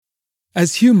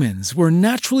As humans, we're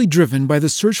naturally driven by the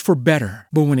search for better.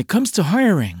 But when it comes to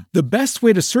hiring, the best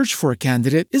way to search for a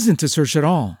candidate isn't to search at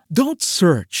all. Don't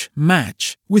search,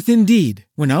 match with Indeed.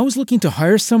 When I was looking to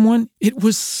hire someone, it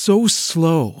was so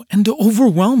slow and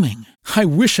overwhelming. I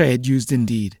wish I had used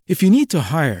Indeed. If you need to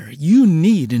hire, you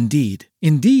need Indeed.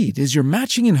 Indeed is your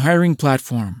matching and hiring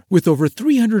platform with over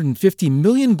 350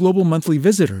 million global monthly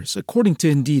visitors, according to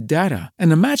Indeed data,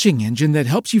 and a matching engine that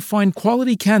helps you find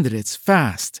quality candidates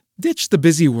fast. Ditch the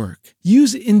busy work.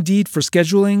 Use Indeed for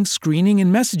scheduling, screening,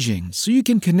 and messaging so you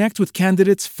can connect with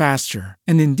candidates faster.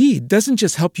 And Indeed doesn't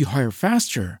just help you hire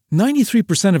faster.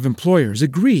 93% of employers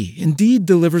agree Indeed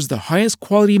delivers the highest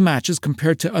quality matches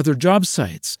compared to other job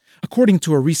sites, according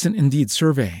to a recent Indeed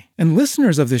survey. And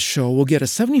listeners of this show will get a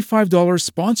 $75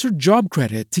 sponsored job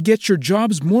credit to get your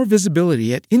jobs more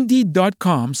visibility at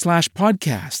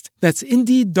Indeed.com/podcast. That's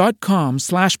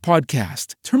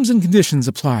Indeed.com/podcast. Terms and conditions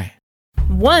apply.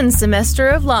 One semester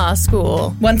of law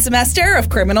school. One semester of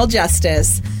criminal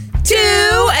justice.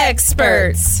 Two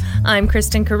experts. I'm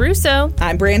Kristen Caruso.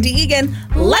 I'm Brandy Egan.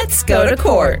 Let's go to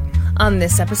court. On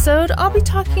this episode, I'll be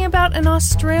talking about an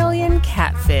Australian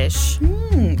catfish.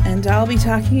 And I'll be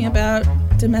talking about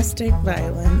domestic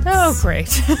violence. Oh,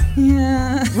 great.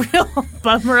 Yeah. Real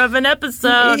bummer of an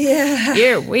episode. Yeah.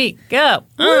 Here we go.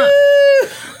 Woo!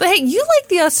 But hey, you like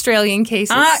the Australian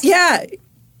cases? Yeah.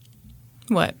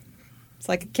 What? It's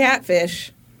like a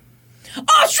catfish.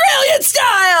 Australian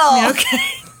style! Okay,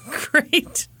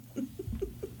 great.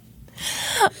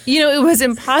 You know, it was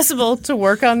impossible to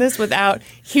work on this without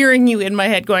hearing you in my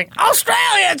head going,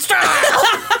 Australian style!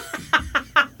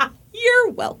 You're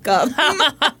welcome.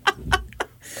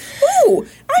 Ooh,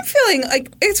 I'm feeling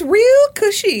like it's real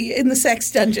cushy in the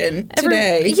sex dungeon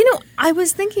today. You know, I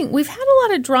was thinking, we've had a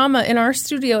lot of drama in our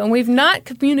studio, and we've not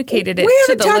communicated it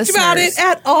to the listeners. We haven't talked about it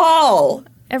at all.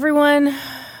 Everyone,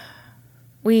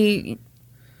 we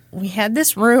had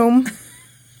this room.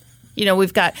 You know,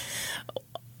 we've got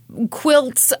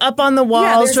quilts up on the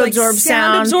walls to absorb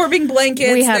sound. Absorbing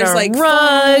blankets. We had there's our like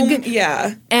rug. Foam.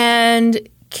 Yeah. And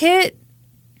Kit,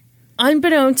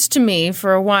 unbeknownst to me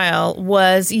for a while,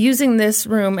 was using this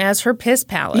room as her piss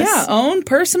palace. Yeah, own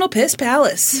personal piss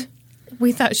palace.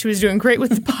 We thought she was doing great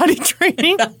with the potty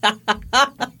training.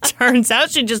 Turns out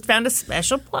she just found a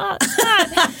special plot.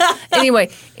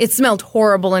 Anyway, it smelled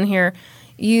horrible in here.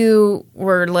 You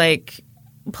were like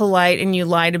polite and you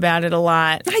lied about it a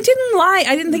lot. I didn't lie.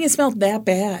 I didn't think it smelled that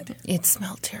bad. It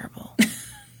smelled terrible.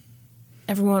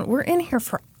 Everyone, we're in here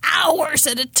for hours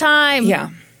at a time.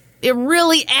 Yeah. It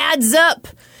really adds up.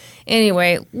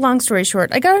 Anyway, long story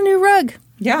short, I got a new rug.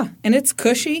 Yeah, and it's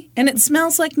cushy, and it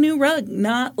smells like new rug,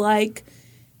 not like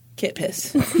kit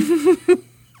piss.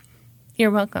 You're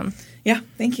welcome. Yeah,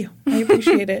 thank you. I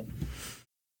appreciate it.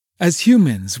 As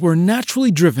humans, we're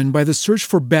naturally driven by the search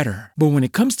for better. But when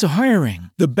it comes to hiring,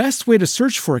 the best way to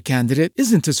search for a candidate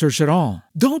isn't to search at all.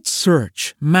 Don't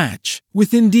search, match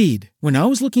with Indeed. When I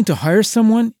was looking to hire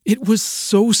someone, it was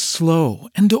so slow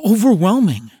and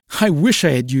overwhelming. I wish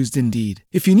I had used Indeed.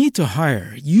 If you need to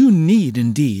hire, you need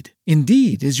Indeed.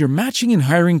 Indeed is your matching and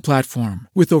hiring platform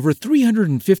with over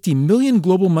 350 million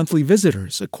global monthly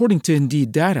visitors, according to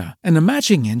Indeed data, and a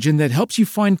matching engine that helps you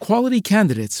find quality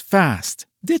candidates fast.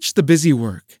 Ditch the busy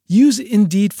work. Use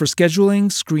Indeed for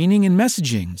scheduling, screening, and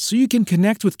messaging so you can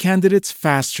connect with candidates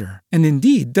faster. And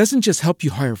Indeed doesn't just help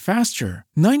you hire faster.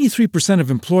 93%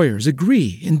 of employers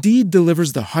agree Indeed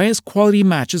delivers the highest quality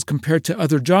matches compared to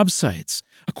other job sites,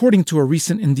 according to a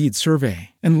recent Indeed survey.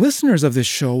 And listeners of this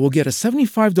show will get a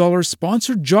 $75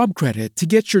 sponsored job credit to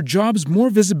get your jobs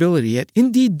more visibility at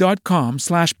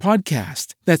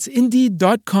Indeed.com/podcast. That's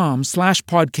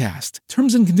Indeed.com/podcast.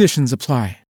 Terms and conditions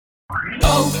apply.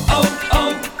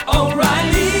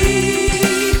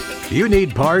 O'Reilly! You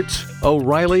need parts?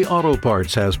 O'Reilly Auto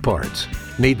Parts has parts.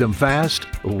 Need them fast?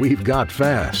 We've got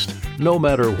fast. No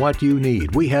matter what you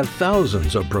need, we have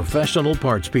thousands of professional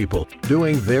parts people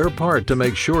doing their part to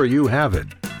make sure you have it.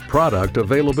 Product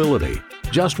availability.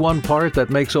 Just one part that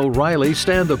makes O'Reilly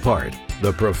stand apart.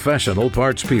 The professional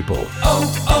parts people.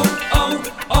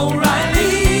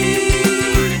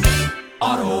 O'Reilly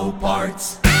Auto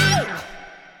Parts.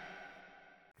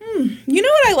 You know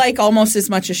what I like almost as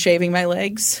much as shaving my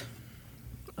legs?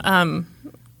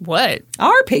 What?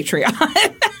 Our Patreon. Well,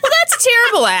 that's a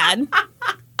terrible ad.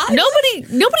 Nobody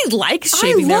likes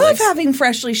shaving their I love legs. having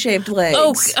freshly shaved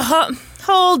legs. Oh,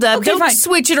 hold up. Okay, Don't fine.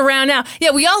 switch it around now.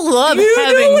 Yeah, we all love having... You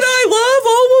know what I love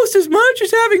almost as much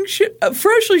as having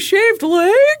freshly shaved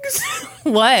legs?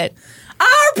 What?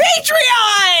 Our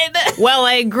Patreon! Well,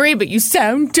 I agree, but you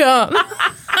sound dumb.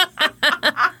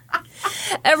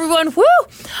 Everyone, whoo!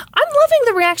 I'm loving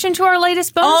the reaction to our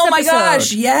latest bonus Oh my episode.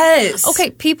 gosh, yes. Okay,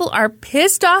 people are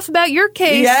pissed off about your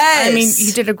case. Yes. I mean,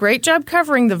 you did a great job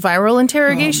covering the viral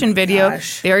interrogation video.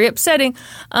 gosh. Very upsetting.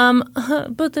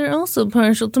 But they're also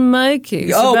partial to my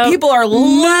case. Oh, about people are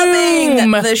loving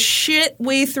Noom. the shit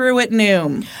we threw at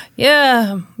Noom.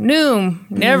 Yeah, Noom.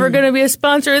 Never going to be a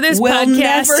sponsor of this We'll podcast.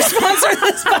 never sponsor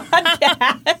this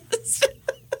podcast.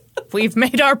 We've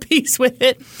made our peace with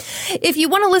it. If you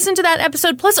want to listen to that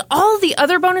episode, plus all the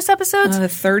other bonus episodes,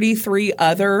 33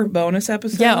 other bonus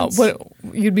episodes. yeah, but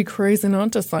you'd be crazy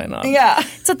not to sign up. Yeah.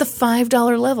 It's at the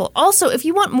 $5 level. Also, if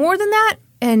you want more than that,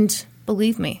 and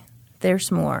believe me, there's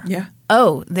more. Yeah.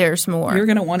 Oh, there's more. You're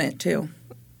going to want it too.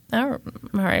 All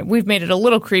right. We've made it a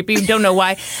little creepy. Don't know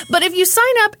why. But if you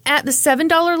sign up at the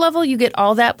 $7 level, you get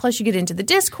all that. Plus, you get into the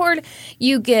Discord.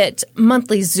 You get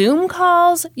monthly Zoom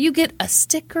calls. You get a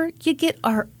sticker. You get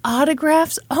our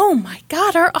autographs. Oh, my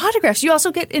God, our autographs. You also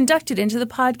get inducted into the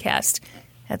podcast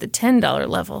at the $10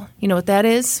 level. You know what that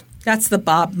is? That's the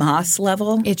Bob Moss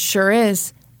level. It sure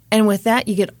is. And with that,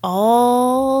 you get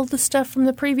all the stuff from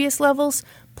the previous levels,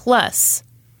 plus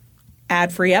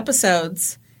Ad-free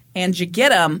episodes. And you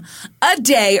get them a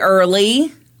day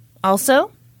early.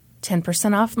 also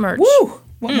 10% off merch. Woo!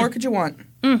 What more could you want?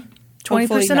 20%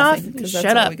 off? Nothing, 'cause that's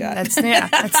Shut all up. we got. That's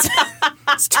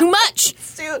too much.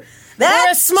 Dude, We're a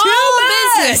that's small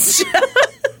too business. much.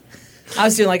 I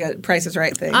was doing like a Price is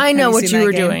Right thing. I know Have what seen you that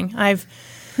were game?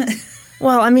 doing.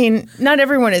 Well, I mean, not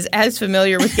everyone is as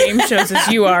familiar with game shows as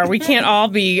you are. We can't all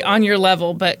be on your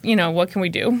level, but, you know, what can we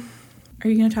do? Are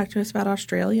you going to talk to us about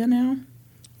Australia now?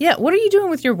 Yeah, what are you doing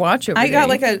with your watch over I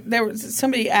there? got there was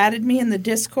somebody added me in the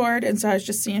Discord, and so I was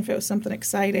just seeing if it was something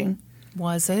exciting.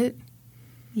 Was it?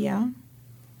 Yeah.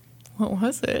 What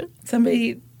was it?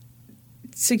 Somebody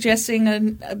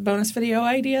suggesting a bonus video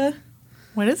idea.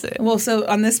 What is it? Well, so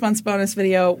on this month's bonus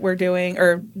video, we're doing,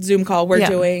 or Zoom call, we're Yeah.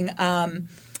 doing,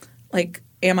 like,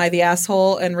 Am I the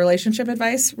Asshole and relationship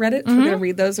advice Reddit. We're going to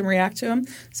read those and react to them.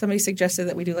 Somebody suggested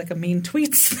that we do, like, a mean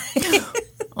tweets thing.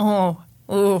 Oh,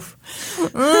 oof.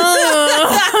 Would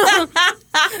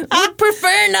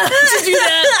prefer not to do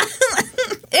that.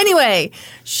 Anyway,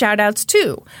 shout-outs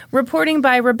to reporting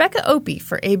by Rebecca Opie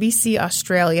for ABC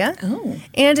Australia. Oh.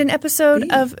 And an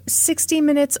episode of 60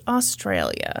 Minutes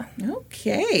Australia.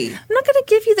 Okay. I'm not going to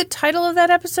give you the title of that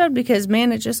episode because,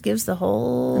 man, it just gives the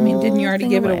whole I mean, didn't you already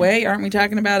thing give it away? Aren't we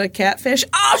talking about a catfish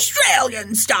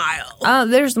Australian style?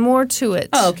 There's more to it.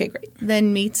 Oh, okay, great.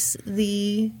 Than meets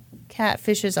the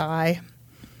catfish's eye.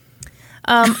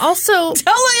 Also, Don't look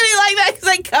at me like that because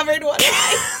I covered one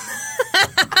eye.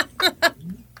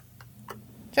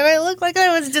 did I look like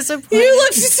I was disappointed? You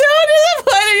looked so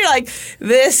disappointed. You're like,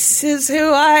 this is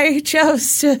who I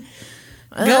chose to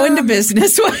go into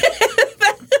business with.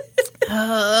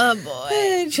 Oh, boy.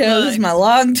 I chose my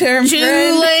long-term Too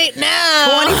friend. late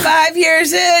now. 25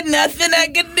 years in, nothing I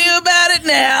can do about it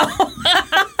now.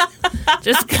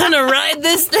 Just gonna ride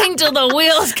this thing till the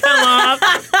wheels come off.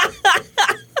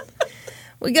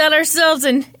 We got ourselves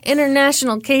an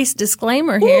international case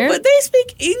disclaimer here. Ooh, but they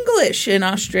speak English in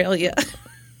Australia.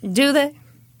 Do they?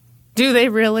 Do they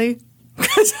really?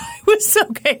 Because I was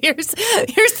okay. Here's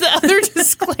the other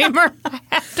disclaimer I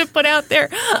have to put out there.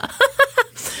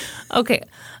 Okay,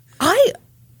 I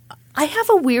have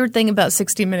a weird thing about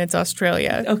 60 Minutes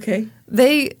Australia. Okay.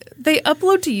 They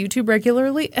upload to YouTube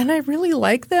regularly, and I really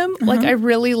like them. Like, I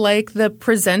really like the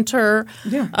presenter.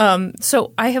 Yeah.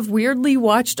 So I have weirdly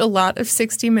watched a lot of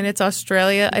 60 Minutes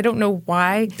Australia. I don't know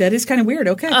why. That is kind of weird.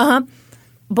 Okay.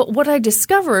 But what I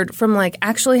discovered from, like,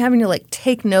 actually having to, like,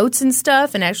 take notes and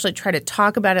stuff and actually try to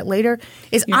talk about it later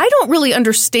is I don't really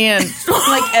understand.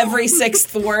 Like every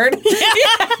sixth word.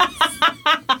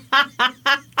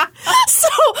 So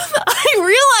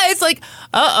I realized, like,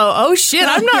 oh shit,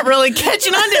 I'm not really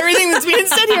catching on to everything that's being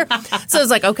said here. So I was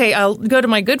like, okay, I'll go to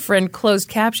my good friend, closed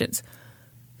captions.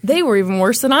 They were even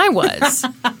worse than I was.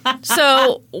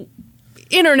 So,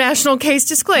 international case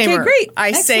disclaimer. Okay, great.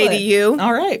 I say to Excellent. you,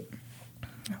 All right.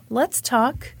 let's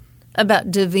talk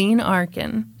about Davine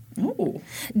Arkin. Ooh.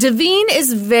 Davine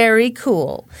is very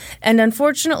cool. And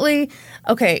unfortunately,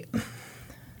 okay,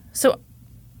 so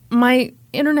my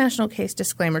international case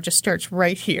disclaimer just starts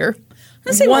right here.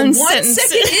 I say One one sentence.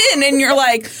 second in, and you're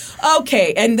like,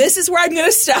 okay, and this is where I'm going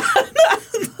to stop.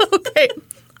 Okay.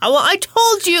 Well, I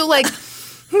told you, like,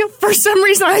 for some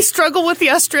reason I struggle with the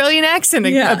Australian accent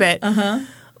a bit.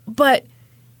 But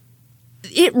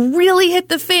it really hit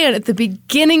the fan at the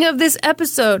beginning of this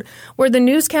episode where the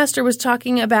newscaster was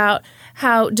talking about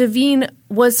how Davine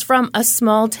was from a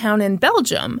small town in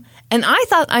Belgium. And I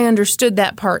thought I understood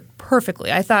that part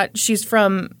perfectly. I thought she's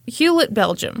from Hewlett,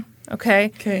 Belgium.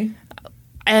 Okay? Okay.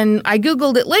 And I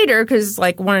Googled it later because,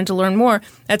 wanted to learn more.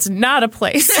 That's not a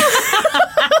place.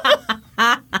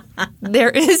 There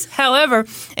is, however,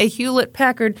 a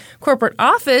Hewlett-Packard corporate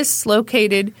office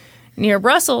located near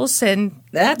Brussels, and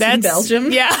That's in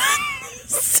Belgium? Yeah.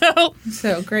 So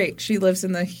great. She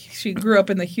grew up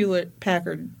in the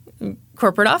Hewlett-Packard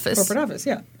corporate office,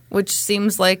 yeah. which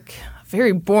seems like a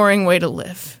very boring way to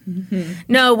live. Mm-hmm.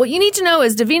 No, what you need to know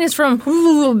is Davine is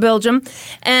from Belgium,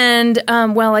 and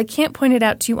while I can't point it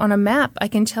out to you on a map, I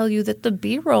can tell you that the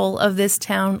B-roll of this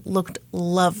town looked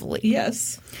lovely.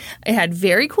 Yes. It had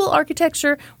very cool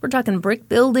architecture. We're talking brick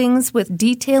buildings with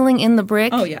detailing in the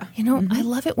brick. Oh, yeah. I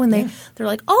love it when they're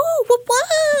like, oh,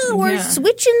 wow, we're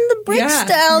switching the brick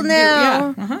style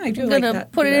now. Yeah, I do I'm like gonna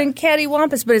that. put it in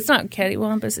cattywampus, but it's not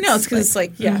cattywampus. No, it's because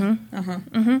it's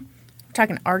we're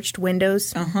talking arched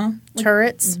windows,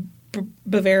 turrets.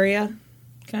 Bavaria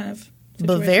kind of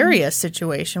situation. Bavaria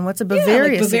situation. What's a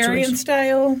Bavaria Bavarian situation?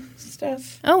 style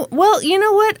stuff. Oh, well, you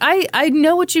know what? I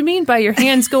know what you mean by your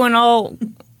hands going all,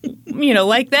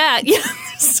 like that. Yeah.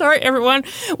 Sorry, everyone.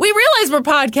 We realize we're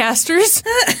podcasters.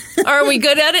 Are we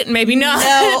good at it? Maybe not.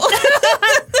 No.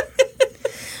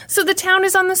 So the town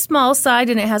is on the small side,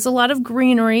 and it has a lot of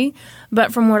greenery.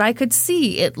 But from what I could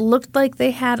see, it looked like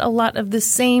they had a lot of the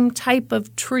same type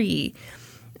of tree.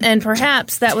 And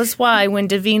perhaps that was why when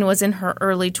Davine was in her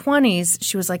early 20s,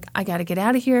 she was like, I got to get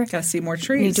out of here. Got to see more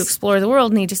trees. Need to explore the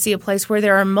world. Need to see a place where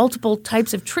there are multiple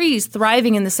types of trees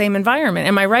thriving in the same environment.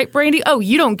 Am I right, Brandy? Oh,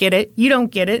 you don't get it. You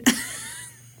don't get it.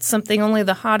 Something only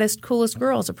the hottest, coolest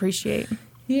girls appreciate.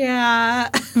 Yeah.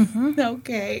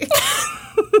 Okay.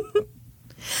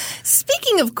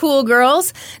 Speaking of cool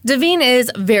girls, Davine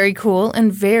is very cool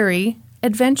and very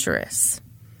adventurous.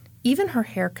 Even her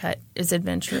haircut is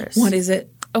adventurous. What is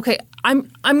it? Okay, I'm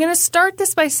going to start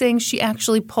this by saying she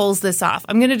actually pulls this off.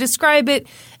 I'm going to describe it,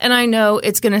 and I know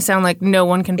it's going to sound like no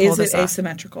one can pull this off. Is it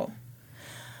asymmetrical?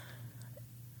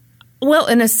 Well,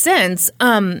 in a sense,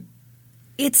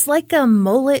 it's like a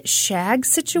mullet shag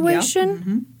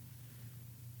situation.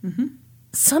 Yeah.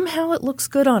 Somehow it looks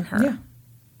good on her. Yeah.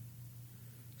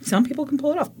 Some people can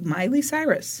pull it off. Miley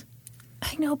Cyrus.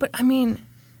 I know, but I mean,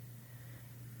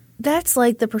 that's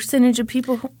like the percentage of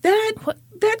people who...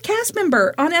 That cast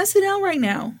member on SNL right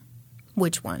now.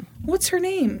 Which one? What's her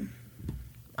name?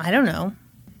 I don't know.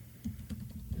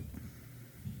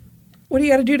 What do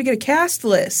you got to do to get a cast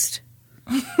list?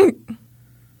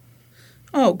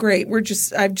 Oh, great.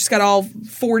 I've just got all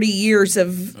 40 years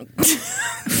of...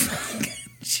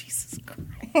 Jesus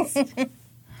Christ.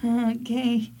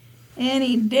 Okay.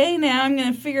 Any day now, I'm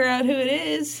going to figure out who it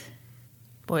is.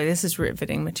 Boy, this is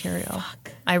riveting material.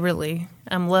 Fuck.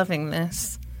 I'm loving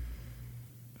this.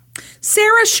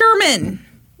 Sarah Sherman.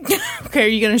 Okay, are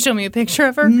you going to show me a picture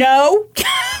of her? No.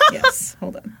 Yes,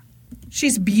 hold on.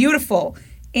 She's beautiful,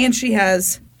 and she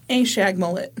has a shag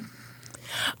mullet.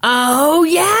 Oh,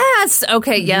 yes.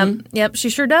 Okay, yep, she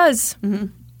sure does. Mm-hmm.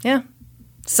 Yeah.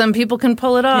 Some people can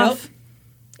pull it off. Yep.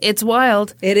 It's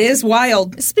wild. It is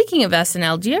wild. Speaking of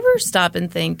SNL, do you ever stop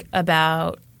and think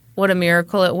about what a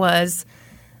miracle it was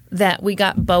that we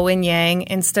got Bowen Yang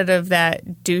instead of that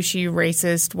douchey,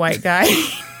 racist white guy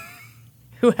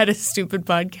who had a stupid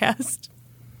podcast?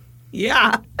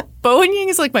 Yeah. Bowen Yang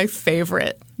is like my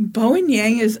favorite. Bowen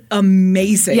Yang is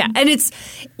amazing. Yeah, and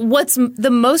what's the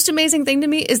most amazing thing to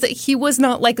me is that he was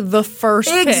not like the first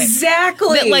pick.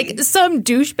 Exactly. That like some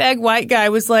douchebag white guy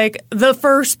was like the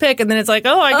first pick, and then it's like,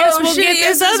 I guess we'll get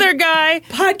this other guy.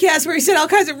 Podcast where he said all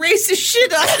kinds of racist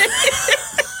shit on it.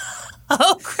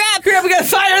 Oh, crap. We gotta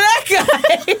fire that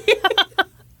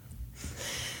guy.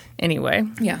 Anyway.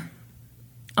 Yeah.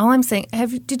 All I'm saying,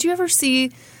 did you ever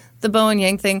see the Bowen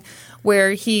Yang thing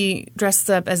where he dressed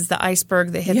up as the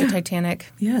iceberg that hit the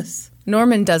Titanic? Yes.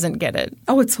 Norman doesn't get it.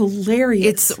 Oh, it's hilarious.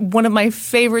 It's one of my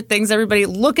favorite things. Everybody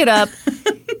look it up.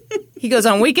 He goes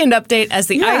on Weekend Update as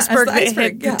the iceberg that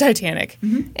hit the Titanic.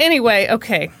 Mm-hmm. Anyway,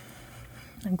 okay.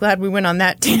 I'm glad we went on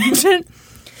that tangent.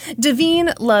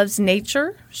 Davine loves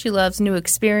nature. She loves new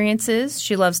experiences.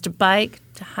 She loves to bike,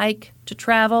 to hike, to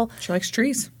travel. She likes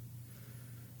trees.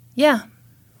 Yeah.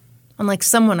 Unlike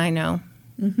someone I know.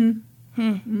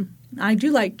 Mm-hmm. I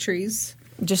do like trees.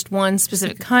 Just one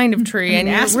specific kind of tree, and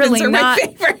aspens are my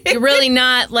favorite. You're really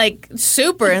not like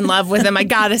super in love with them, I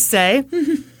gotta say.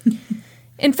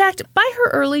 In fact, by her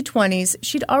early 20s,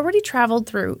 she'd already traveled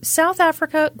through South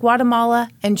Africa, Guatemala,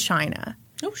 and China.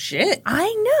 Oh, shit.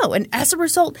 I know. And as a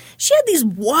result, she had these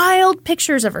wild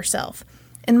pictures of herself.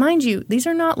 And mind you, these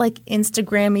are not like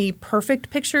Instagram-y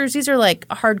perfect pictures. These are like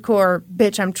hardcore,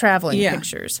 bitch, I'm traveling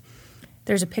pictures.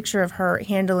 There's a picture of her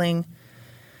handling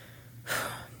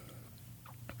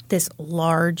this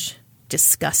large,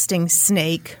 disgusting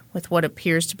snake with what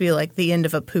appears to be like the end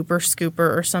of a pooper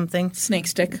scooper or something. Snake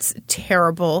stick. It's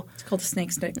terrible. It's called a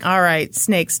snake stick. All right,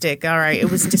 snake stick. All right, it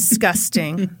was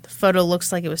disgusting. The photo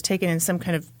looks like it was taken in some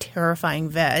kind of terrifying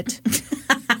vet.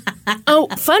 Oh,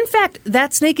 fun fact,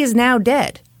 that snake is now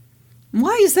dead.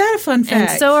 Why is that a fun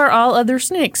fact? And so are all other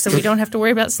snakes, so we don't have to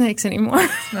worry about snakes anymore.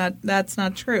 That's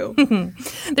not true.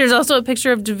 There's also a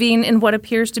picture of Devine in what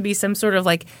appears to be some sort of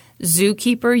like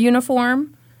zookeeper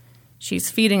uniform. She's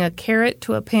feeding a carrot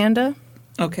to a panda.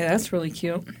 Okay, that's really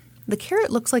cute. The carrot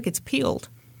looks like it's peeled.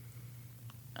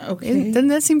 Okay. Doesn't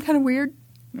that seem kind of weird?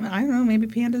 I don't know. Maybe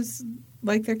pandas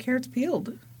like their carrots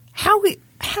peeled. How?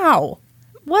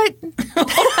 What?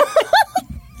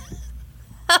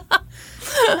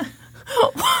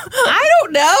 I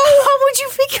don't know. How would you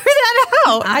figure that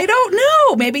out? I don't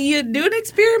know. Maybe you do an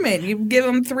experiment. You give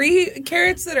them 3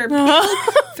 carrots that are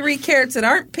peeled, 3 carrots that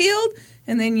aren't peeled,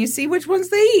 and then you see which ones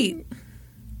they eat.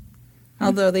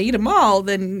 Although they eat them all,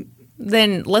 then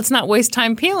let's not waste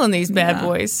time peeling these bad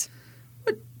boys.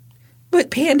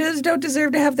 But pandas don't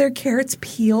deserve to have their carrots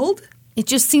peeled. It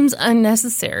just seems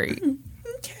unnecessary.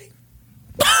 Okay.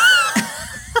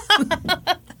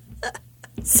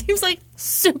 Seems like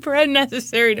super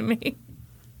unnecessary to me.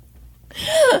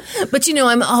 But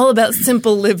I'm all about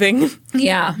simple living.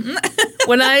 Yeah.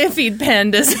 When I feed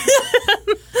pandas,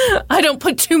 I don't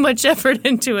put too much effort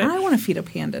into it. I want to feed a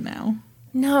panda now.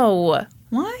 No.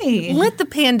 Why? Let the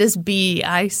pandas be,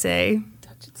 I say.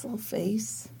 Touch its little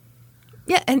face.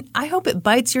 Yeah, and I hope it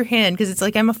bites your hand because it's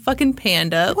like I'm a fucking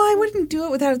panda. Well, I wouldn't do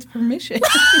it without its permission.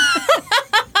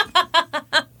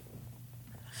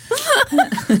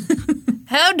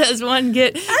 How does one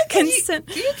get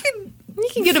consent? You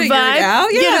can get a figure vibe. it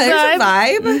out. Yeah, Get a there's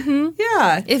vibe. a vibe.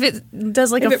 Yeah. If it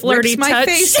does like If a it flirty rips my touch,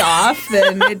 face off,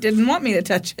 then it didn't want me to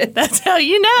touch it. that's how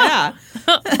you know. Yeah.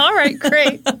 All right,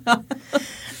 great.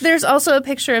 There's also a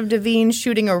picture of Devine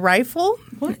shooting a rifle.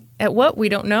 What? At what? We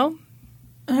don't know.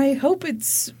 I hope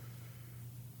it's...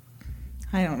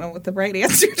 I don't know what the right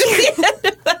answer to the end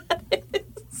of that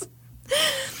is.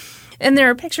 And there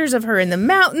are pictures of her in the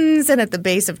mountains and at the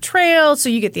base of trails, so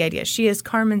you get the idea. She is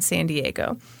Carmen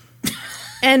Sandiego.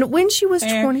 And when she was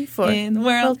 24... in the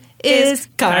world is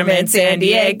Carmen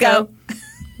Sandiego.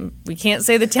 We can't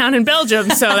say the town in Belgium,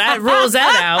 so that rules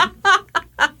that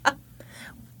out.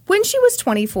 When she was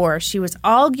 24, she was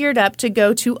all geared up to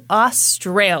go to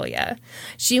Australia.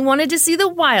 She wanted to see the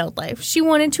wildlife. She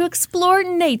wanted to explore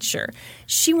nature.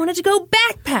 She wanted to go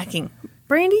backpacking.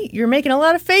 Brandy, you're making a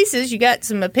lot of faces. You got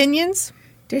some opinions?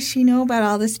 Does she know about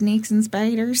all the snakes and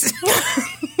spiders?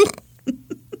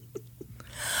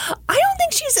 I don't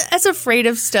think she's as afraid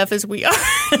of stuff as we are.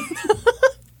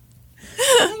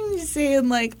 I'm just saying,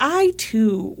 like, I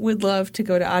too would love to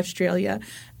go to Australia,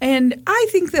 and I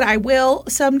think that I will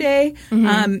someday. To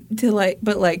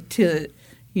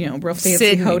real fancy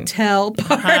Sydney. hotel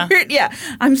part. Yeah,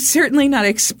 I'm certainly not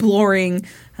exploring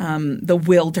the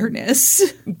wilderness.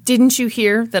 Didn't you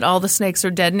hear that all the snakes are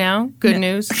dead now? Good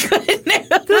news. Good news.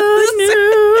 Good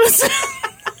news.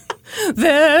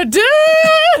 They're dead.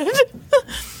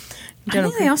 I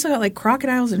think they also got like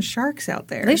crocodiles and sharks out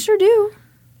there. They sure do.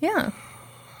 Yeah.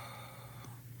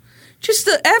 Just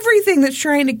everything that's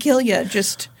trying to kill you.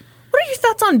 Just What are your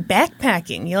thoughts on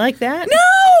backpacking? You like that? no.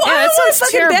 Yeah, that I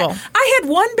sounds terrible. I had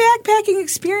one backpacking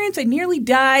experience. I nearly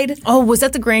died. Oh, was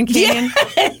that the Grand Canyon?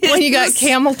 When you got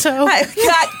camel toe? I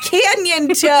got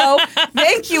canyon toe.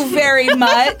 Thank you very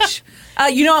much.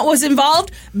 You know what was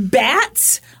involved?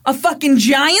 Bats, a fucking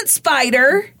giant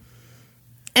spider.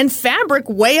 And fabric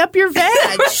way up your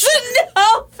vag.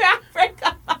 No fabric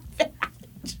on my vag.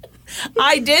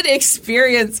 I did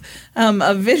experience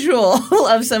a visual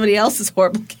of somebody else's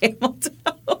horrible camel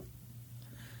toe.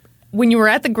 When you were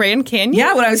at the Grand Canyon?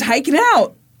 Yeah, when I was hiking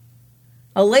out.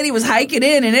 A lady was hiking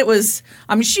in, and it was,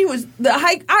 she was, the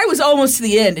hike, I was almost to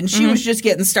the end, and she was just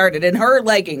getting started, and her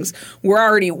leggings were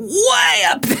already way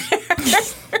up there.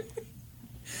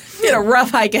 She had a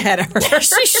rough hike ahead of her.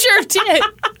 She sure did.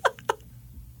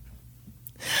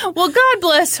 Well, God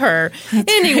bless her.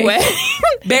 Anyway.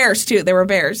 Bears, too. There were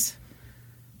bears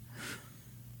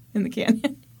in the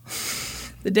canyon.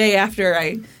 The day after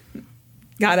I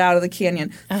got out of the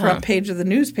canyon, front page of the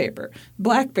newspaper,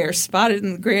 black bear spotted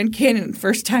in the Grand Canyon,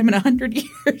 first time in 100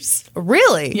 years.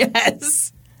 Really?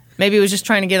 Yes. Maybe it was just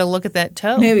trying to get a look at that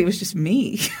toe. Maybe it was just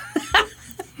me.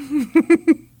 I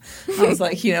was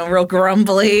like, real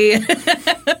grumbly.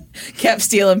 Kept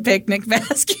stealing picnic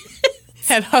baskets.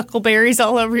 Had huckleberries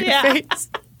all over your face.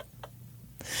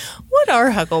 What are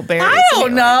huckleberries? I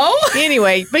don't know.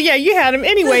 Anyway, but yeah, you had them.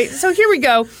 Anyway, so here we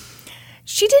go.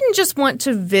 She didn't just want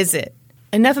to visit.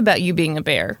 enough about you being a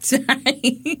bear.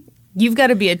 Sorry. You've got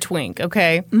to be a twink,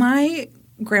 okay? My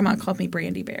grandma called me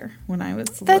Brandy Bear when I was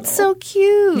little. That's so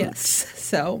cute. Yes.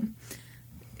 So,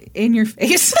 in your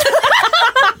face.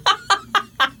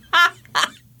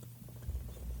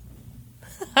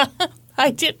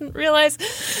 I didn't realize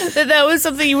that was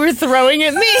something you were throwing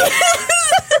at me.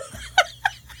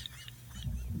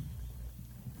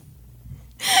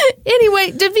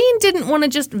 Anyway, Davine didn't want to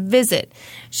just visit.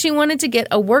 She wanted to get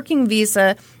a working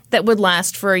visa that would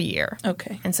last for a year.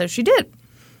 Okay. And so she did.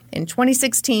 In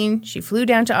 2016, she flew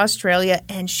down to Australia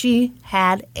and she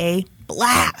had a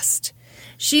blast.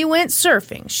 She went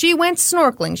surfing. She went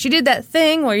snorkeling. She did that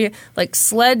thing where you like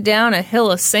sled down a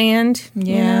hill of sand.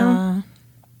 Yeah. You know?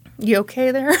 You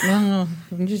okay there? Oh,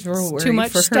 I'm just real worried Too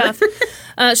much for stuff.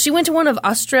 her. She went to one of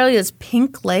Australia's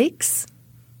pink lakes.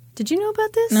 Did you know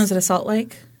about this? No, is it a salt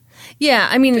lake? Yeah,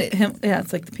 I mean, Yeah,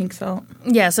 it's like the pink salt.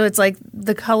 yeah, so it's like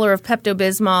the color of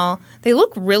Pepto-Bismol. They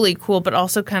look really cool, but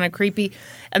also kind of creepy.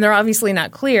 And they're obviously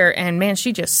not clear. And man,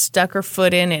 she just stuck her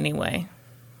foot in anyway.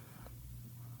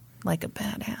 Like a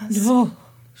badass. Oh,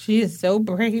 she is so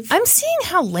brave. I'm seeing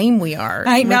how lame we are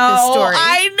I with know. this story.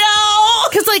 I know.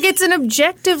 Because, like, it's an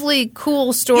objectively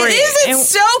cool story. It is. It's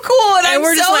so cool, and I'm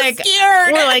we're so just like,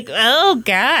 scared. We're like, oh,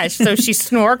 gosh. So she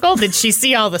snorkeled? Did she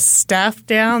see all the stuff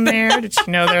down there? Did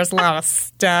she know there's a lot of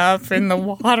stuff in the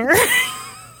water?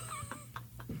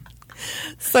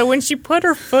 So when she put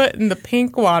her foot in the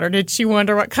pink water, did she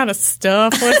wonder what kind of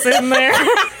stuff was in there?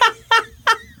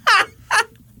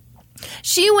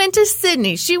 She went to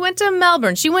Sydney. She went to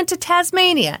Melbourne. She went to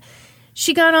Tasmania.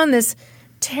 She got on this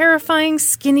terrifying,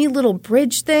 skinny little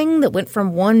bridge thing that went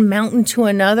from one mountain to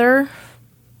another.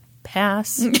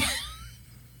 Pass.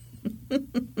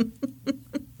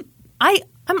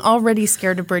 I'm already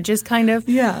scared of bridges, kind of.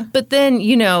 Yeah. But then,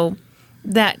 you know,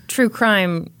 that true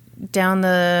crime down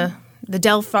the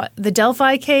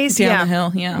Delphi case. Down the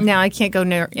hill, yeah. Now I can't go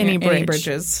near any bridge. Any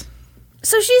bridges.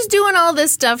 So she's doing all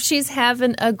this stuff. She's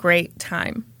having a great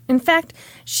time. In fact,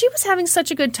 she was having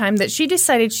such a good time that she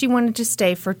decided she wanted to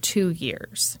stay for 2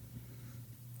 years.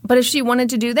 But if she wanted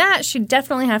to do that, she'd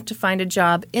definitely have to find a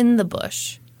job in the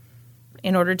bush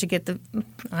in order to get the...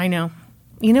 I know.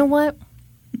 You know what?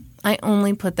 I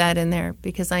only put that in there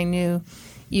because I knew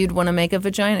you'd want to make a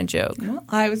vagina joke. Well,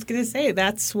 I was going to say,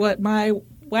 that's what my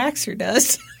waxer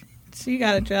does. She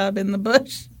got a job in the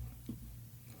bush.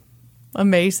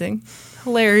 Amazing.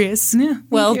 Hilarious. Yeah,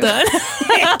 well you. done.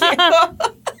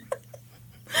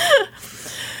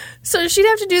 So she'd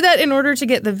have to do that in order to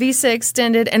get the visa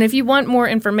extended. And if you want more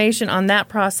information on that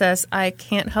process, I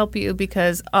can't help you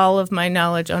because all of my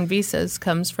knowledge on visas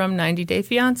comes from 90 Day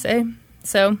Fiancé.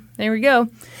 So there we go.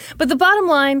 But the bottom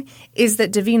line is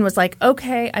that Davine was like,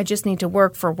 okay, I just need to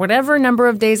work for whatever number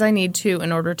of days I need to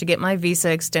in order to get my visa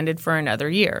extended for another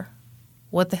year.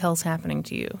 What the hell's happening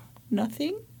to you?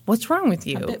 Nothing. What's wrong with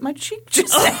you? I bit my cheek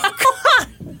just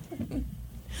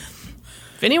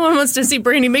If anyone wants to see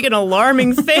Brandy make an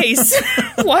alarming face,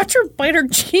 watch her bite her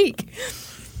cheek.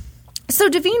 So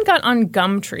Davine got on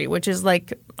Gumtree, which is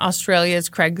like Australia's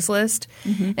Craigslist,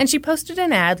 and she posted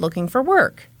an ad looking for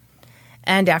work.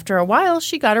 And after a while,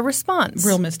 she got a response.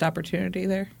 Real missed opportunity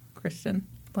there, Kristen.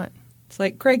 What? It's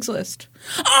like Craigslist.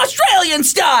 Australian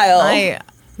style!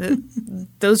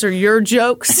 Those are your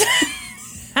jokes.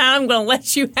 I'm going to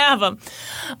let you have them.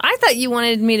 I thought you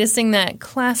wanted me to sing that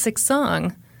classic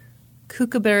song,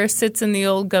 Kookaburra Sits in the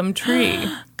Old Gum Tree.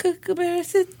 Kookaburra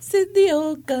sits in the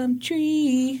old gum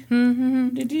tree.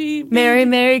 Merry,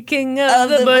 merry king of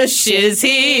the bushes,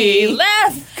 he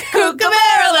laugh.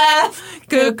 Kookaburra laugh.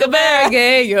 Kookaburra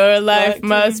gay, your life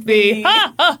must be.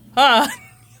 Ha, ha, ha.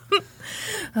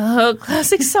 Oh,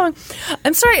 classic song.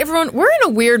 I'm sorry, everyone. We're in a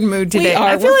weird mood today. We are.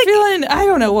 I feel We're like. feeling, I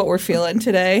don't know what we're feeling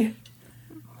today.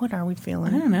 What are we I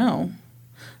feeling? don't know.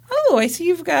 Oh, I see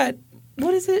you've got,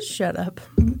 what is it? Shut up.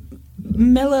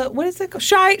 Mellow, what is it called?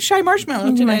 Shy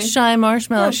marshmallow today. My shy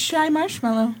marshmallow. Oh, shy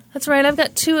marshmallow. That's right. I've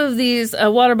got 2 of these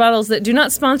water bottles that do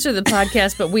not sponsor the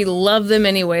podcast, but we love them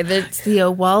anyway. That's the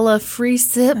Owala Free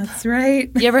Sip. That's right.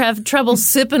 You ever have trouble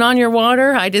sipping on your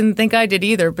water? I didn't think I did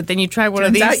either, but then you try one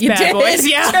of these Turns out you bad did. boys.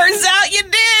 Yeah. Turns out you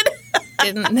did.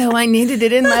 Didn't know I needed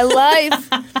it in my life.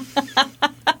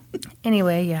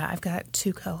 Anyway, yeah, I've got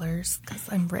 2 colors because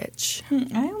I'm rich.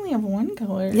 I only have one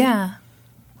color. Yeah.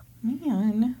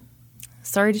 Man.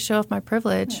 Sorry to show off my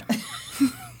privilege.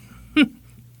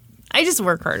 I just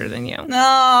work harder than you.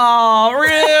 Oh,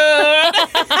 rude.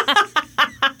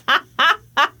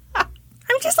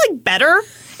 I'm just like better.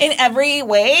 In every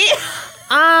way.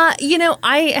 You know,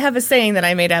 I have a saying that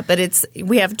I made up, but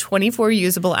we have 24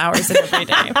 usable hours in every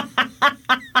day.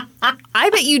 I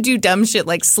bet you do dumb shit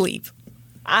like sleep.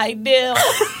 I do.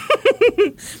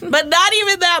 But not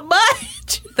even that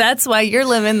much. That's why you're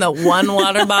living the one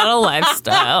water bottle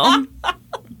lifestyle.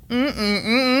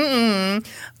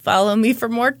 Follow me for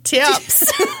more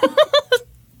tips.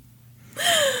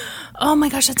 Oh my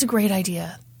gosh, that's a great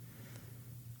idea.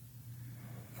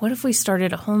 What if we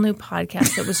started a whole new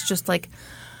podcast that was just like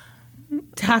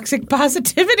toxic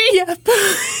positivity? Yeah,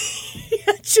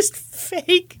 just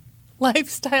fake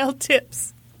lifestyle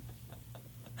tips.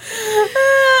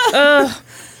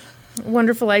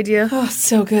 Wonderful idea. Oh,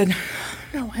 so good.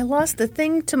 No, I lost the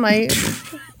thing to my...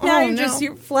 Now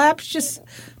your flaps just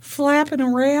flapping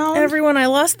around. Everyone, I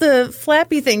lost the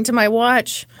flappy thing to my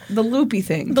watch. The loopy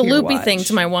thing. The loopy thing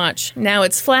to my watch. Now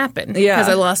it's flapping. Yeah. Because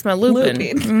I lost my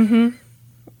looping. Mm-hmm.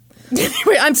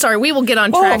 Anyway, I'm sorry. We will get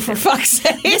on track. Oh, for fuck's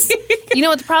sake. You know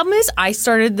what the problem is? I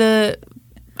started the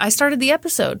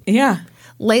episode. Yeah.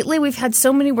 Lately, we've had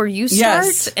so many where you start,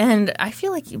 Yes. and I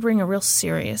feel like you bring a real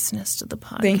seriousness to the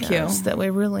podcast. Thank you. That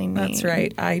we really need. That's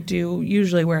right. I do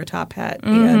usually wear a top hat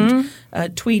and a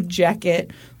tweed jacket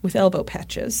with elbow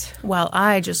patches. While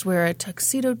I just wear a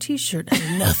tuxedo T-shirt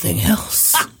and nothing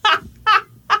else.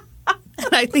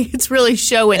 And I think it's really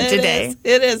showing today.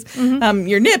 It is. Mm-hmm.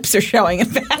 Your nips are showing, in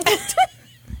fact.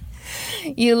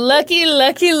 You lucky,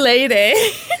 lucky lady.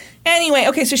 Anyway,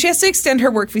 okay, so she has to extend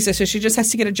her work visa, so she just has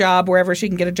to get a job wherever she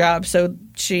can get a job. So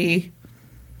she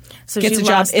gets a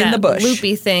job in the bush.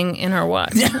 Loopy thing in her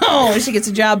watch. No, she gets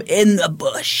a job in the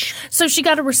bush. So she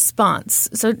got a response.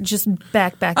 So just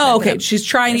back. Oh, okay. She's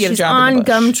trying to get a job in the bush.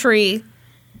 She's on Gumtree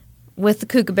with the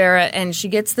kookaburra, and she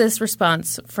gets this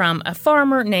response from a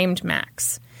farmer named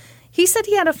Max. He said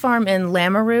he had a farm in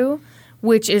Lameroo,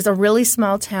 which is a really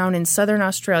small town in southern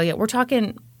Australia. We're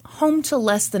talking home to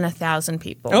less than 1,000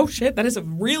 people. Oh, shit. That is a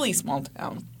really small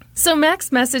town. So Max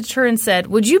messaged her and said,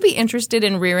 would you be interested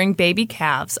in rearing baby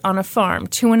calves on a farm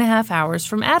 2.5 hours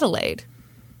from Adelaide?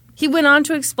 He went on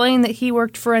to explain that he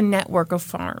worked for a network of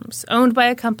farms owned by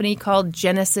a company called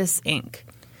Genesis Inc.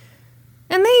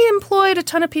 And they employed a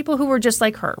ton of people who were just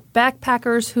like her,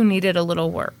 backpackers who needed a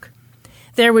little work.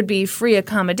 There would be free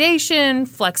accommodation,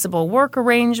 flexible work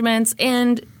arrangements,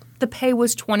 and the pay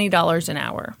was $20 an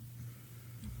hour.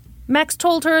 Max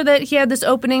told her that he had this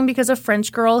opening because a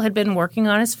French girl had been working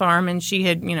on his farm and she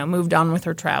had, moved on with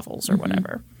her travels or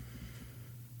whatever.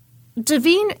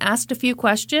 Davine asked a few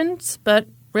questions, but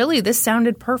really this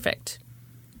sounded perfect.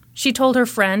 She told her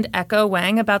friend Echo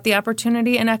Wang about the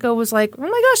opportunity, and Echo was like, oh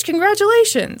my gosh,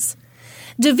 congratulations.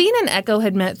 Davine and Echo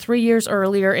had met 3 years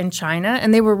earlier in China,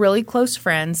 and they were really close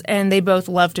friends, and they both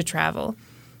loved to travel.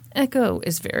 Echo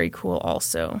is very cool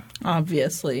also.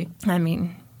 Obviously. I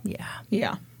mean, yeah.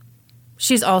 Yeah.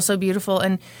 She's also beautiful,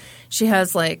 and she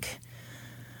has,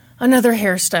 another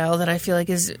hairstyle that I feel like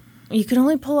is you can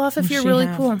only pull off if you're really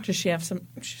cool. Does she have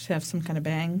some kind of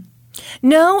bang?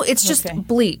 No, it's just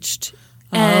bleached.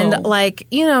 And,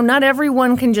 not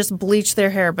everyone can just bleach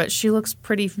their hair, but she looks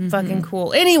pretty fucking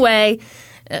cool. Anyway,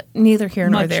 neither here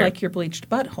nor there. Much like your bleached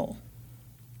butthole.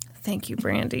 Thank you,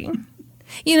 Brandy.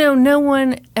 No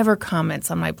one ever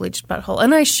comments on my bleached butthole,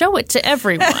 and I show it to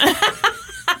everyone.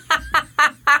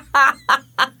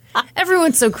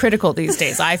 Everyone's so critical these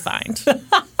days, I find.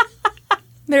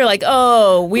 They're like,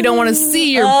 oh, we don't want to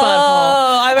see your butthole.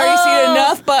 Oh, I've already seen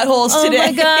enough buttholes today. Oh,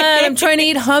 my God, I'm trying to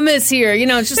eat hummus here.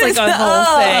 It's just like a whole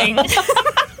thing.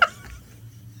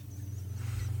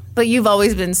 But you've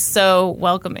always been so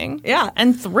welcoming. Yeah.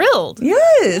 And thrilled.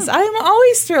 Yes, I am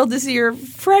always thrilled to see your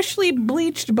freshly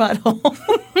bleached butthole.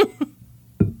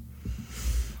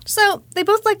 So they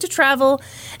both like to travel,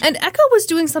 and Echo was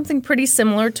doing something pretty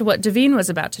similar to what Davine was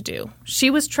about to do. She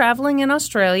was traveling in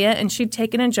Australia, and she'd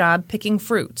taken a job picking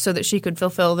fruit so that she could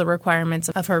fulfill the requirements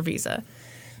of her visa.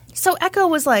 So Echo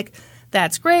was like,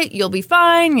 that's great, you'll be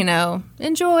fine,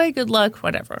 enjoy, good luck,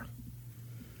 whatever.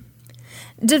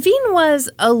 Davine was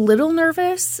a little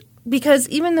nervous because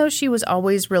even though she was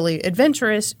always really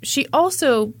adventurous, she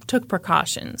also took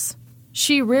precautions.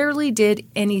 She rarely did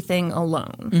anything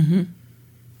alone. Mm-hmm.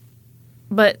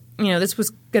 But, this was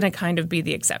going to kind of be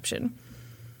the exception.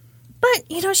 But,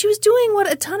 she was doing what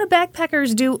a ton of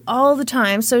backpackers do all the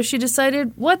time, so she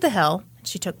decided, what the hell?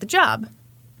 She took the job.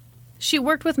 She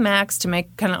worked with Max to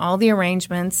make kind of all the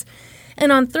arrangements.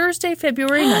 And on Thursday,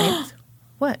 February 9th,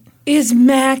 what? Is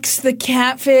Max the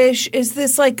catfish? Is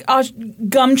this like a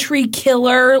Gumtree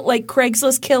killer, like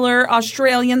Craigslist killer,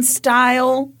 Australian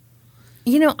style?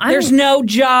 There's no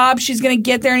job. She's going to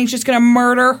get there and he's just going to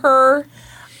murder her.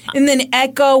 And then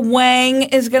Echo Wang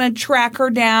is going to track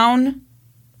her down.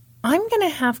 I'm going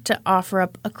to have to offer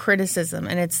up a criticism,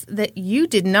 and it's that you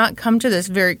did not come to this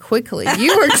very quickly.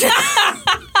 You were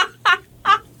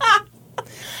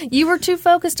You were too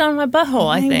focused on my butthole,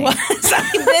 I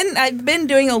think. I've been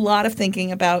doing a lot of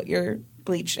thinking about your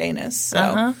bleached anus.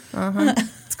 So.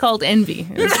 It's called envy.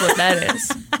 Is what that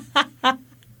is.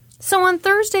 So on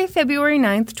Thursday, February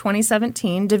 9th,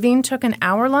 2017, Devine took an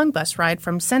hour-long bus ride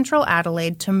from central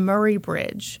Adelaide to Murray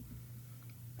Bridge.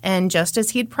 And just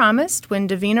as he'd promised, when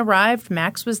Devine arrived,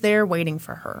 Max was there waiting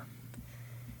for her.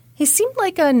 He seemed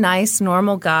like a nice,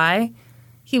 normal guy.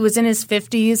 He was in his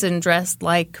 50s and dressed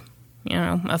like,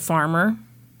 a farmer.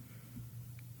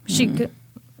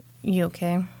 You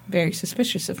okay? Very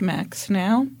suspicious of Max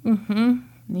now. Mm-hmm.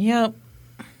 Yep.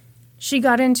 She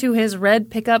got into his red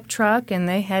pickup truck and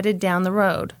they headed down the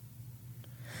road.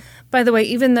 By the way,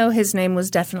 even though his name was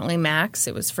definitely Max,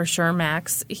 it was for sure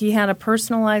Max, he had a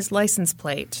personalized license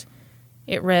plate.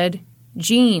 It read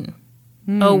Gene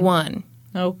 01.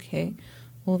 Okay.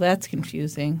 Well, that's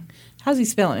confusing. How's he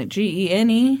spelling it?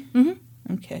 Gene?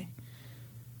 Mm-hmm. Okay.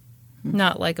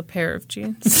 Not like a pair of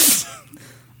jeans.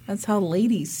 That's how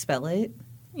ladies spell it.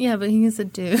 Yeah, but he's a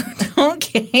dude.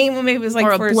 Okay. Well, maybe it was like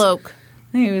or a bloke.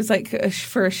 Maybe it was like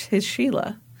for his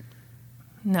Sheila.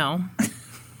 No.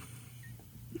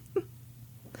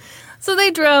 So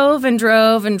they drove and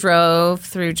drove and drove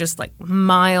through just like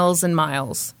miles and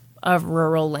miles of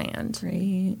rural land.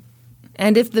 Great.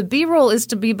 And if the B-roll is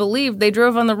to be believed, they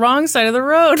drove on the wrong side of the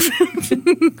road.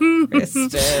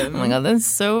 Kristen. Oh my God, that's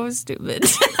so stupid.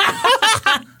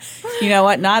 You know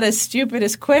what? Not as stupid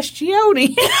as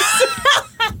Questiones.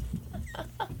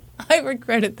 I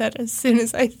regretted that as soon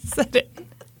as I said it.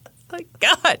 Like,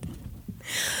 God,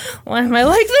 why am I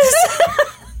like this?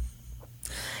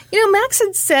 Max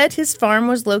had said his farm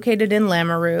was located in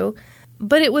Lameroo,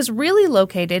 but it was really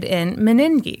located in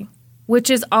Menindee, which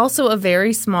is also a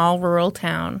very small rural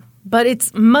town, but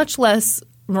it's much less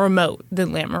remote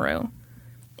than Lameroo.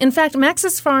 In fact,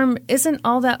 Max's farm isn't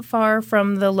all that far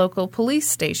from the local police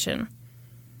station.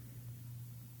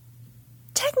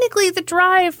 Technically, the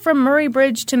drive from Murray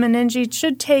Bridge to Menindee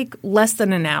should take less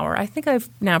than an hour. I think I've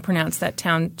now pronounced that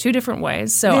town 2 different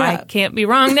ways, so I can't be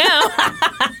wrong now.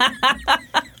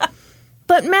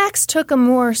 But Max took a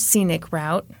more scenic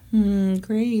route.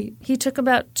 Great. He took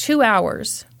about 2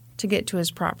 hours to get to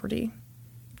his property.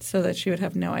 So that she would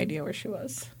have no idea where she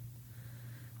was.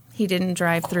 He didn't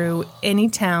drive through any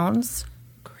towns.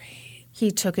 Great.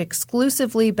 He took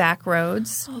exclusively back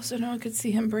roads. Oh, so no one could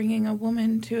see him bringing a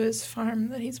woman to his farm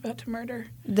that he's about to murder.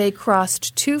 They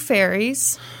crossed 2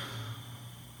 ferries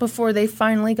before they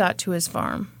finally got to his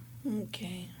farm.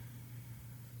 Okay.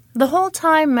 The whole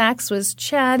time, Max was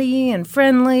chatty and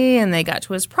friendly, and they got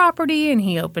to his property, and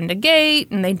he opened a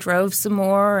gate, and they drove some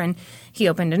more, and he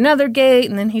opened another gate,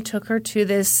 and then he took her to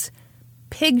this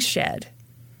pig shed.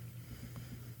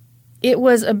 It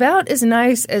was about as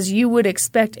nice as you would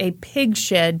expect a pig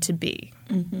shed to be.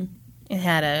 Mm-hmm. It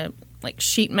had a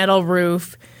sheet metal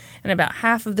roof, and about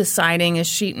half of the siding is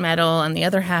sheet metal, and the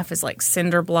other half is like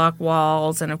cinder block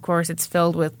walls, and of course it's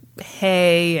filled with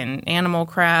hay and animal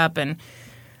crap. And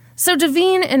so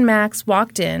Devine and Max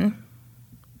walked in,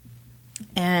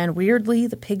 and weirdly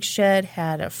the pig shed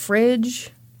had a fridge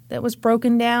that was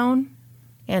broken down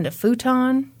and a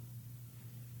futon.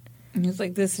 And he's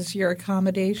like, this is your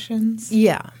accommodations?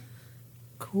 Yeah.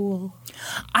 Cool.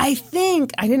 I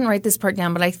didn't write this part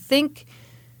down, but I think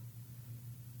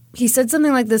he said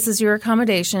something like, this is your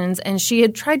accommodations, and she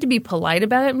had tried to be polite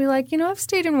about it and be like, I've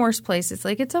stayed in worse places.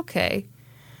 Like, it's okay.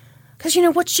 Because,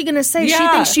 what's she going to say? Yeah. She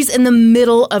thinks she's in the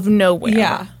middle of nowhere.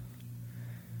 Yeah.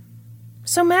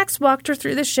 So Max walked her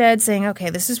through the shed saying, okay,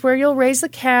 this is where you'll raise the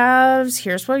calves.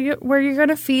 Here's where you're going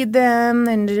to feed them.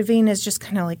 And Devine is just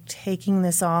kind of like taking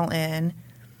this all in.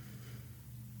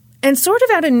 And sort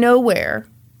of out of nowhere,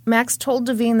 Max told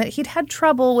Devine that he'd had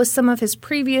trouble with some of his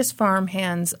previous farm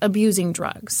hands abusing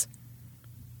drugs.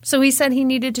 So he said he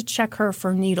needed to check her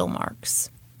for needle marks.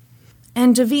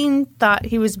 And Devine thought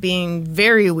he was being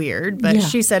very weird, but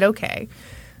she said okay.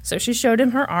 So she showed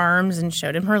him her arms and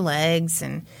showed him her legs,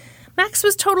 and Max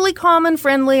was totally calm and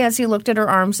friendly as he looked at her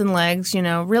arms and legs.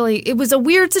 Really, it was a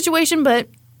weird situation, but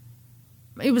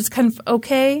it was kind of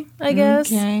okay, I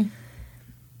guess. Okay.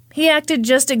 He acted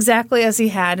just exactly as he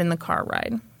had in the car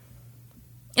ride.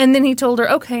 And then he told her,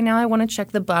 okay, now I want to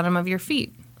check the bottom of your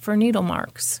feet for needle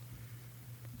marks.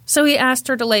 So he asked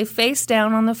her to lay face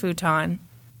down on the futon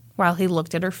while he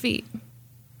looked at her feet.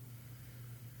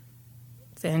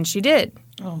 Then she did.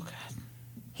 Oh, God.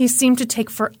 He seemed to take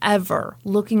forever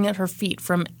looking at her feet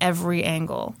from every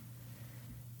angle.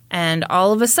 And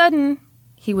all of a sudden,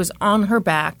 he was on her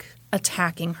back,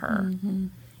 attacking her. Mm-hmm.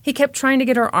 He kept trying to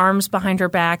get her arms behind her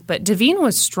back, but Devine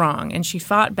was strong, and she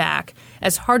fought back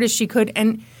as hard as she could.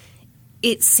 And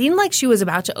It seemed like she was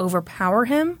about to overpower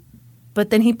him, but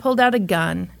then he pulled out a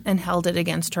gun and held it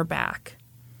against her back.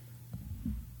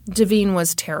 Devine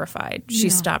was terrified. She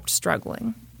stopped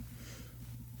struggling.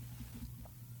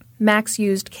 Max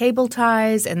used cable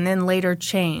ties and then later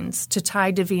chains to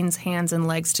tie Devine's hands and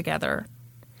legs together.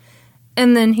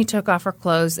 And then he took off her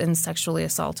clothes and sexually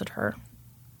assaulted her.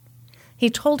 He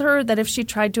told her that if she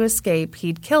tried to escape,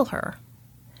 he'd kill her.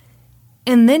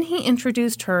 And then he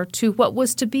introduced her to what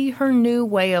was to be her new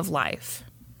way of life.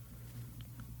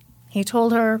 He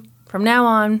told her, from now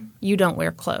on, you don't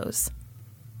wear clothes.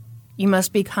 You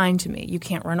must be kind to me. You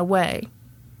can't run away.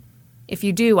 If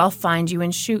you do, I'll find you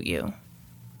and shoot you.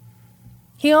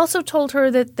 He also told her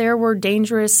that there were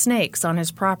dangerous snakes on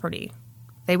his property.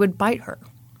 They would bite her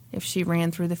if she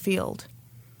ran through the field.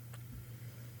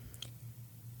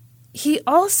 He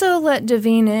also let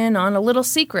Devine in on a little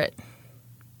secret.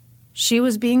 She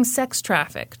was being sex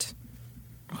trafficked.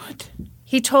 What?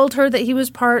 He told her that he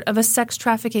was part of a sex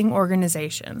trafficking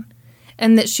organization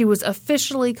and that she was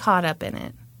officially caught up in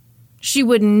it. She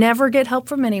would never get help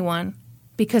from anyone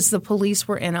because the police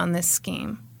were in on this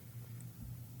scheme.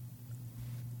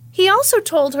 He also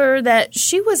told her that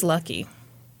she was lucky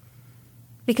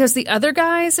because the other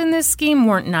guys in this scheme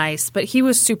weren't nice, but he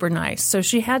was super nice, so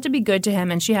she had to be good to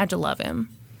him and she had to love him.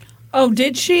 Oh,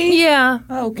 did she? Yeah.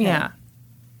 Okay. Yeah.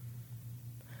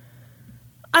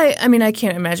 I mean, I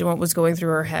can't imagine what was going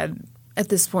through her head at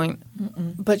this point,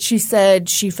 but she said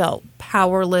she felt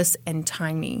powerless and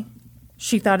tiny.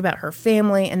 She thought about her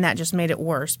family, and that just made it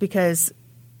worse because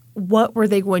what were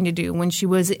they going to do when she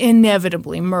was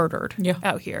inevitably murdered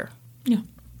out here? Yeah.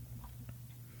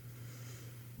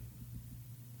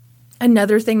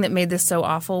 Another thing that made this so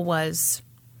awful was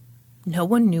no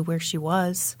one knew where she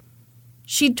was.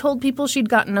 She'd told people she'd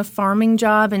gotten a farming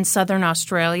job in southern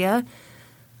Australia,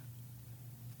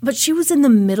 but she was in the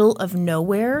middle of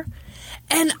nowhere.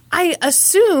 And I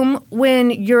assume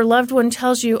when your loved one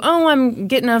tells you, oh, I'm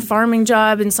getting a farming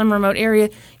job in some remote area,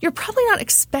 you're probably not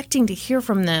expecting to hear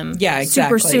from them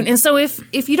super soon. And so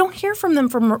if you don't hear from them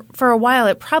for a while,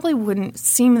 it probably wouldn't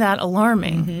seem that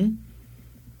alarming. Mm-hmm.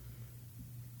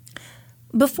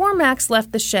 Before Max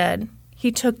left the shed,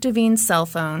 he took Devine's cell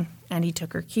phone and he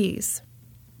took her keys.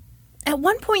 At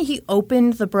one point, he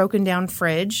opened the broken down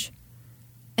fridge,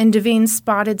 and Devine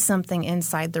spotted something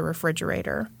inside the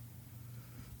refrigerator.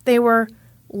 They were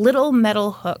little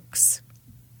metal hooks.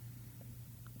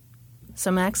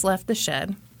 So Max left the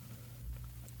shed.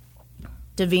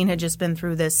 Devine had just been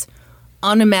through this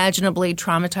unimaginably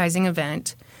traumatizing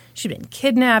event. She'd been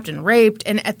kidnapped and raped,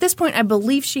 and at this point, I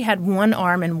believe she had one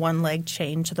arm and one leg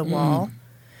chained to the wall.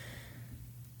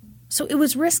 So it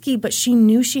was risky, but she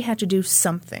knew she had to do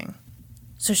something.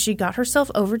 So she got herself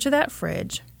over to that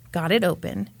fridge, got it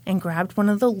open, and grabbed one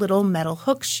of the little metal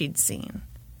hooks she'd seen.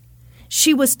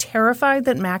 She was terrified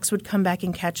that Max would come back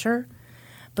and catch her,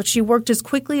 but she worked as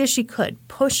quickly as she could,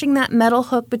 pushing that metal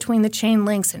hook between the chain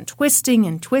links and twisting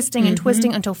and twisting and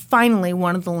twisting until finally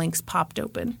one of the links popped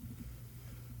open.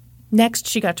 Next,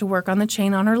 she got to work on the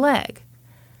chain on her leg.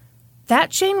 That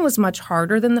chain was much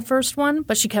harder than the first one,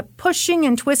 but she kept pushing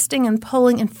and twisting and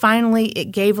pulling, and finally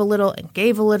it gave a little and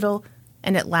gave a little,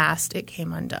 and at last it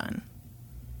came undone.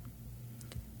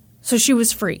 So she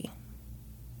was free.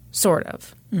 Sort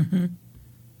of. Mm-hmm.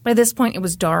 By this point, it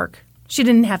was dark. She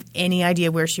didn't have any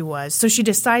idea where she was, so she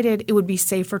decided it would be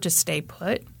safer to stay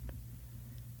put.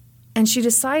 And she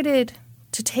decided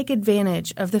to take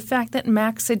advantage of the fact that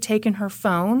Max had taken her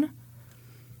phone,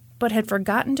 but had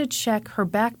forgotten to check her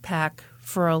backpack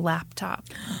for a laptop.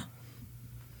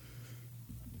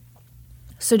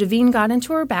 So Devine got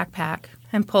into her backpack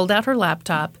and pulled out her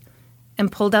laptop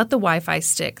and pulled out the Wi-Fi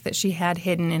stick that she had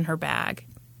hidden in her bag.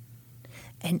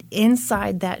 And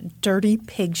inside that dirty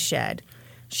pig shed,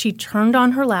 she turned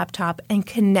on her laptop and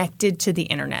connected to the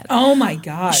internet. Oh, my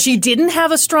gosh. She didn't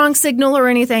have a strong signal or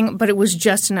anything, but it was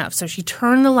just enough. So she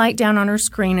turned the light down on her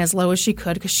screen as low as she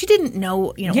could because she didn't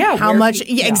know, how much.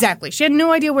 Exactly. She had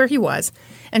no idea where he was,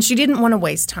 and she didn't want to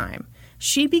waste time.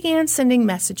 She began sending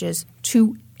messages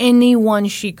to anyone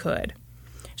she could.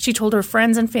 She told her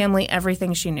friends and family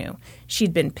everything she knew.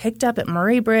 She'd been picked up at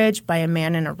Murray Bridge by a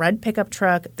man in a red pickup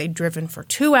truck. They'd driven for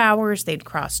 2 hours. They'd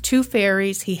crossed 2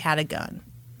 ferries. He had a gun.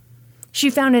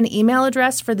 She found an email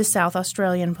address for the South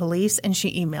Australian Police, and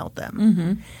she emailed them.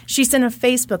 Mm-hmm. She sent a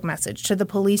Facebook message to the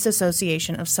Police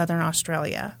Association of Southern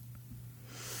Australia.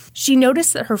 She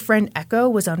noticed that her friend Echo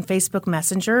was on Facebook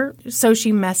Messenger, so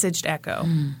she messaged Echo.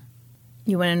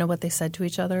 You want to know what they said to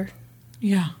each other?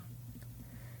 Yeah.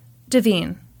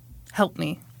 Devine, help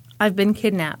me. I've been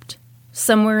kidnapped.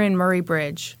 Somewhere in Murray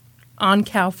Bridge. On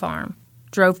Cow Farm.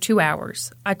 Drove 2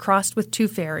 hours. I crossed with 2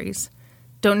 ferries.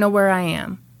 Don't know where I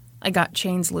am. I got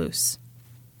chains loose.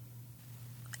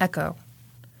 Echo.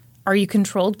 Are you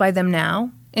controlled by them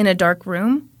now? In a dark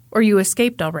room? Or you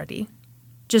escaped already?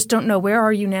 Just don't know where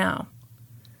are you now?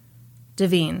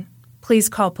 Devine. Please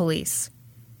call police.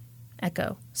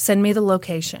 Echo. Send me the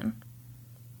location.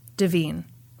 Devine.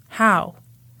 How?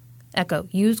 Echo.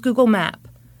 Use Google Map.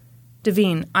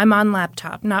 Devine. I'm on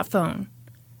laptop, not phone.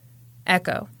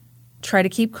 Echo. Try to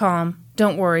keep calm.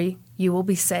 Don't worry. You will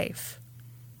be safe.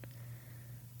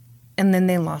 And then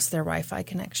they lost their Wi-Fi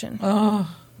connection.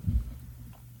 Oh.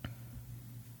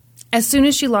 As soon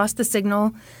as she lost the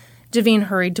signal, Devine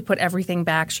hurried to put everything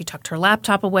back. She tucked her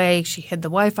laptop away. She hid the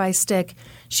Wi-Fi stick.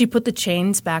 She put the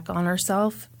chains back on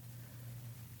herself.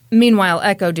 Meanwhile,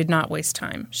 Echo did not waste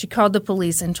time. She called the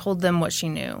police and told them what she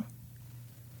knew.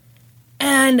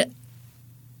 And,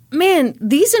 man,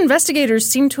 these investigators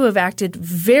seem to have acted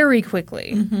very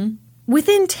quickly. Mm-hmm.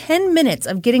 Within 10 minutes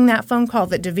of getting that phone call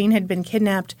that Devine had been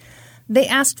kidnapped, they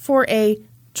asked for a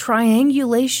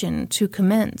triangulation to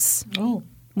commence,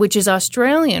 which is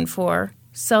Australian for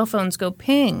cell phones go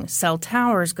ping, cell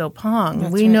towers go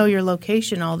pong. We know your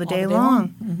location all the day long.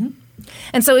 Mm-hmm.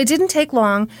 And so it didn't take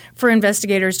long for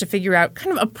investigators to figure out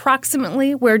kind of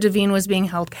approximately where Devine was being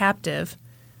held captive.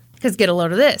 Because get a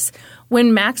load of this.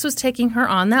 When Max was taking her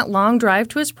on that long drive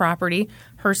to his property,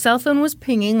 her cell phone was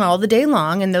pinging all the day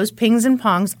long, and those pings and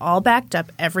pongs all backed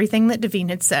up everything that Devine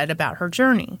had said about her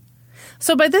journey.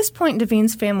 So by this point,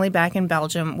 Devine's family back in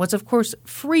Belgium was, of course,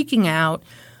 freaking out.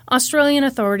 Australian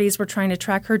authorities were trying to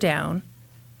track her down.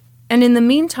 And in the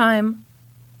meantime,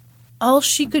 all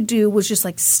she could do was just,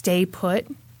 stay put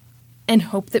and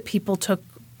hope that people took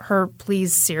her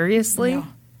pleas seriously. Yeah.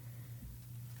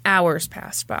 Hours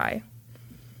passed by.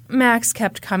 Max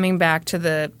kept coming back to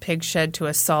the pig shed to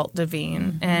assault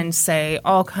Devine and say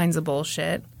all kinds of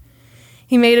bullshit.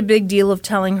 He made a big deal of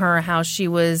telling her how she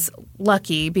was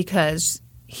lucky because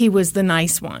he was the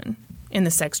nice one in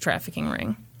the sex trafficking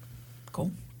ring.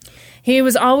 Cool. He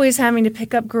was always having to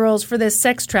pick up girls for this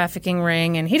sex trafficking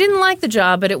ring, and he didn't like the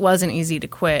job, but it wasn't easy to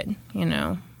quit, you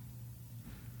know.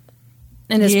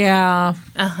 And yeah.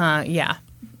 Yeah.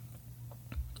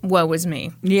 Woe was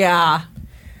me. Yeah.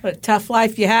 What a tough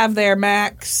life you have there,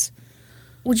 Max.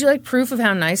 Would you like proof of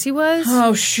how nice he was?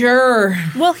 Oh, sure.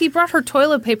 Well, he brought her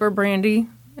toilet paper brandy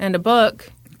and a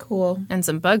book. Cool. And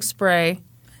some bug spray.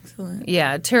 Excellent.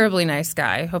 Yeah, terribly nice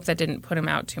guy. Hope that didn't put him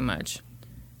out too much.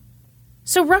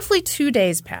 So roughly 2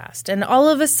 days passed, and all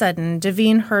of a sudden,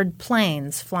 Devine heard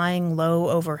planes flying low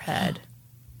overhead.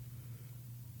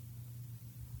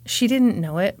 She didn't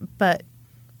know it, but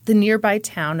the nearby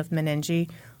town of Menengi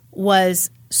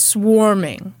was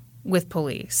swarming with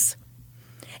police.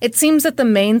 It seems that the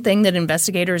main thing that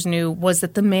investigators knew was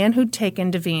that the man who'd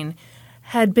taken Devine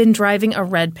had been driving a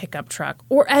red pickup truck,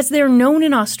 or as they're known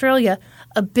in Australia,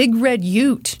 a big red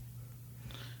ute.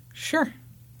 Sure.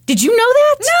 Did you know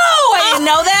that? No, I didn't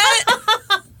know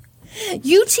that.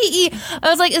 UTE. I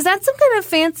was like, is that some kind of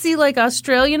fancy,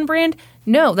 Australian brand?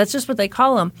 No, that's just what they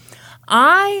call them.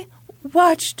 I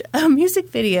watched a music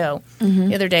video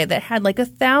the other day that had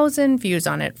 1,000 views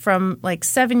on it from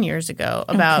 7 years ago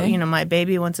about, my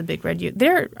baby wants a big red ute.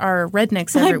 There are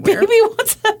rednecks everywhere. My baby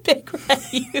wants a big red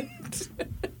ute.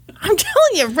 I'm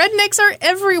telling you, rednecks are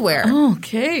everywhere.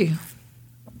 Okay.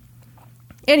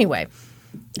 Anyway,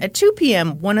 at 2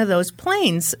 p.m., one of those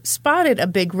planes spotted a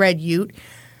big red ute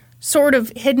sort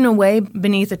of hidden away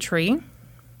beneath a tree.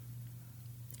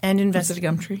 And Is it a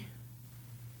gum tree?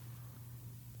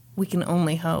 We can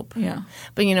only hope. Yeah.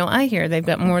 But, I hear they've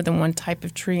got more than one type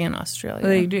of tree in Australia.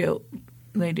 They do.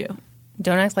 They do.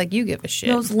 Don't act like you give a shit.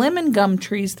 Those lemon gum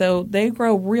trees, though, they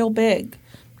grow real big.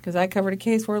 Because I covered a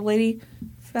case where a lady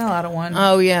fell out of one.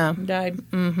 Oh, yeah. Died.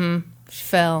 Mm-hmm.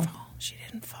 Fell. She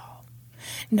didn't fall.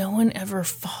 No one ever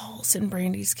falls in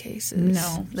Brandy's cases.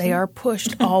 No. They are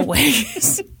pushed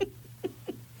always.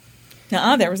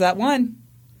 There was that one.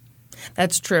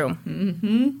 That's true.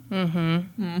 Mm-hmm.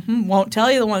 Mm-hmm. Mm-hmm. Won't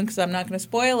tell you the one because I'm not going to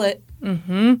spoil it.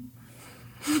 Mm-hmm.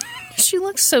 She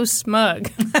looks so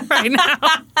smug right now.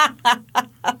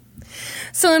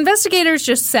 So investigators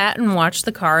just sat and watched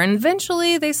the car, and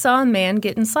eventually they saw a man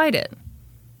get inside it.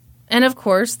 And, of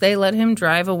course, they let him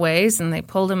drive a ways, and they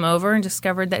pulled him over and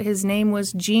discovered that his name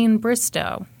was Gene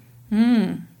Bristow.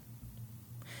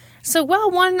 So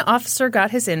while one officer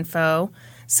got his info,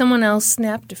 someone else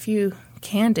snapped a few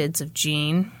candids of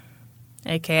Gene,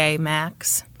 a.k.a.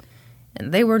 Max,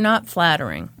 and they were not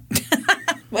flattering.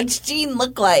 What's Gene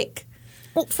look like?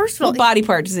 Well, first of all, what body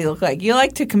part does he look like? You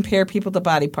like to compare people to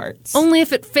body parts. Only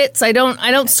if it fits. I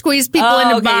don't squeeze people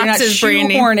into boxes, You're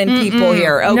not shoehorning people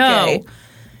here. Okay. No.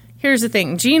 Here's the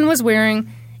thing. Gene was wearing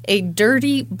a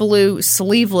dirty blue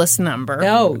sleeveless number.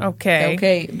 Oh. Okay.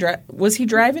 Okay. Was he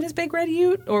driving his big red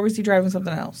ute or was he driving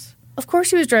something else? Of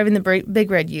course he was driving the big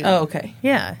red ute. Oh, okay.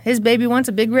 Yeah. His baby wants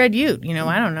a big red ute. You know,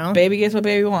 I don't know. Baby gets what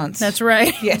baby wants. That's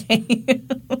right. Yeah.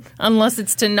 Unless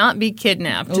it's to not be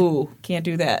kidnapped. Ooh, can't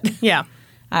do that. Yeah.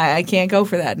 I can't go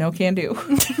for that. No can do.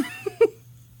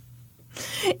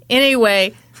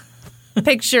 Anyway,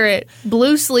 picture it.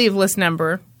 Blue sleeveless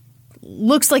number.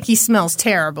 Looks like he smells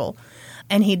terrible.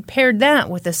 And he'd paired that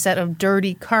with a set of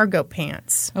dirty cargo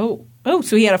pants. Oh,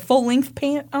 so he had a full-length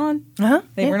pant on? Uh-huh.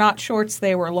 They were not shorts,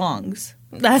 they were longs.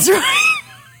 That's right.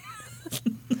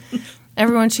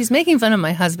 Everyone, she's making fun of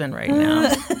my husband right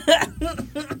now.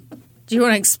 Do you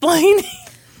want to explain?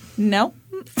 No.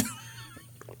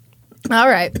 All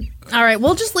right.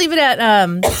 We'll just leave it at,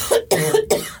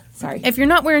 Sorry. if you're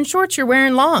not wearing shorts, you're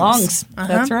wearing longs. Longs. Uh-huh.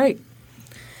 That's right.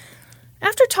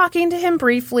 After talking to him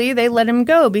briefly, they let him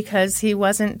go because he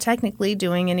wasn't technically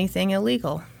doing anything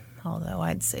illegal. Although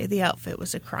I'd say the outfit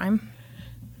was a crime.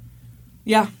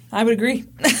 Yeah, I would agree.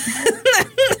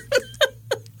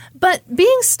 But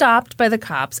being stopped by the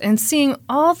cops and seeing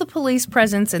all the police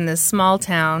presence in this small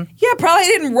town, Yeah, probably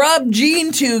didn't rub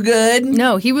Gene too good.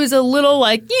 no, he was a little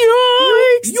like,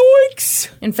 yikes! Yoinks!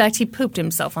 In fact, he pooped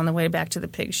himself on the way back to the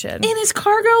pig shed. In his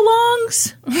cargo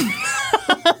longs?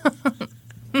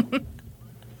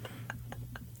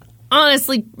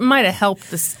 Honestly, might have helped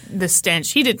the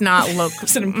stench. He did not look...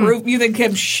 It's an improvement. You think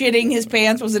him shitting his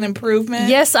pants was an improvement?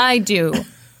 Yes, I do.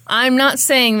 I'm not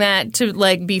saying that to,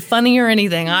 like, be funny or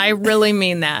anything. I really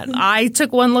mean that. I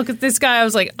took one look at this guy. I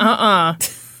was like,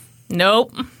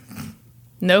 nope.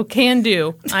 No can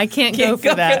do. I can't go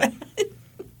for that. By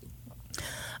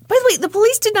the way, the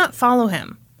police did not follow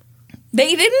him.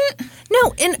 They didn't?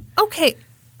 No, and, okay,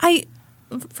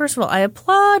 first of all, I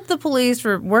applaud the police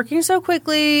for working so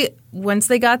quickly once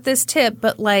they got this tip,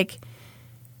 but, like,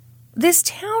 this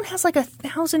town has, like,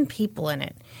 1,000 people in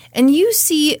it. And you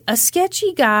see a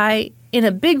sketchy guy in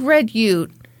a big red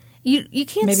ute. You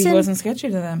can't Maybe he wasn't sketchy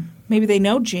to them. Maybe they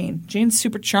know Gene. Gene's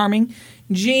super charming.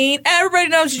 Gene, everybody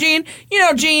knows Gene. You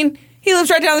know Gene. He lives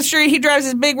right down the street. He drives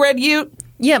his big red ute.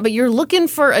 Yeah, but you're looking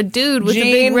for a dude with a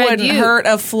big Gene red wouldn't ute. hurt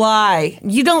a fly.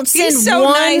 You don't send He's so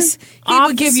one nice. He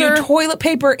would give you officer- toilet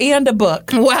paper and a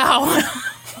book. Wow.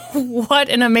 What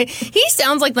an amazing... He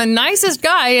sounds like the nicest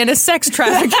guy in a sex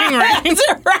trafficking ring. That's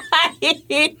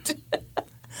right.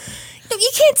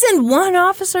 You can't send one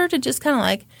officer to just kind of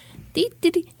like...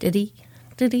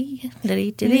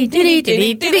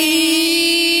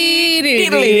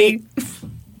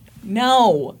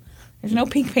 No. There's no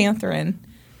Pink Panther in.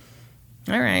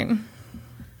 All right.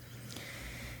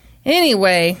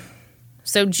 Anyway,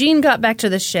 so Gene got back to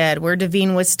the shed where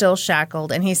Devine was still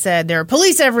shackled, and he said, "There are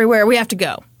police everywhere. We have to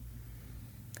go."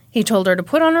 He told her to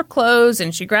put on her clothes,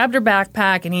 and she grabbed her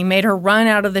backpack, and he made her run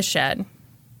out of the shed.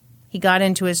 He got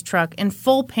into his truck in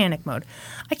full panic mode.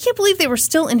 I can't believe they were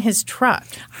still in his truck.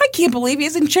 I can't believe he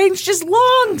hasn't changed his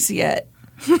longs yet.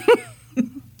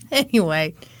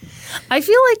 Anyway, I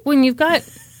feel like when you've got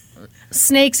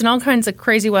snakes and all kinds of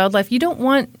crazy wildlife, you don't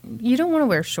want to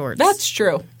wear shorts. That's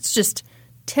true. It's just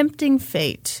tempting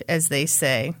fate, as they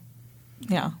say.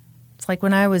 Yeah. It's like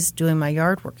when I was doing my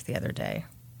yard work the other day,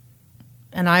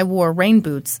 and I wore rain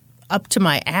boots up to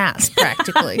my ass,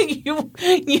 practically. You're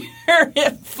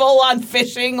full on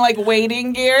fishing, like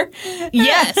wading gear.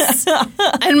 Yes.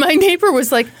 And my neighbor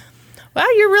was like, "Wow,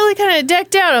 you're really kind of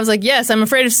decked out." I was like, "Yes, I'm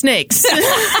afraid of snakes."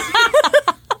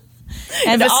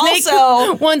 And if a snake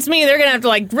also wants me, they're going to have to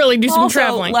like really do some also,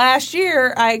 traveling. last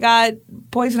year, I got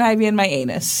poison ivy in my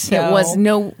anus. So.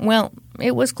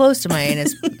 It was close to my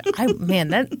anus. Man,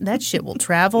 that shit will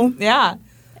travel. Yeah.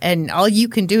 And all you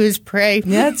can do is pray.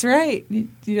 That's right. You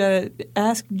gotta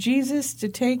ask Jesus to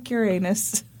take your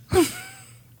anus.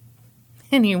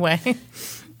 Anyway.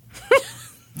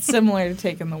 Similar to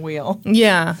taking the wheel.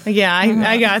 Yeah,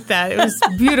 I got that. It was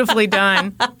beautifully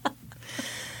done.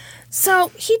 So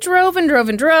he drove and drove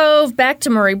and drove back to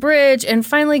Murray Bridge and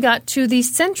finally got to the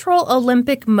Central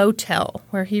Olympic Motel,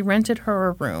 where he rented her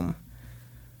a room.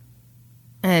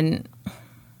 And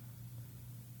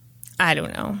I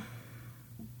don't know.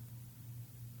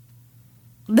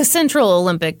 The Central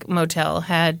Olympic Motel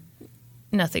had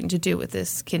nothing to do with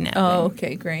this kidnapping. Oh,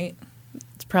 okay, great.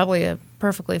 It's probably a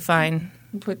perfectly fine...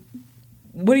 What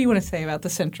do you want to say about the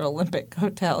Central Olympic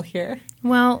Hotel here?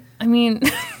 Well, I mean...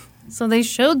 So they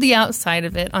showed the outside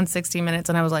of it on 60 Minutes,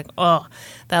 and I was like, oh,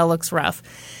 that looks rough.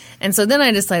 And so then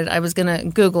I decided I was going to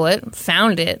Google it,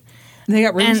 found it. They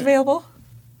got rooms available?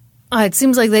 It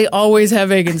seems like they always have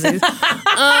vacancies.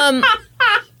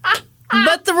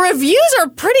 But the reviews are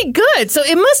pretty good, so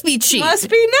it must be cheap. Must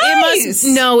be nice.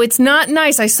 No, it's not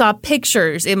nice. I saw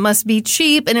pictures. It must be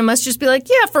cheap, and it must just be like,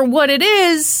 yeah, for what it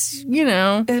is,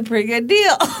 It's a pretty good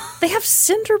deal. They have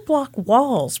cinder block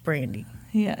walls, Brandy.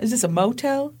 Yeah. Is this a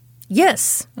motel?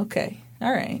 Yes. Okay.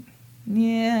 All right.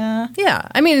 Yeah. Yeah.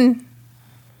 I mean,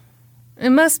 it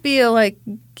must be a,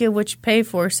 get what you pay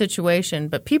for situation,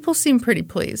 but people seem pretty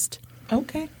pleased.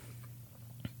 Okay.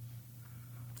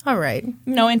 All right.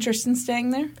 No interest in staying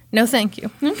there? No, thank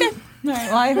you. Okay. All right.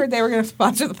 Well, I heard they were going to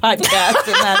sponsor the podcast,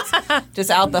 and that's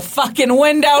just out the fucking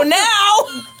window now.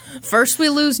 First we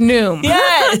lose Noom.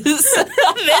 Yes.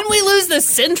 Then we lose the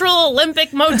Central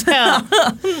Olympic Motel.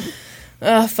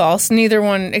 False. Neither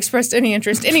one expressed any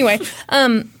interest. Anyway,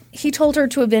 he told her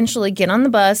to eventually get on the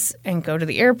bus and go to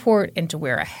the airport and to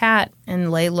wear a hat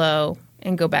and lay low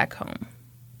and go back home.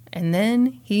 And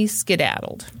then he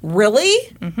skedaddled.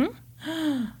 Really?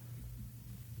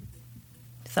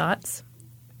 Thoughts?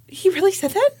 He really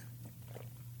said that?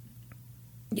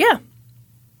 Yeah.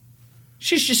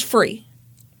 She's just free.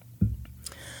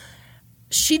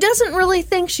 She doesn't really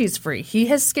think she's free. He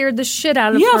has scared the shit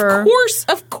out of Yeah, her. of course.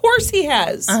 Of course he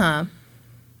has.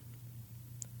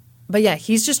 But yeah,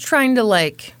 he's just trying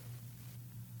to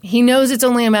he knows it's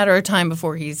only a matter of time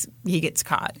before he gets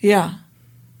caught. Yeah.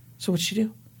 So what'd she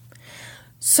do?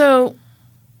 So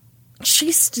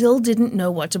she still didn't know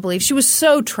what to believe. She was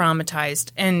so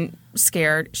traumatized and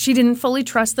scared. She didn't fully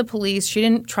trust the police. She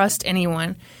didn't trust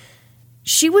anyone.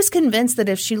 She was convinced that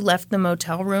if she left the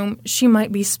motel room, she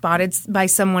might be spotted by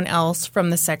someone else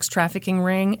from the sex trafficking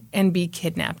ring and be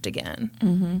kidnapped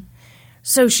again.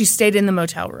 So she stayed in the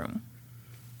motel room.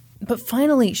 But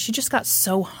finally, she just got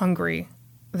so hungry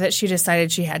that she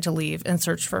decided she had to leave and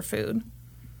search for food.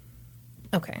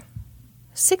 Okay.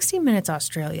 60 Minutes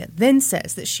Australia then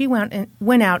says that she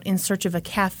went out in search of a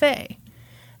cafe.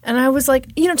 And I was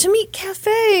like, to me,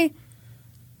 cafe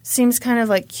seems kind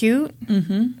of cute.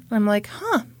 I'm like,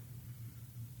 a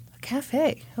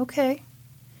cafe. Okay.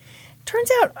 Turns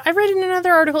out, I read in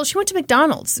another article, she went to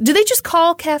McDonald's. Do they just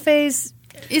call cafes?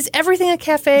 Is everything a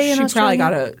cafe in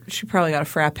Australia? She probably got a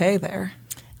frappe there.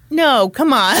 No,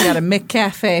 come on. She got a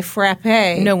McCafe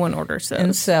frappe. No one orders those.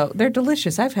 And so they're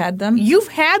delicious. I've had them. You've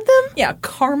had them? Yeah,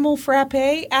 caramel frappe.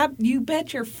 You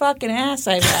bet your fucking ass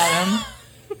I've had them.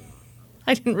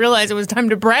 I didn't realize it was time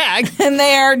to brag. And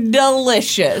they are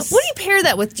delicious. What do you pair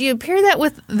that with? Do you pair that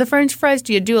with the French fries?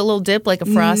 Do you do a little dip like a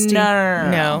Frosty?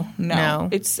 No.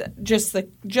 It's just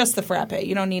the frappe.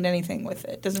 You don't need anything with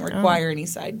it. It doesn't require any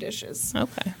side dishes.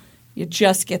 Okay. You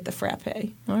just get the frappe.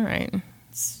 All right.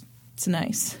 It's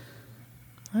nice.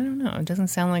 I don't know. It doesn't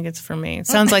sound like it's for me. It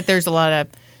sounds like there's a lot of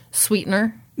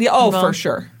sweetener. Yeah, involved. for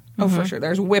sure. Oh, for sure.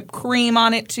 There's whipped cream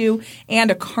on it, too, and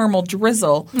a caramel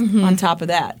drizzle on top of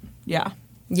that. Yeah.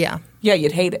 Yeah. Yeah,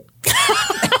 you'd hate it.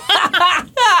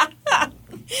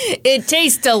 It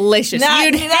tastes delicious.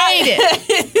 You'd hate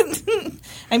it.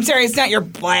 I'm sorry, it's not your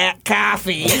black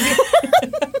coffee.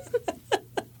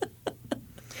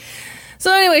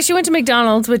 So anyway, she went to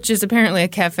McDonald's, which is apparently a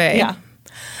cafe. Yeah.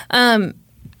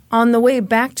 On the way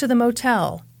back to the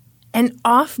motel, an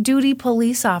off-duty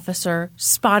police officer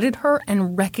spotted her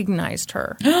and recognized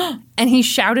her. And he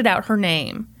shouted out her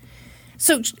name.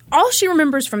 So all she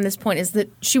remembers from this point is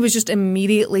that she was just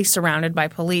immediately surrounded by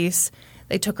police.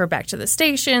 They took her back to the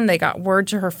station. They got word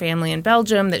to her family in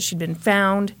Belgium that she'd been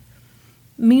found.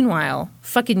 Meanwhile,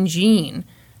 fucking Gene.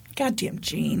 Goddamn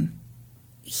Gene.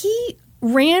 He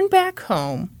ran back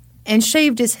home and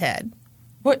shaved his head.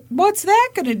 What's that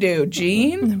going to do,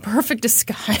 Gene? In perfect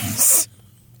disguise.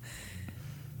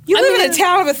 You live in a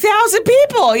town of 1,000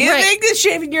 people. You Right. think that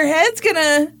shaving your head's going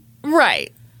to...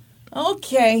 Right.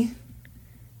 Okay.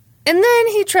 And then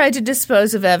he tried to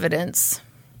dispose of evidence.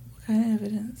 What kind of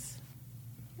evidence?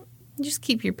 Just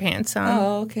keep your pants on.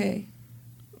 Oh, okay.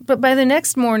 But by the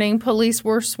next morning, police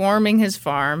were swarming his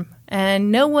farm,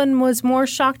 and no one was more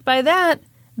shocked by that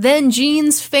than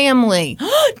Gene's family. Gene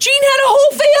had a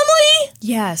whole family?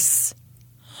 Yes.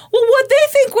 Well, what'd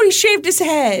they think when he shaved his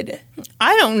head?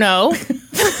 I don't know.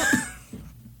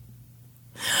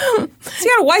 Has he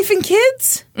got a wife and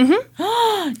kids?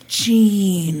 Mm-hmm.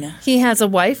 Gene. He has a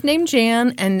wife named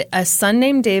Jan and a son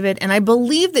named David, and I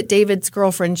believe that David's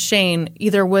girlfriend, Shane,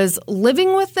 either was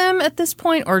living with them at this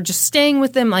point or just staying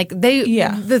with them.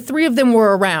 The three of them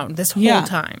were around this whole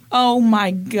time. Oh, my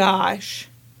gosh.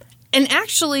 And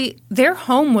actually, their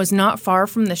home was not far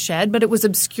from the shed, but it was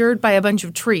obscured by a bunch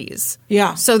of trees.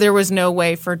 Yeah. So there was no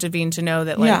way for Davine to know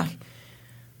that,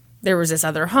 there was this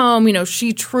other home. You know,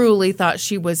 she truly thought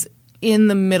she was in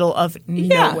the middle of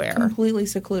nowhere. Completely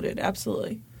secluded.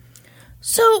 Absolutely.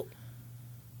 So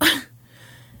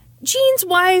Gene's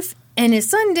wife and his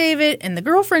son David and the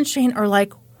girlfriend Shane are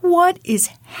like, what is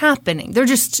happening? They're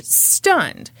just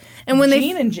stunned. And when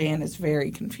Gene and Jan is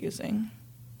very confusing.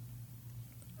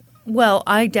 Well,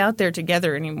 I doubt they're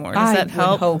together anymore. Does that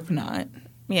help? I would hope not.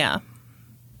 Yeah.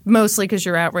 Mostly because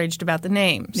you're outraged about the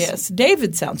names. Yes,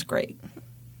 David sounds great.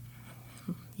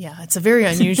 Yeah, it's a very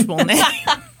unusual name.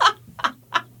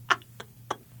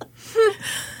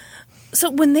 So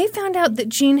when they found out that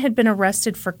Gene had been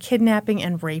arrested for kidnapping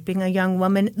and raping a young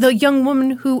woman, the young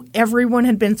woman who everyone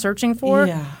had been searching for,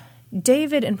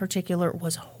 David in particular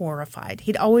was horrified.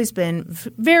 He'd always been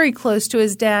very close to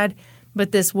his dad,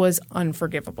 but this was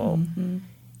unforgivable. Mm-hmm.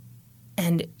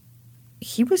 And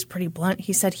he was pretty blunt.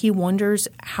 He said he wonders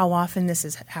how often this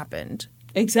has happened.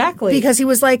 Exactly. Because he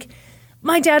was like,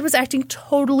 my dad was acting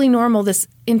totally normal this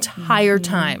entire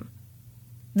time.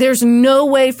 There's no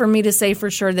way for me to say for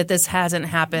sure that this hasn't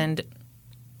happened.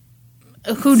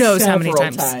 Who knows how many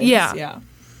times. Yeah.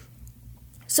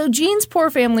 So Gene's poor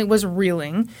family was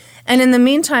reeling. And in the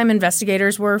meantime,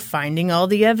 investigators were finding all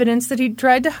the evidence that he'd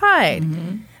tried to hide.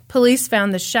 Mm-hmm. Police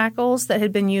found the shackles that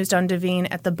had been used on Devine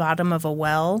at the bottom of a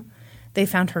well. They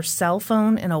found her cell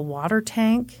phone in a water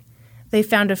tank. They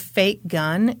found a fake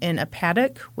gun in a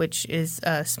paddock, which is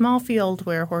a small field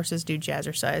where horses do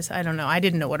jazzercise. I don't know. I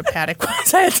didn't know what a paddock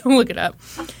was. I had to look it up.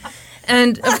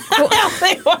 And of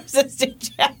course, horses do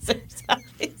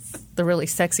jazzercise. The really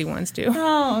sexy ones do.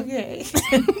 Oh, okay.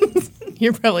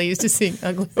 You're probably used to seeing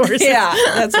ugly horses. Yeah,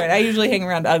 that's right. I usually hang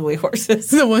around ugly horses.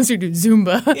 The ones who do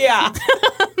Zumba. Yeah.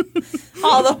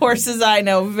 All the horses I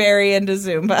know very into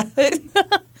Zumba.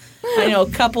 I know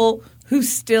a couple who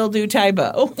still do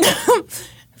Taebo.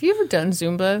 Have you ever done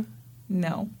Zumba?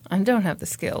 No. I don't have the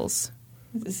skills.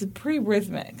 This is pretty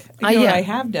rhythmic. You know what I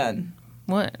have done?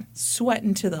 What?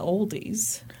 Sweating to the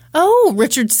oldies. Oh,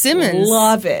 Richard Simmons.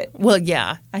 Love it. Well,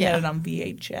 yeah. I had it on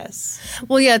VHS.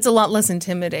 Well, yeah, it's a lot less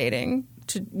intimidating.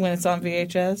 When it's on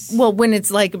VHS? Well, when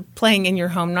it's like playing in your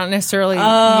home, not necessarily.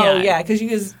 Oh, yeah, because you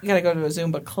got to go to a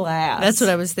Zumba class. That's what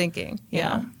I was thinking.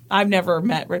 Yeah. I've never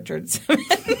met Richard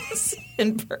Simmons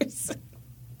in person.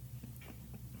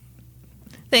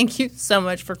 Thank you so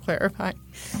much for clarifying.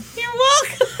 You're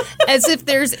welcome. As if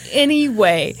there's any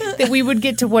way that we would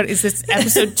get to, what is this,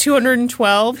 episode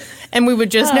 212, and we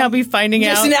would just now be finding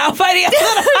out. Just now finding out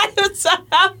that I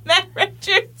somehow met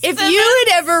Richard Simmons. If you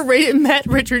had ever met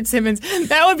Richard Simmons,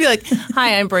 that would be like,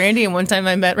 hi, I'm Brandy, and one time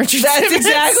I met Richard Simmons. That's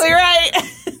exactly right.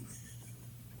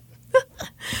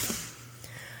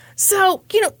 So,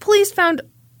 police found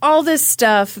all this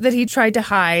stuff that he tried to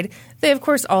hide. They, of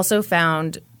course, also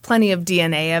found plenty of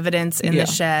DNA evidence in the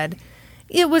shed.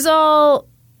 It was all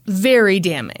very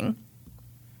damning.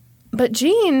 But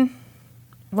Gene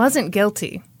wasn't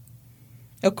guilty.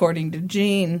 According to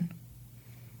Gene.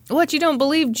 What, you don't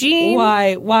believe Gene?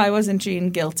 Why wasn't Gene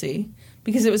guilty?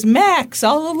 Because it was Max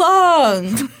all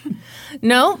along.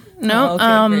 No. Oh,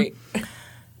 okay, great.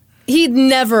 He'd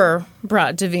never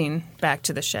brought Devine back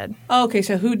to the shed. Okay,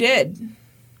 so who did?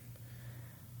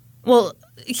 Well,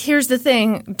 here's the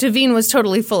thing. Devine was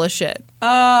totally full of shit.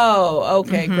 Oh,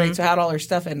 okay, great. So how'd all her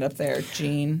stuff end up there,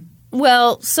 Gene?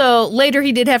 Well, so later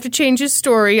he did have to change his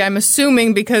story, I'm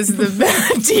assuming because of the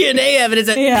DNA evidence,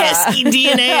 pesky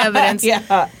DNA evidence.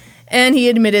 Yeah. And he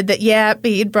admitted that,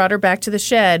 he'd brought her back to the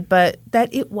shed, but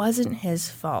that it wasn't his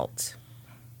fault.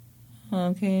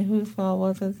 Okay, whose fault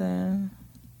was it then?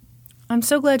 I'm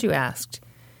so glad you asked.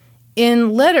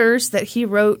 In letters that he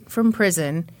wrote from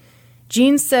prison,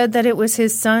 Gene said that it was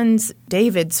his son's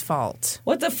David's fault.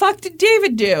 What the fuck did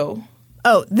David do?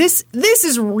 Oh, this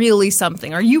is really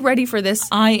something. Are you ready for this?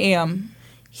 I am.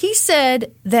 He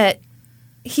said that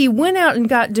he went out and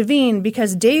got Devine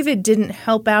because David didn't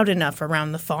help out enough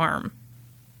around the farm.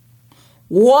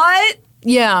 What?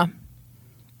 Yeah.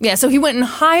 Yeah, so he went and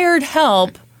hired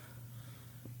help,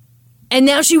 and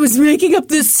now she was making up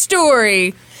this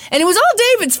story. And it was all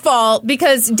David's fault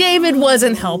because David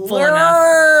wasn't helpful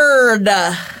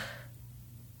enough.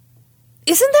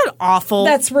 Isn't that awful?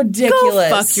 That's ridiculous.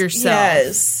 Go fuck yourself.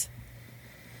 Yes.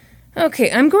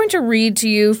 Okay, I'm going to read to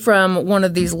you from one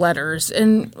of these letters.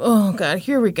 And, oh, God,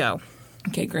 here we go.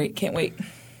 Okay, great. Can't wait.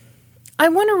 I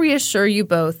want to reassure you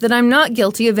both that I'm not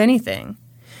guilty of anything.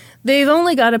 They've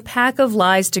only got a pack of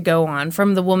lies to go on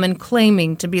from the woman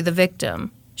claiming to be the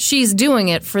victim. She's doing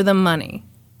it for the money.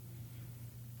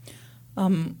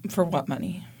 For what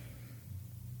money?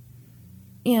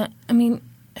 Yeah, I mean...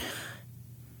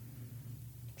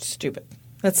 Stupid.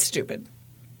 That's stupid.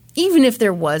 Even if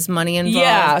there was money involved.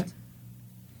 Yeah.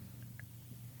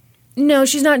 No,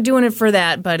 she's not doing it for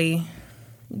that, buddy.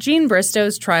 Gene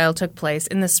Bristow's trial took place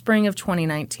in the spring of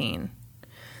 2019.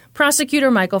 Prosecutor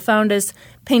Michael Foundas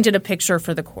painted a picture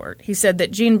for the court. He said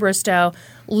that Jean Bristow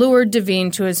lured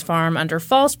Devine to his farm under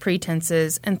false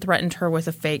pretenses and threatened her with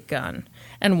a fake gun.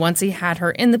 And once he had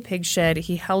her in the pig shed,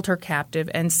 he held her captive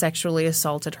and sexually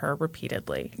assaulted her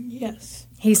repeatedly. Yes.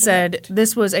 He said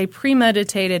this was a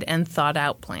premeditated and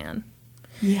thought-out plan.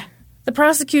 Yeah. The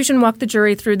prosecution walked the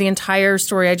jury through the entire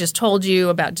story I just told you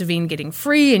about Devine getting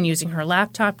free and using her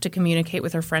laptop to communicate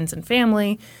with her friends and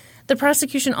family. The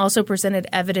prosecution also presented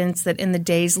evidence that in the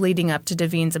days leading up to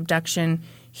Devine's abduction,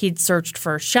 he'd searched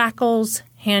for shackles,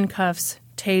 handcuffs,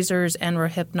 tasers, and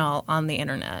Rohypnol on the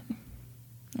internet.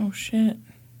 Oh, shit.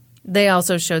 They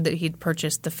also showed that he'd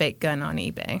purchased the fake gun on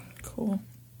eBay. Cool.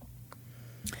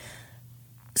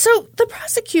 So the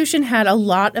prosecution had a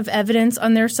lot of evidence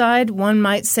on their side. One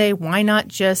might say, why not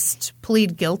just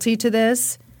plead guilty to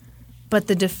this? But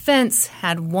the defense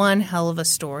had one hell of a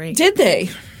story. Did they?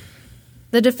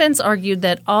 The defense argued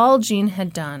that all Jean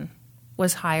had done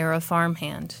was hire a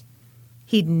farmhand.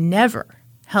 He'd never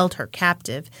held her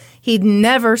captive. He'd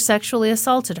never sexually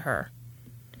assaulted her.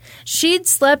 She'd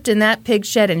slept in that pig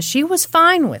shed and she was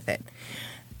fine with it.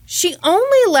 She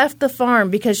only left the farm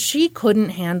because she couldn't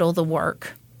handle the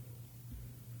work.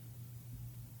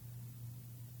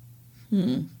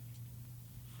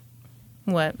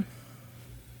 What?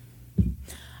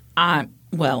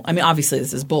 Well, I mean, obviously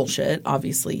this is bullshit.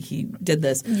 Obviously he did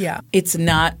this. Yeah. It's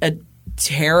not a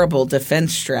terrible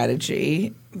defense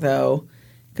strategy, though,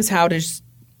 because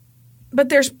but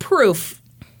there's proof.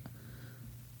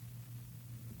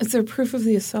 Is there proof of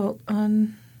the assault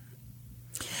on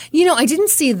You know, I didn't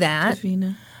see that.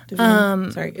 Devine?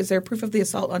 Sorry, is there proof of the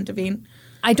assault on Devine?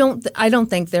 I don't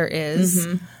think there is.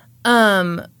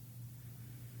 I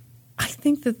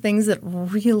think the things that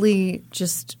really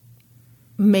just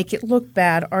make it look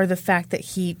bad are the fact that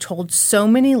he told so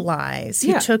many lies.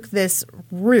 Yeah. He took this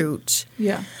route.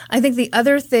 Yeah. I think the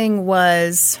other thing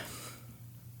was,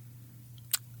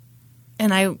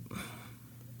 and I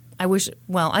wish,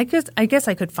 well, I guess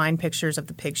I could find pictures of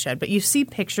the pig shed, but you see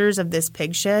pictures of this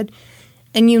pig shed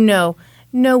and you know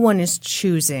no one is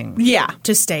choosing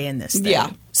to stay in this thing.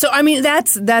 Yeah. So, I mean,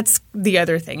 that's the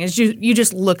other thing is you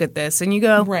just look at this and you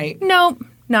go, right. Nope,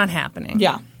 not happening.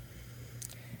 Yeah.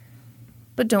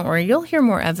 But don't worry, you'll hear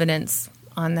more evidence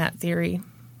on that theory.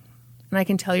 And I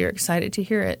can tell you're excited to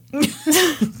hear it.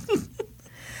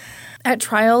 At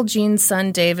trial, Jean's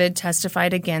son David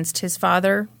testified against his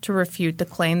father to refute the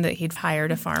claim that he'd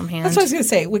hired a farmhand. That's what I was going to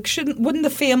say. Like, wouldn't the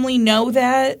family know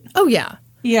that? Oh, yeah.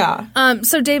 Yeah.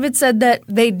 So David said that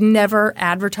they'd never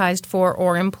advertised for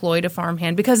or employed a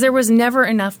farmhand because there was never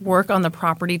enough work on the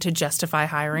property to justify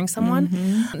hiring someone.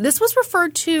 Mm-hmm. This was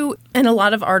referred to in a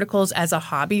lot of articles as a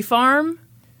hobby farm.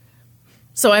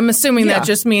 So I'm assuming that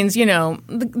just means,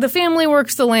 the family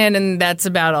works the land and that's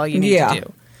about all you need to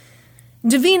do.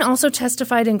 Devine also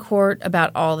testified in court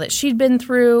about all that she'd been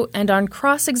through, and on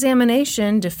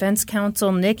cross-examination, defense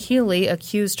counsel Nick Healy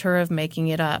accused her of making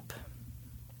it up.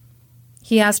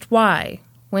 He asked why,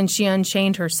 when she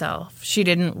unchained herself, she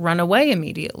didn't run away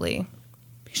immediately.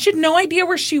 She had no idea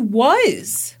where she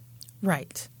was.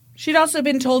 Right. She'd also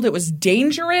been told it was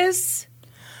dangerous.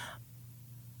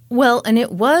 Well, and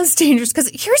it was dangerous because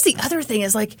here's the other thing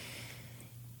is like,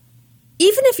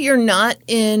 even if you're not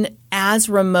in as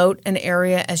remote an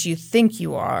area as you think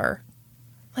you are,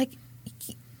 like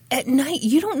at night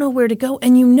you don't know where to go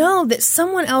and you know that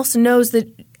someone else knows that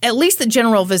at least the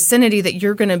general vicinity that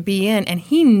you're going to be in and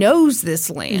he knows this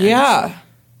land. Yeah.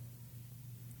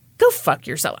 Go fuck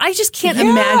yourself. I just can't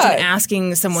imagine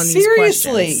asking someone these questions.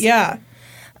 Seriously, yeah.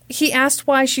 He asked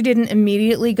why she didn't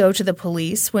immediately go to the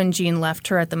police when Jean left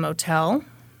her at the motel.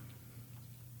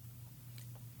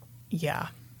 Yeah.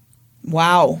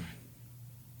 Wow.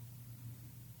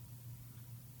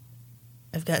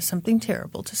 I've got something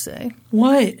terrible to say.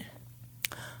 What?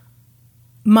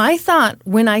 My thought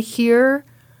when I hear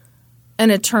an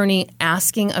attorney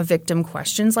asking a victim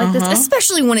questions like this,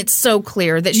 especially when it's so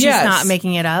clear that she's not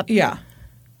making it up. Yeah.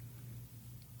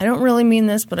 I don't really mean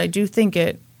this, but I do think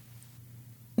it.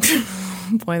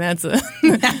 Boy, that's a.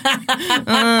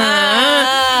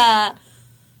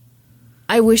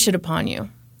 I wish it upon you.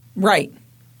 Right.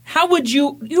 How would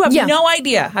you have no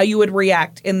idea how you would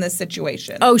react in this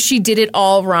situation. Oh, she did it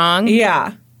all wrong?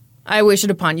 Yeah. I wish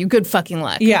it upon you. Good fucking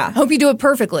luck. Yeah. Hope you do it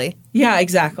perfectly. Yeah,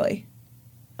 exactly.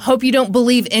 Hope you don't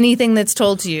believe anything that's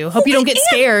told to you. Hope you don't get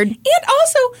scared. And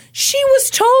also, she was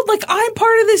told, like, I'm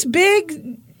part of this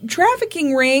big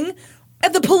trafficking ring,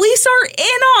 and the police are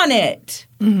in on it.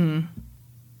 Mm-hmm.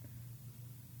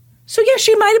 So, yeah,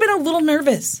 she might have been a little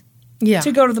nervous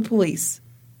to go to the police.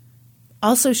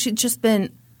 Also, she'd just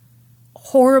been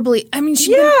horribly, she's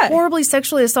been horribly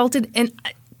sexually assaulted, and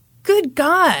good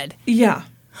God. Yeah.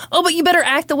 Oh, but you better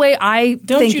act the way I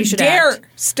think you should act. Don't you dare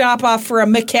stop off for a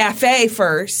McCafe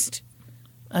first.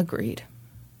 Agreed.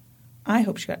 I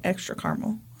hope she got extra caramel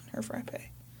on her frappe.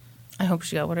 I hope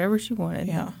she got whatever she wanted.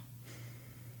 Yeah.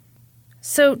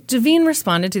 So Devine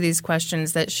responded to these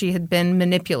questions that she had been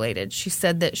manipulated. She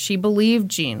said that she believed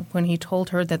Gene when he told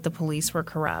her that the police were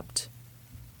corrupt.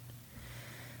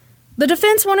 The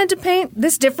defense wanted to paint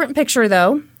this different picture,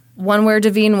 though. One where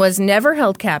Devine was never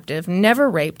held captive, never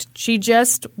raped. She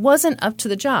just wasn't up to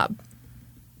the job.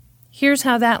 Here's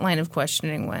how that line of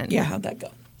questioning went. Yeah, how'd that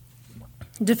go?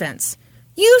 Defense.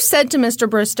 You said to Mr.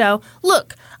 Bristow,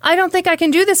 look, I don't think I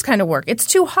can do this kind of work. It's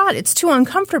too hot. It's too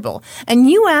uncomfortable. And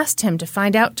you asked him to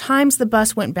find out times the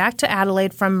bus went back to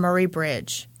Adelaide from Murray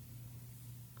Bridge.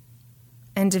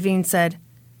 And Devine said,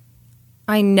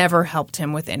 I never helped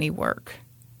him with any work.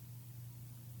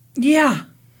 Yeah.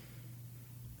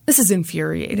 This is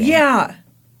infuriating. Yeah.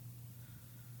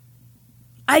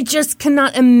 I just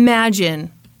cannot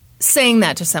imagine saying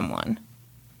that to someone.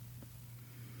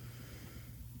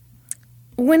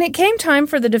 When it came time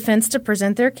for the defense to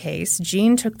present their case,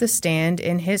 Gene took the stand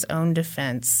in his own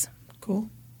defense.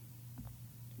 Cool.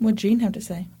 What'd Gene have to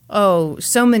say? Oh,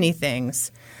 so many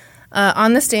things.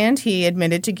 On the stand, he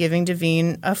admitted to giving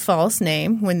Devine a false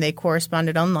name when they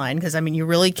corresponded online, because, you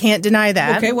really can't deny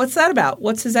that. Okay, what's that about?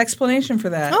 What's his explanation for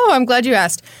that? Oh, I'm glad you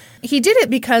asked. He did it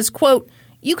because, quote,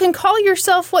 you can call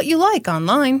yourself what you like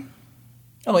online.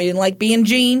 Oh, he didn't like being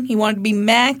Gene? He wanted to be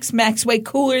Max? Max way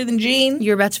cooler than Gene?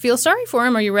 You're about to feel sorry for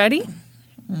him. Are you ready?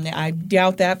 I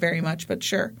doubt that very much, but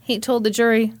sure. He told the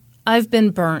jury, I've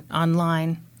been burnt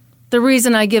online. The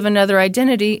reason I give another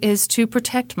identity is to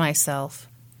protect myself.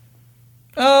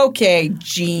 Okay,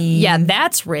 Gene. Yeah,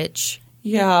 that's rich.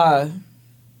 Yeah.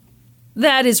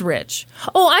 That is rich.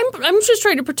 Oh, I'm just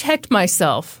trying to protect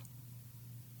myself.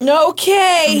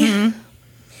 Okay. Mm-hmm.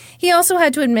 He also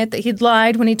had to admit that he'd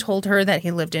lied when he told her that he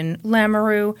lived in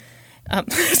Lamoureux.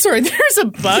 Sorry, there's a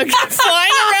bug flying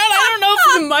around. I don't know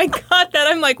if the mic got that.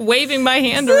 I'm waving my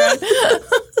hand around.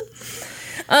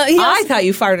 I thought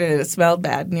you farted and it smelled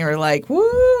bad, and you were like,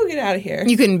 woo, get out of here.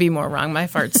 You couldn't be more wrong. My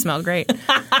farts smell great.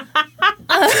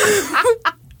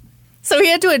 So he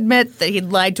had to admit that he'd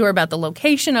lied to her about the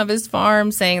location of his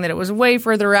farm, saying that it was way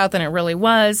further out than it really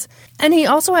was. And he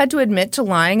also had to admit to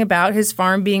lying about his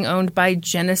farm being owned by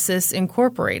Genesis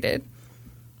Incorporated.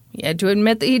 He had to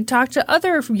admit that he'd talked to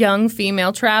other young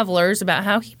female travelers about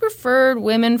how he preferred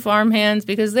women farmhands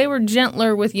because they were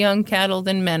gentler with young cattle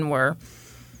than men were.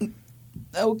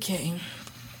 Okay.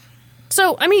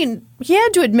 So, he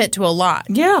had to admit to a lot.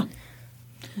 Yeah.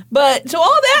 But, so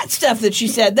all that stuff that she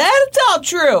said, that's all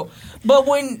true. But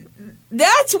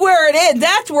that's where it is.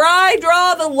 That's where I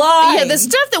draw the line. Yeah, the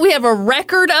stuff that we have a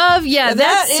record of,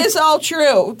 that is all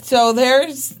true. So there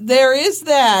is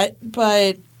that,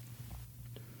 but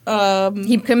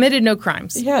he committed no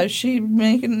crimes. Yeah, she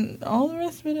making all the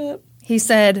rest of it up. He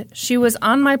said, she was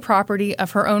on my property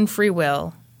of her own free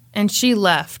will, and she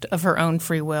left of her own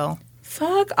free will.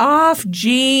 Fuck off,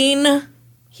 Gene.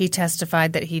 He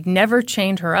testified that he'd never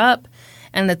chained her up,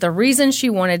 and that the reason she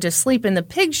wanted to sleep in the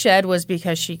pig shed was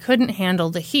because she couldn't handle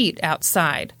the heat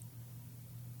outside.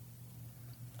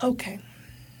 Okay.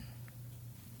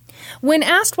 When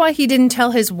asked why he didn't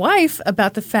tell his wife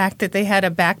about the fact that they had a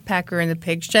backpacker in the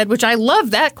pig shed, which I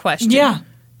love that question. Yeah.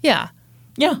 Yeah.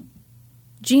 Yeah.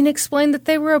 Gene explained that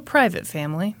they were a private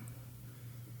family.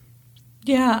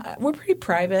 Yeah, we're pretty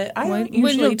private. I don't Wouldn't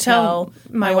usually tell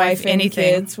my wife and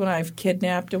anything. kids when I've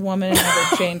kidnapped a woman and have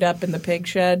her chained up in the pig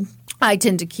shed. I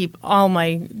tend to keep all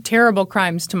my terrible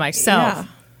crimes to myself.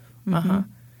 Yeah. Mm-hmm.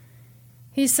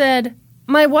 He said,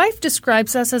 my wife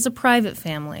describes us as a private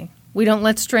family. We don't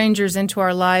let strangers into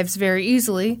our lives very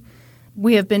easily.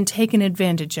 We have been taken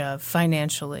advantage of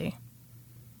financially.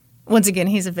 Once again,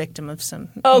 he's a victim of some...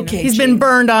 Okay, he's been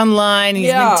burned online.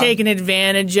 He's been taken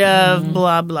advantage of, Mm-hmm.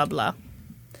 blah, blah, blah.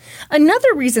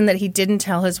 Another reason that he didn't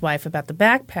tell his wife about the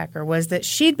backpacker was that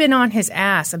she'd been on his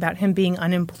ass about him being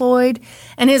unemployed,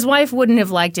 and his wife wouldn't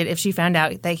have liked it if she found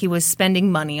out that he was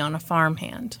spending money on a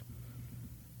farmhand.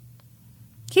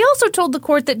 He also told the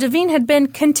court that Devine had been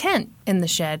content in the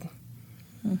shed.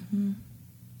 Mm-hmm.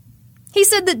 He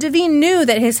said that Devine knew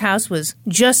that his house was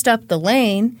just up the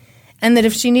lane, and that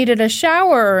if she needed a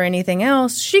shower or anything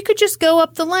else, she could just go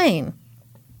up the lane.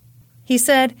 He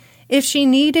said if she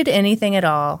needed anything at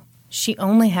all, she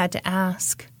only had to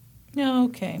ask.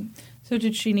 Okay. So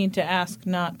did she need to ask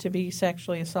not to be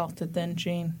sexually assaulted then,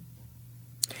 Gene?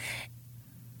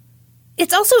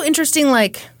 It's also interesting,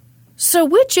 so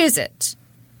which is it?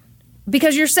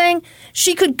 Because you're saying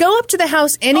she could go up to the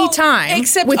house anytime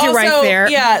except with your wife also, there.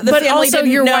 yeah, the but family also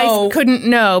didn't your know. wife couldn't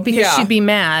know because Yeah. she'd be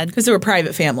mad. Because they were a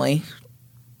private family.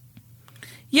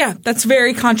 Yeah, that's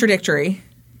very contradictory.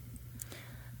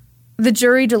 The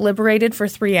jury deliberated for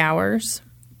 3 hours,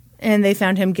 and they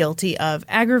found him guilty of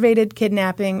aggravated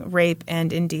kidnapping, rape,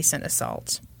 and indecent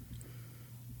assault.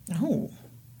 Oh.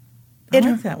 I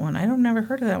like that one. I've never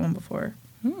heard of that one before.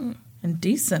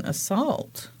 Indecent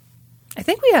assault. I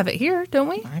think we have it here, don't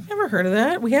we? I've never heard of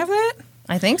that. We have that?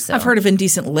 I think so. I've heard of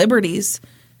indecent liberties.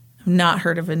 I've not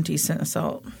heard of indecent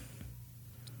assault.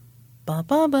 Ba,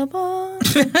 ba, ba, ba.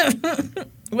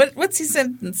 What's he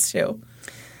sentenced to?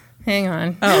 Hang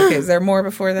on. Oh, okay. Is there more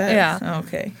before that? Yeah. Oh,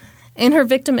 okay. In her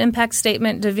victim impact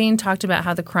statement, Devine talked about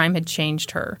how the crime had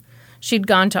changed her. She'd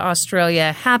gone to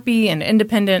Australia happy and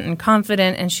independent and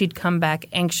confident, and she'd come back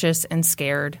anxious and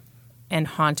scared and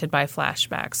haunted by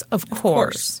flashbacks. Of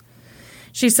course.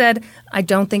 She said, "I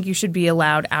don't think you should be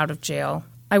allowed out of jail.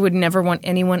 I would never want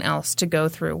anyone else to go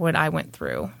through what I went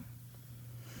through."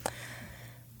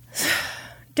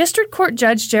 District Court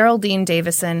Judge Geraldine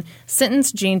Davison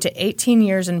sentenced Jean to 18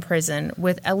 years in prison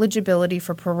with eligibility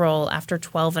for parole after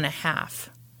 12 and a half.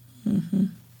 Mm-hmm.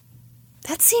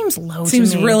 That seems low to me.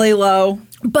 Seems really low.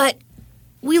 But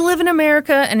we live in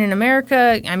America, and in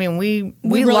America, I mean, we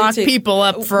really lock take- people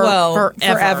up for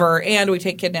forever. And we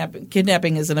take kidnapping.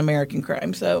 Kidnapping is an American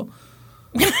crime, so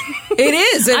it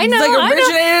is. It's I know, like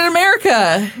originated in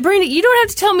America. Brandy, you don't have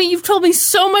to tell me. You've told me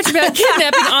so much about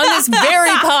kidnapping on this very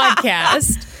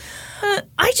podcast.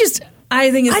 I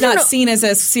think it's I don't not know. seen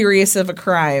as serious of a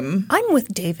crime. I'm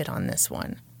with David on this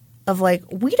one. Of like,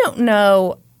 we don't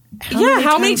know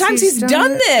How many times he's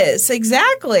done this?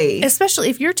 Exactly. Especially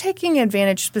if you're taking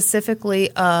advantage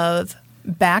specifically of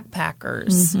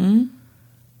backpackers. Mm-hmm.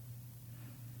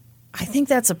 I think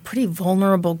that's a pretty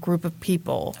vulnerable group of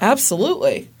people.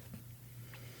 Absolutely.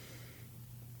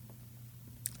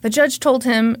 The judge told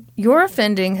him, "Your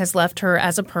offending has left her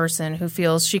as a person who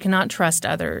feels she cannot trust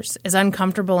others, is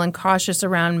uncomfortable and cautious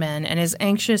around men, and is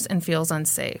anxious and feels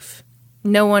unsafe.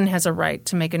 No one has a right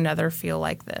to make another feel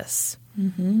like this."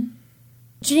 Mm-hmm.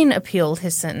 Jean appealed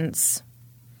his sentence,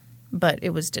 but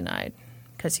it was denied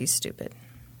because he's stupid.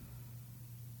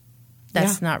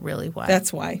 That's not really why.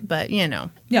 That's why. But, you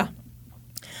know. Yeah.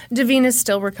 Devine is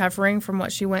still recovering from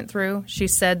what she went through. She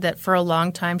said that for a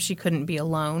long time she couldn't be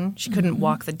alone. She couldn't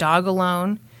walk the dog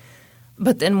alone.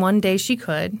 But then one day she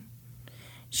could.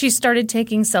 She started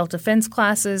taking self-defense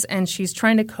classes, and she's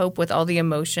trying to cope with all the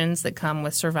emotions that come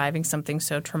with surviving something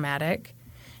so traumatic.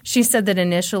 She said that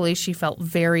initially she felt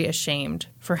very ashamed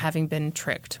for having been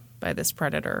tricked by this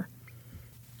predator.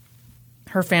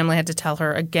 Her family had to tell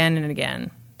her again and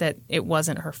again that it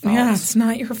wasn't her fault. Yeah, it's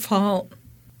not your fault.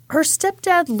 Her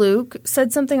stepdad, Luke,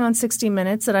 said something on 60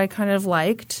 Minutes that I kind of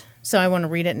liked, so I want to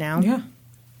read it now. Yeah.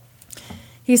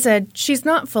 He said, "She's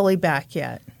not fully back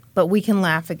yet, but we can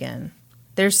laugh again.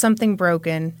 There's something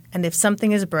broken, and if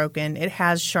something is broken, it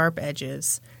has sharp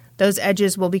edges. Those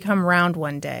edges will become round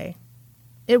one day.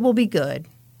 It will be good,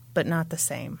 but not the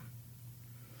same."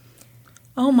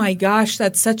 Oh my gosh,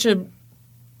 that's such a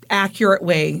accurate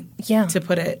way Yeah. to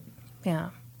put it. Yeah.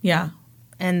 Yeah.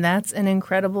 And that's an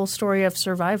incredible story of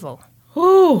survival.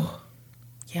 Ooh.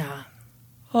 Yeah.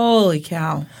 Holy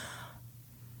cow.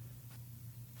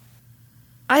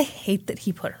 I hate that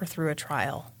he put her through a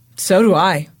trial. So do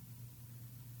I.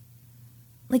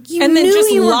 Like you And then knew just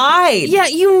you were- lied. Yeah,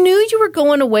 you knew you were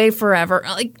going away forever.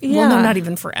 Like, well, no, Yeah. not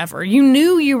even forever. You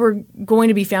knew you were going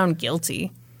to be found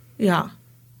guilty. Yeah.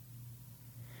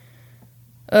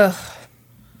 Ugh.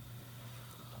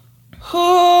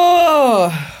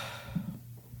 Oh.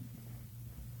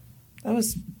 That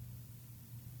was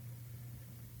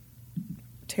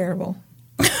terrible,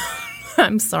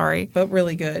 I'm sorry. but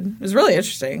really good. It was really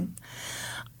interesting.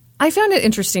 I found it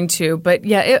interesting too, but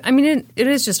yeah, it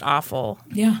is just awful.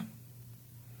 Yeah.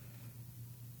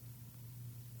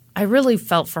 I really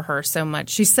felt for her so much.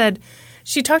 She said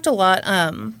she talked a lot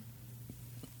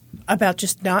about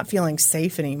just not feeling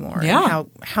safe anymore. and Yeah.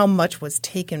 how much was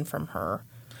taken from her.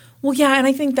 Well, yeah, and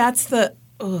I think that's the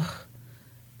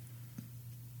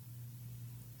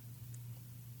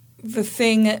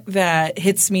thing that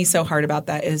hits me so hard about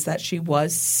that is that she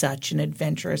was such an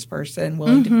adventurous person,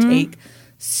 willing to take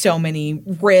so many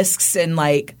risks and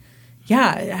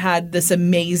had this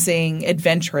amazing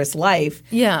adventurous life.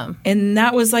 Yeah. And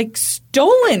that was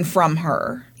stolen from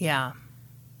her. Yeah.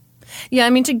 Yeah, I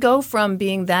mean, to go from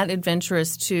being that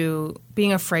adventurous to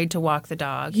being afraid to walk the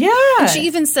dog. Yeah. And she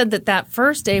even said that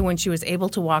first day when she was able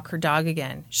to walk her dog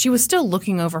again, she was still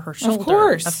looking over her shoulder.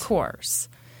 course. Of course.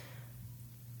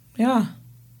 Yeah.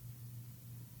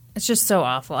 It's just so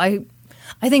awful. I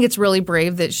think it's really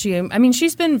brave that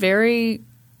she's been very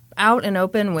out and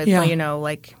open with,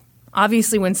 like,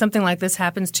 obviously when something like this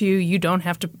happens to you, you don't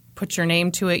have to put your name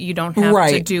to it. You don't have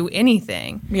to do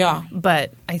anything. Yeah.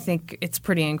 But I think it's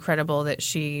pretty incredible that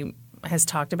she has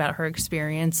talked about her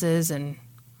experiences, and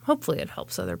hopefully it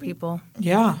helps other people.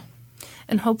 Yeah.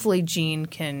 And hopefully Gene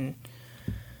can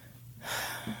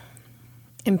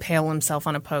impale himself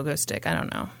on a pogo stick. I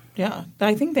don't know. Yeah.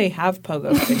 I think they have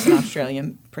pogo sticks in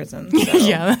Australian prisons. So.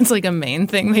 Yeah, that's like a main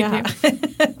thing they do.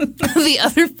 The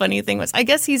other funny thing was, I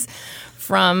guess he's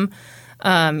from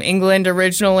England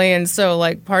originally, and so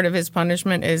like part of his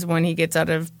punishment is when he gets out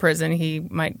of prison, he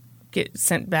might get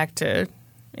sent back to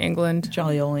England.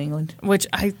 Jolly old England. Which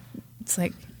it's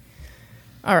like,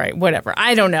 all right, whatever.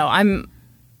 I don't know. I'm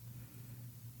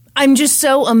just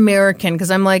so American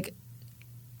because I'm like,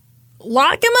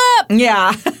 lock him up.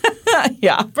 Yeah.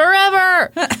 Yeah.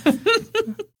 Forever.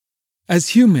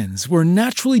 As humans, we're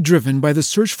naturally driven by the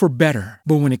search for better.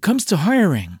 But when it comes to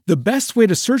hiring, the best way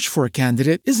to search for a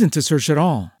candidate isn't to search at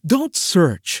all. Don't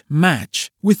search,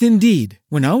 match with Indeed.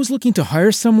 When I was looking to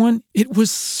hire someone, it was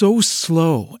so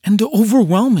slow and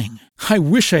overwhelming. I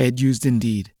wish I had used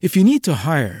Indeed. If you need to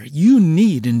hire, you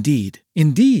need Indeed.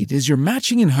 Indeed is your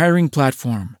matching and hiring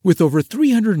platform with over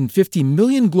 350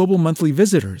 million global monthly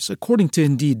visitors, according to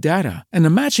Indeed data, and a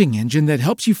matching engine that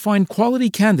helps you find quality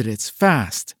candidates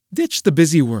fast. Ditch the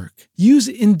busy work. Use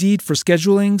Indeed for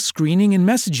scheduling, screening, and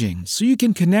messaging so you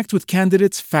can connect with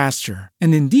candidates faster.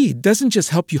 And Indeed doesn't just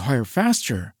help you hire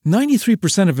faster.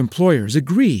 93% of employers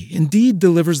agree Indeed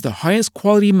delivers the highest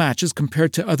quality matches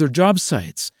compared to other job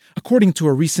sites, according to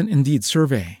a recent Indeed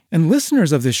survey. And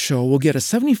listeners of this show will get a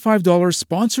 $75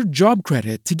 sponsored job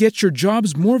credit to get your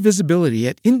jobs more visibility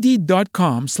at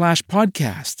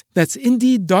Indeed.com/podcast. That's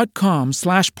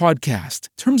Indeed.com/podcast.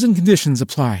 Terms and conditions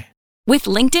apply. With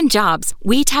LinkedIn Jobs,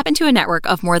 we tap into a network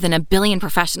of more than 1 billion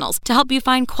professionals to help you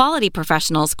find quality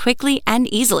professionals quickly and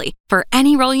easily for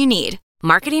any role you need.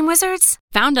 Marketing wizards?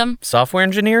 Found them. Software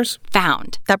engineers?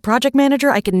 Found. That project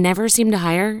manager I could never seem to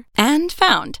hire? And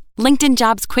found. LinkedIn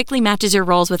Jobs quickly matches your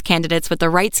roles with candidates with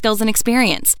the right skills and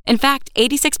experience. In fact,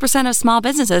 86% of small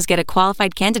businesses get a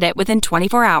qualified candidate within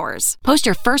 24 hours. Post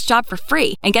your first job for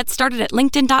free and get started at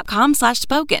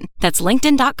linkedin.com/spoken. That's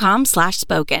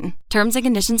linkedin.com/spoken. Terms and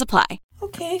conditions apply.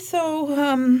 Okay, so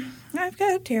I've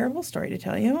got a terrible story to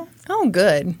tell you. Oh,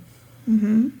 good.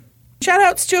 Shout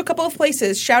outs to a couple of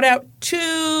places. Shout out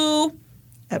to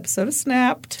episode of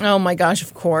Snapped. Oh my gosh,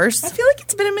 of course. I feel like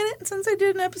it's been a minute since I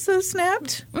did an episode of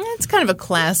Snapped. It's kind of a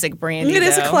classic Brandy. It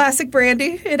is a classic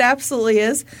Brandy. It absolutely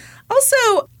is.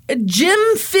 Also, Jim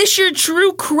Fisher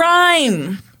True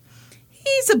Crime.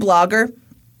 He's a blogger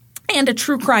and a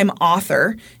true crime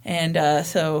author. And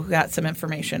so got some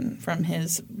information from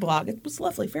his blog. It was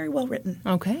lovely. Very well written.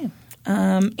 Okay.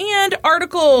 And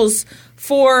articles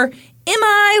for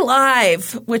MI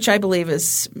Live, which I believe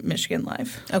is Michigan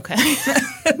Live. Okay.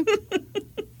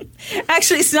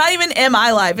 Actually, it's not even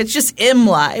MI Live. It's just M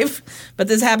Live. But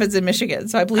this happens in Michigan.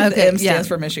 So I believe the M stands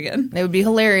for Michigan. It would be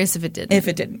hilarious if it didn't. If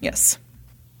it didn't, yes.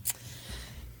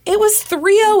 It was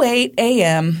 3:08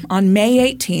 a.m. on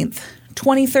May 18th,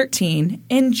 2013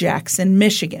 in Jackson,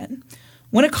 Michigan,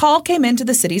 when a call came into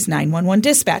the city's 911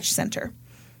 dispatch center.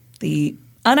 The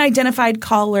unidentified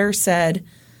caller said,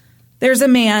 "There's a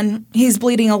man. He's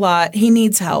bleeding a lot. He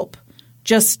needs help.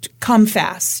 Just come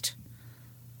fast."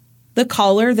 The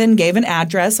caller then gave an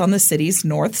address on the city's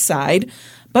north side,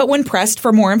 but when pressed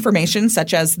for more information,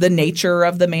 such as the nature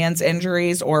of the man's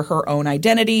injuries or her own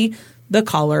identity, the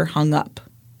caller hung up.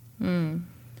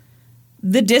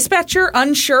 The dispatcher,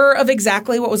 unsure of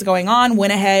exactly what was going on,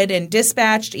 went ahead and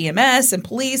dispatched EMS and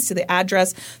police to the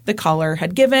address the caller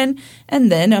had given,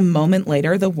 and then a moment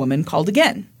later, the woman called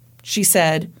again. She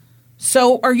said,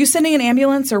 "So, are you sending an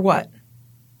ambulance or what?"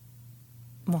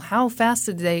 Well, how fast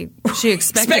did she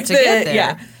expect it to get there?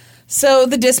 Yeah. So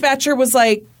the dispatcher was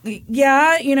like,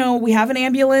 "Yeah, we have an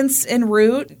ambulance en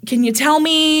route. Can you tell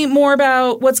me more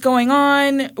about what's going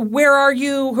on? Where are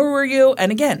you? Who are you?"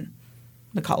 And again,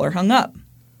 the caller hung up.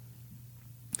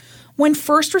 When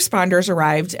first responders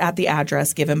arrived at the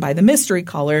address given by the mystery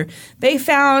caller, they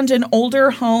found an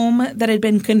older home that had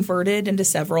been converted into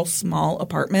several small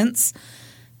apartments.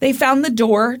 They found the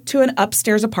door to an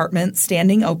upstairs apartment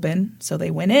standing open, so they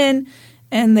went in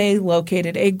and they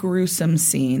located a gruesome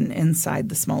scene inside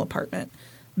the small apartment.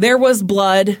 There was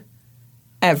blood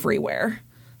everywhere.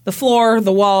 The floor,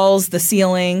 the walls, the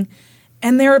ceiling.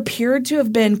 And there appeared to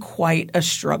have been quite a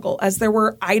struggle as there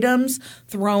were items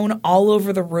thrown all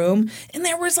over the room. And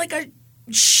there was like a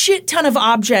shit ton of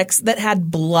objects that had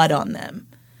blood on them.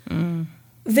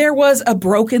 There was a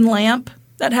broken lamp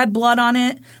that had blood on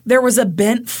it. There was a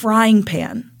bent frying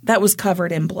pan that was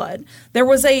covered in blood. There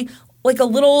was a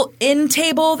little end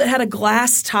table that had a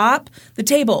glass top. The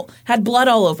table had blood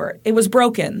all over it. It was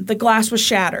broken. The glass was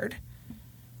shattered.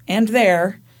 And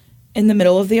there, in the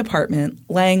middle of the apartment,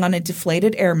 laying on a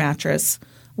deflated air mattress,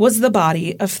 was the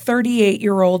body of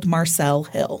 38-year-old Marcel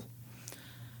Hill.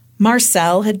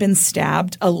 Marcel had been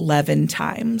stabbed 11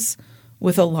 times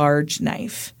with a large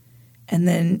knife, and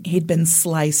then he'd been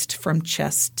sliced from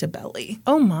chest to belly.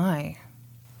 Oh, my.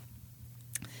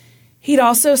 He'd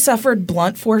also suffered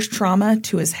blunt force trauma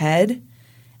to his head,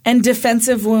 and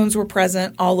defensive wounds were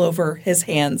present all over his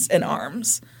hands and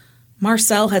arms.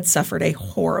 Marcel had suffered a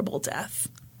horrible death.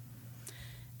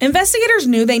 Investigators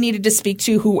knew they needed to speak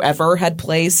to whoever had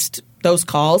placed those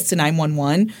calls to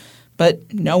 911,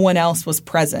 but no one else was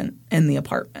present in the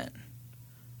apartment.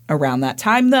 Around that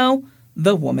time, though,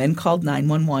 the woman called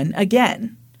 911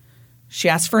 again. She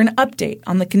asked for an update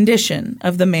on the condition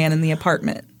of the man in the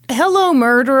apartment. Hello,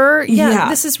 murderer. Yeah.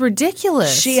 This is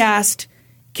ridiculous. She asked,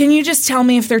 "Can you just tell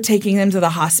me if they're taking him to the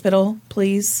hospital,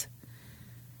 please?"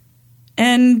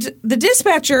 And the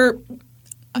dispatcher...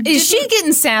 Is she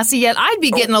getting sassy yet? I'd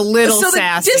be getting a little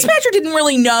sassy. The dispatcher didn't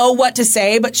really know what to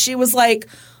say, but she was like,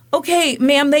 "Okay,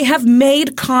 ma'am, they have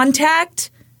made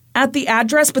contact at the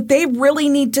address, but they really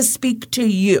need to speak to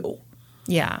you.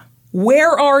 Yeah.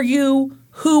 Where are you?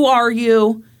 Who are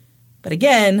you?" But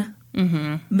again,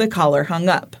 the caller hung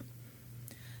up.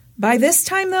 By this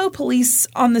time, though, police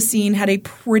on the scene had a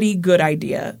pretty good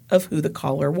idea of who the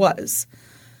caller was.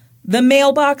 The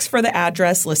mailbox for the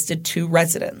address listed 2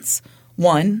 residents.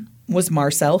 One was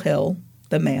Marcel Hill,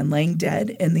 the man laying dead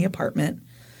in the apartment,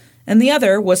 and the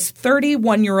other was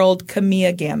 31-year-old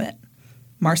Camilla Gamet,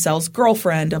 Marcel's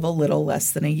girlfriend of a little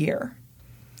less than a year.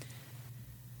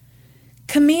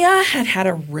 Camilla had had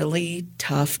a really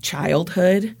tough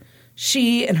childhood.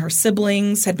 She and her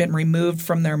siblings had been removed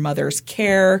from their mother's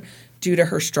care due to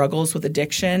her struggles with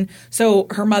addiction. So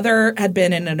her mother had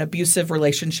been in an abusive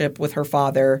relationship with her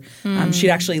father.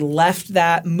 She'd actually left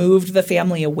that, moved the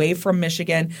family away from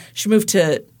Michigan. She moved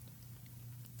to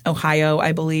Ohio,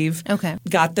 I believe. Okay.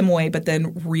 Got them away, but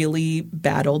then really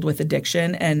battled with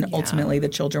addiction. And ultimately the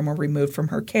children were removed from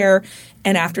her care.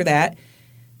 And after that,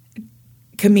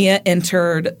 Camilla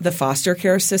entered the foster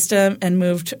care system and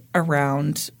moved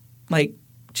around.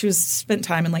 She spent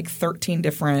time in 13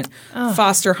 different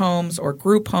foster homes or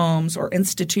group homes or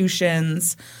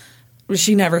institutions.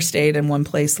 She never stayed in one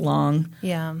place long.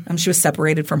 Yeah. She was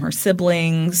separated from her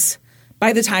siblings.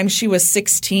 By the time she was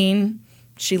 16,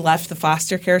 she left the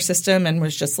foster care system and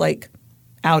was just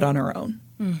out on her own.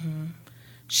 Mm-hmm.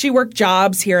 She worked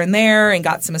jobs here and there and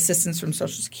got some assistance from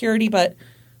Social Security, but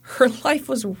her life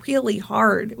was really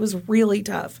hard. It was really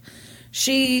tough.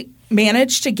 She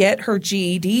managed to get her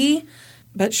GED,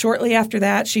 but shortly after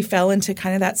that, she fell into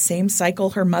kind of that same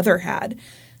cycle her mother had.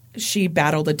 She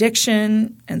battled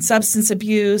addiction and substance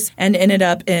abuse and ended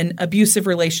up in abusive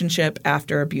relationship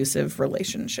after abusive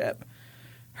relationship.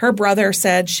 Her brother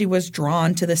said she was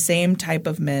drawn to the same type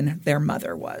of men their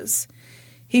mother was.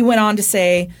 He went on to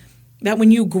say that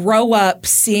when you grow up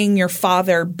seeing your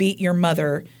father beat your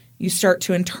mother, you start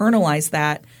to internalize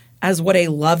that as what a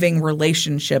loving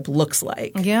relationship looks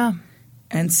like. Yeah.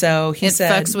 And so he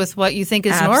said... It fucks with what you think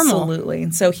is normal. Absolutely.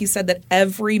 And so he said that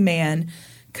every man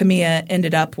Camilla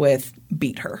ended up with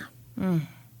beat her.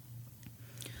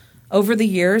 Over the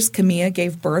years, Camilla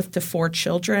gave birth to 4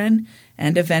 children,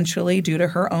 and eventually, due to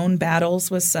her own battles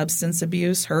with substance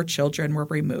abuse, her children were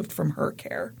removed from her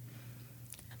care.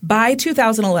 By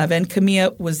 2011,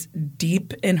 Camilla was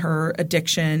deep in her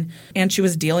addiction, and she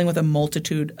was dealing with a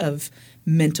multitude of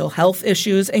mental health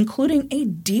issues, including a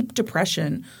deep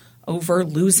depression over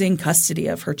losing custody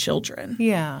of her children.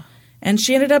 Yeah. And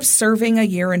she ended up serving a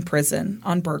year in prison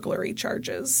on burglary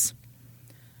charges.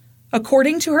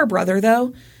 According to her brother,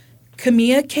 though,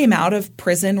 Camilla came out of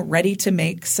prison ready to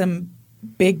make some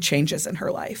big changes in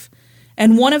her life.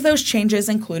 And one of those changes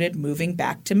included moving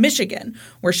back to Michigan,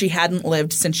 where she hadn't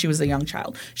lived since she was a young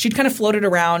child. She'd kind of floated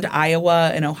around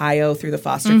Iowa and Ohio through the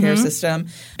foster care system.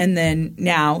 And then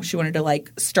now she wanted to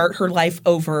start her life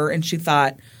over, and she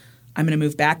thought, I'm going to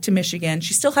move back to Michigan.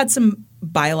 She still had some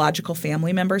biological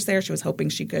family members there. She was hoping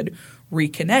she could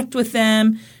reconnect with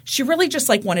them. She really just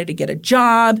wanted to get a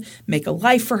job, make a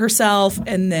life for herself,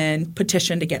 and then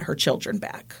petition to get her children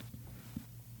back.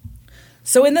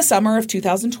 So in the summer of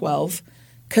 2012,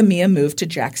 Camilla moved to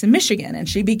Jackson, Michigan, and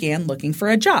she began looking for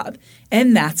a job.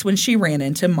 And that's when she ran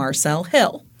into Marcel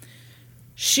Hill.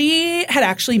 She had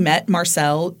actually met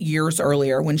Marcel years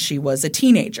earlier when she was a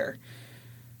teenager.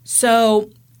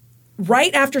 So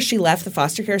right after she left the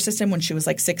foster care system when she was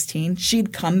like 16,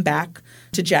 she'd come back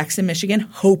to Jackson, Michigan,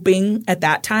 hoping at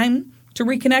that time to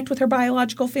reconnect with her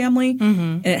biological family.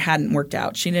 And it hadn't worked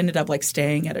out. She ended up like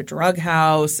staying at a drug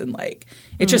house and like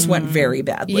it just went very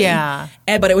badly. Yeah.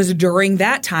 But it was during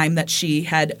that time that she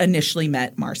had initially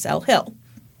met Marcel Hill.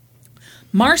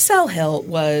 Marcel Hill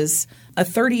was a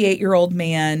 38-year-old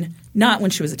man, not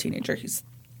when she was a teenager. He's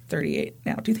 38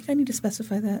 now. Do you think I need to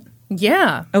specify that?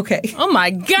 Yeah. Okay. Oh,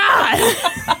 my God.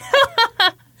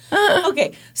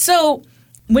 Okay. So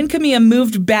when Camilla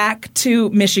moved back to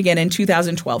Michigan in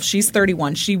 2012, she's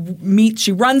 31. She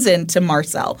runs into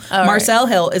Marcel. Marcel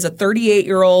Hill is a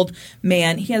 38-year-old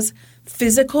man. He has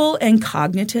physical and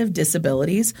cognitive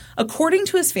disabilities. According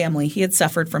to his family, he had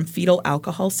suffered from fetal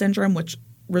alcohol syndrome, which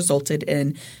resulted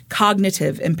in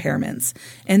cognitive impairments.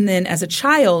 And then as a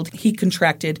child, he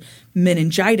contracted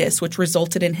meningitis, which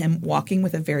resulted in him walking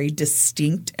with a very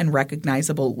distinct and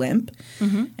recognizable limp.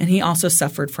 And he also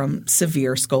suffered from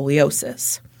severe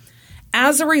scoliosis.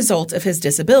 As a result of his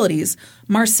disabilities,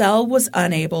 Marcel was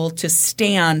unable to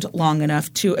stand long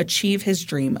enough to achieve his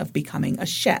dream of becoming a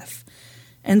chef.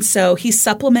 And so he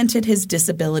supplemented his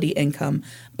disability income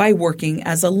by working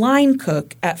as a line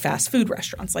cook at fast food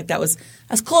restaurants. Like that was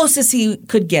as close as he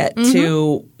could get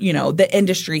to, the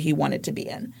industry he wanted to be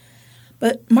in.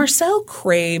 But Marcel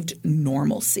craved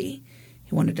normalcy.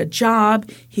 He wanted a job.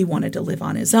 He wanted to live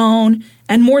on his own.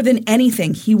 And more than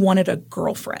anything, he wanted a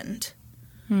girlfriend.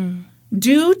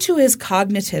 Due to his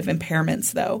cognitive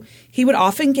impairments, though, he would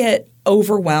often get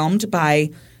overwhelmed by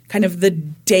kind of the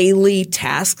daily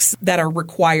tasks that are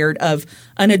required of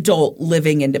an adult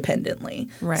living independently,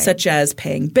 such as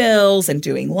paying bills and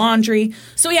doing laundry.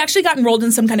 So he actually got enrolled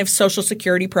in some kind of Social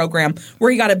Security program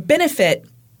where he got a benefit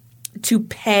to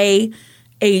pay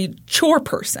a chore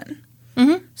person.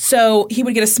 So he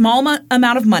would get a small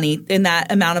amount of money, and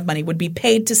that amount of money would be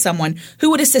paid to someone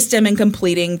who would assist him in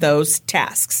completing those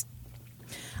tasks.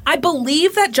 I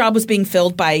believe that job was being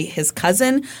filled by his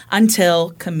cousin until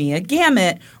Camilla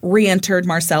Gamet re-entered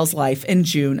Marcel's life in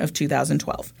June of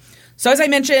 2012. So as I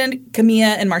mentioned,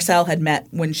 Camilla and Marcel had met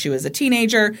when she was a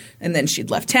teenager, and then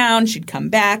she'd left town, she'd come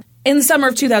back. In the summer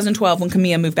of 2012, when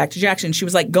Camilla moved back to Jackson, she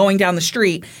was like going down the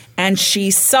street, and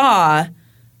she saw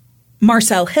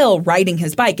Marcel Hill riding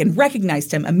his bike and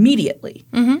recognized him immediately,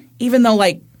 even though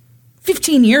like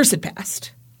 15 years had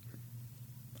passed.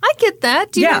 I get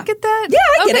that. Do you not get that? Yeah,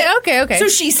 I get it. Okay. So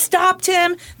she stopped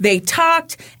him. They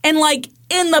talked. And like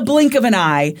in the blink of an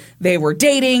eye, they were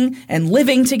dating and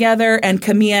living together. And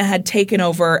Camilla had taken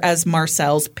over as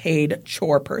Marcel's paid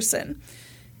chore person.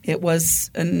 It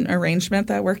was an arrangement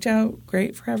that worked out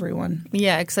great for everyone.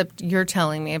 Yeah, except you're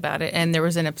telling me about it. And there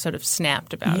was an episode of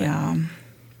Snapped about it. Yeah.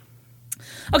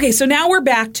 Okay, so now we're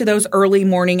back to those early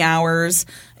morning hours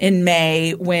in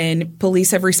May when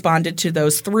police have responded to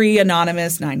those 3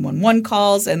 anonymous 911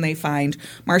 calls, and they find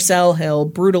Marcel Hill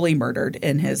brutally murdered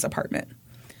in his apartment.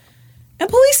 And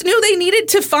police knew they needed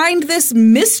to find this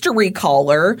mystery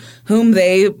caller whom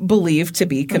they believed to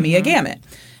be Camilla Gamet.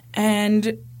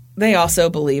 And they also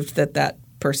believed that that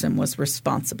person was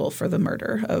responsible for the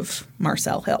murder of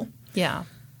Marcel Hill. Yeah.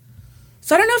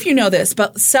 So I don't know if you know this,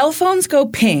 but cell phones go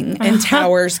ping and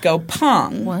towers go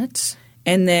pong. What?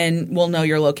 And then we'll know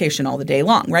your location all the day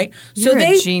long, right? You're so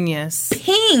they a genius.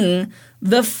 ping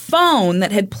the phone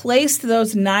that had placed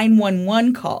those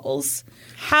 911 calls.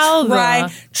 How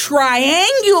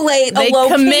triangulate they a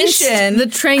location. Commenced the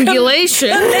triangulation.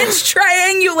 Commenced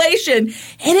triangulation.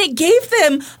 And it gave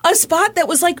them a spot that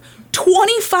was like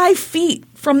 25 feet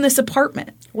from this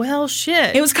apartment. Well,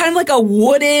 shit. It was kind of like a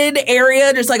wooded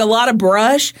area, just like a lot of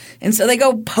brush. And so they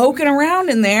go poking around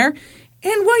in there. And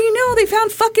well, you know, they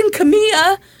found fucking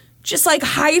Camilla just like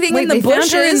hiding in the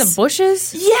bushes. Found her in the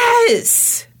bushes?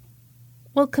 Yes.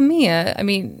 Well, Camilla, I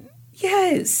mean.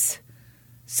 Yes.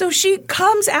 So she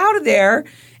comes out of there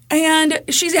and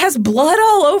she has blood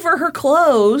all over her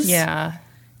clothes. Yeah.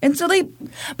 And so they.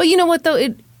 But you know what,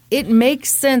 though? It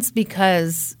makes sense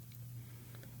because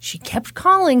she kept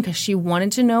calling because she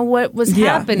wanted to know what was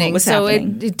happening. What was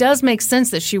happening. It does make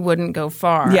sense that she wouldn't go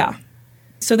far. Yeah.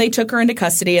 So they took her into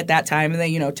custody at that time and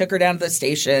they, took her down to the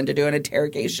station to do an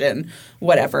interrogation,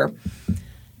 whatever.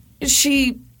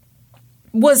 She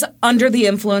was under the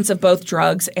influence of both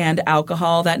drugs and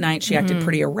alcohol that night. She acted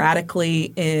pretty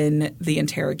erratically in the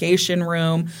interrogation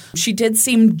room. She did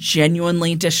seem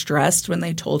genuinely distressed when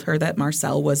they told her that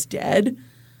Marcel was dead.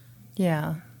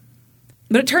 Yeah.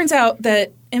 But it turns out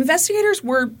that investigators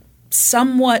were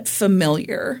somewhat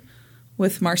familiar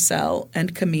with Marcel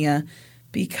and Camilla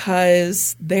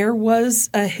because there was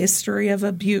a history of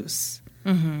abuse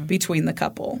between the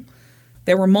couple.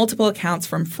 There were multiple accounts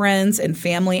from friends and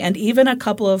family and even a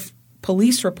couple of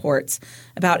police reports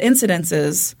about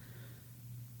incidences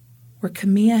where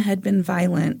Camilla had been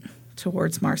violent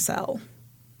towards Marcel.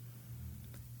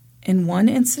 In one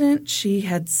incident, she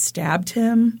had stabbed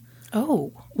him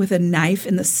with a knife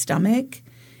in the stomach,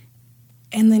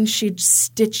 and then she'd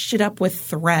stitched it up with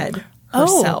thread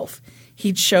herself.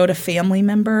 He'd showed a family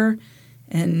member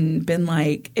and been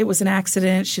like, it was an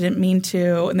accident. She didn't mean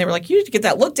to. And they were like, you need to get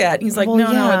that looked at. And he's like,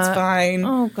 no, it's fine.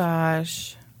 Oh,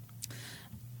 gosh.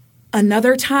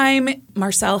 Another time,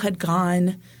 Marcel had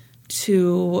gone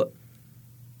to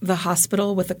the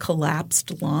hospital with a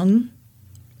collapsed lung.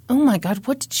 Oh, my God.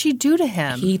 What did she do to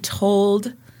him? He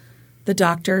told the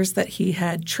doctors that he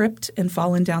had tripped and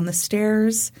fallen down the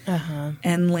stairs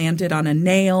and landed on a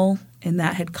nail, and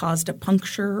that had caused a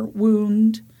puncture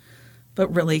wound.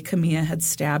 But really, Camilla had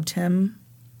stabbed him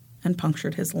and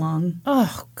punctured his lung.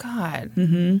 Oh, God.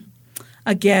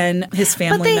 Again, his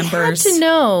family members. But they had to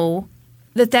know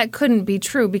that couldn't be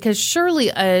true, because surely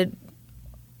a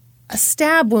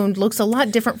stab wound looks a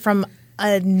lot different from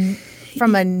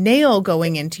a nail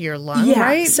going into your lung,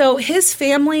 right? So his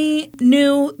family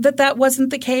knew that wasn't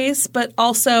the case, but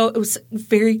also it was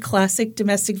very classic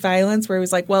domestic violence where he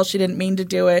was like, well, she didn't mean to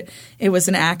do it. It was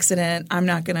an accident. I'm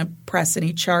not going to press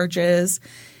any charges.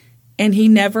 And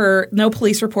no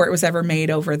police report was ever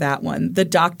made over that one. The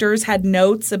doctors had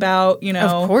notes about,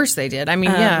 Of course they did. I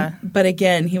mean, yeah. But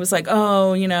again, he was like,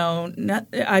 oh,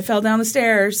 I fell down the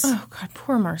stairs. Oh, God,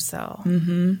 poor Marcel.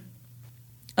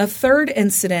 A third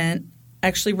incident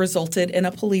actually resulted in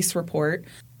a police report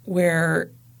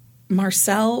where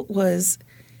Marcel was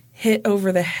hit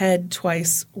over the head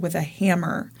twice with a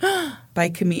hammer by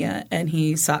Camilla, and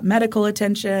he sought medical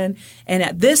attention. And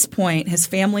at this point, his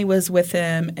family was with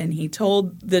him, and he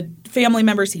told the family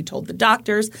members, he told the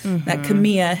doctors that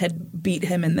Camilla had beat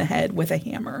him in the head with a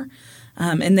hammer.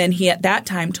 And then he at that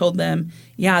time told them,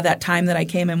 that time that I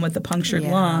came in with the punctured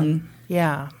lung,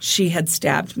 she had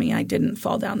stabbed me. I didn't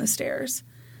fall down the stairs.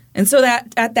 And so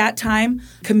that at that time,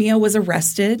 Camilla was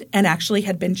arrested and actually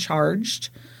had been charged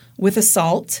with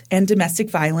assault and domestic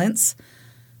violence.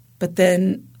 But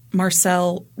then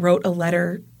Marcel wrote a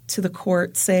letter to the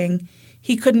court saying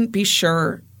he couldn't be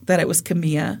sure that it was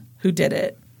Camilla who did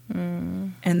it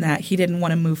and that he didn't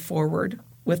want to move forward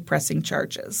with pressing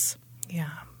charges.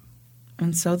 Yeah.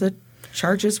 And so the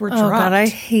charges were dropped. Oh, God, I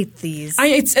hate these.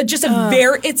 It's just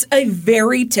it's a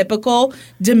very typical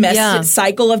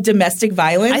cycle of domestic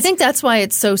violence. I think that's why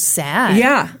it's so sad.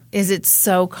 Yeah. Is it's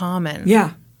so common.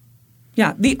 Yeah.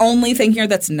 Yeah. The only thing here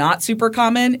that's not super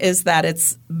common is that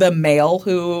it's the male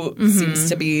who seems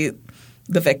to be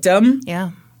the victim.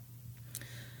 Yeah.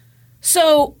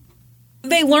 So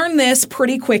they learn this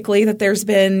pretty quickly, that there's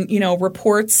been,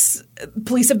 reports.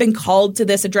 Police have been called to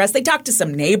this address. They talked to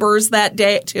some neighbors that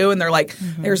day, too, and they're like,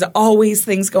 there's always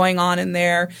things going on in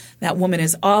there. That woman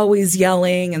is always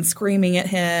yelling and screaming at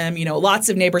him. Lots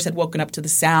of neighbors had woken up to the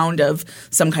sound of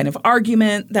some kind of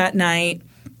argument that night.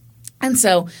 And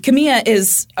so Camilla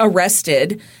is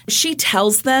arrested. She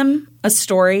tells them a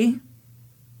story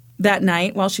that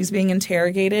night while she's being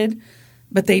interrogated,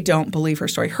 but they don't believe her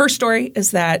story. Her story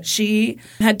is that she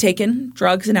had taken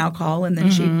drugs and alcohol, and then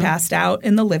she passed out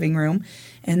in the living room,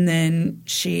 and then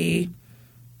she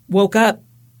woke up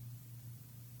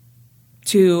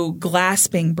to glass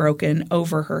being broken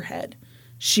over her head.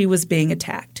 She was being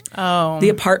attacked. Oh. The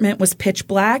apartment was pitch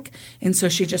black, and so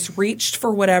she just reached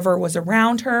for whatever was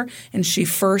around her, and she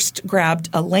first grabbed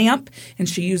a lamp, and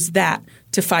she used that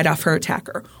to fight off her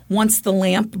attacker. Once the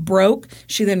lamp broke,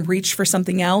 she then reached for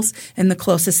something else, and the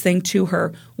closest thing to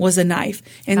her was a knife.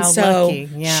 And How so lucky.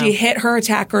 Yeah. she hit her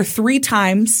attacker 3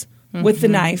 times with the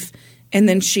knife, and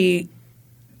then she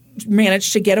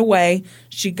managed to get away.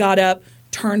 She got up,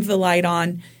 turned the light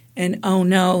on, and oh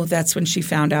no, that's when she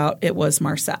found out it was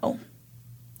Marcel.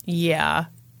 Yeah.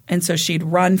 And so she'd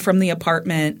run from the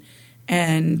apartment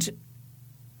and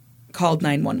called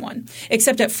 911.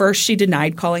 Except at first she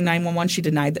denied calling 911. She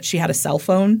denied that she had a cell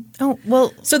phone. Oh,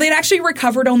 well. So they'd actually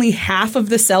recovered only half of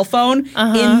the cell phone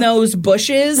in those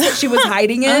bushes that she was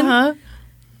hiding in.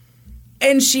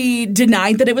 And she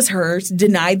denied that it was hers,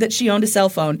 denied that she owned a cell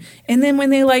phone. And then when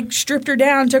they stripped her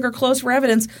down, took her clothes for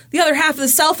evidence, the other half of the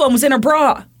cell phone was in her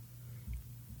bra.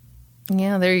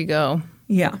 Yeah, there you go.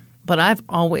 Yeah. But I've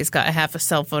always got half a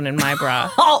cell phone in my bra.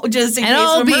 Oh, just in and case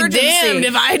I'll of emergency. be damned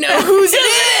if I know whose it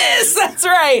is. That's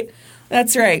right.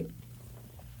 That's right.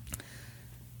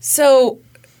 So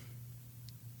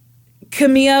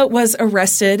Camilla was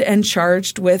arrested and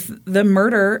charged with the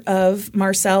murder of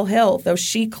Marcel Hill, though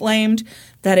she claimed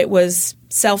that it was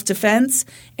self-defense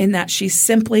and that she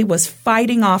simply was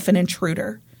fighting off an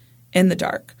intruder in the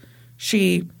dark.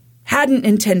 She hadn't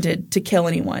intended to kill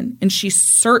anyone, and she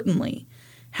certainly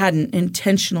hadn't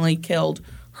intentionally killed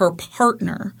her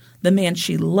partner, the man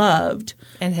she loved.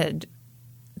 And had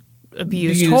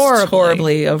abused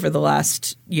horribly over the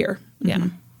last year. Yeah.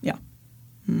 Mm-hmm. Yeah.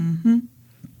 Mm-hmm.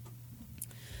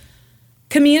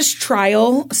 Camilla's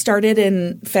trial started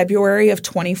in February of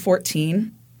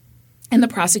 2014. In the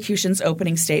prosecution's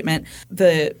opening statement,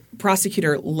 the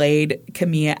prosecutor laid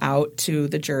Camilla out to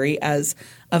the jury as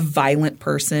a violent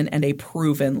person and a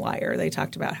proven liar. They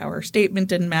talked about how her statement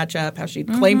didn't match up, how she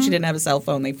claimed she didn't have a cell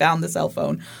phone. They found the cell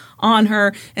phone on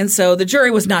her. And so the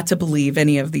jury was not to believe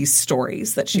any of these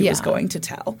stories that she was going to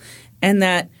tell. And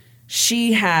that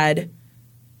she had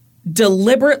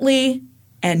deliberately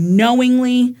and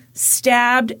knowingly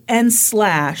stabbed and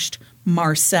slashed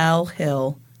Marcel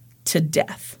Hill to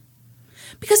death.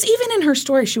 Because even in her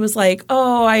story, she was like,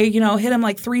 oh, I hit him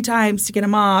like 3 times to get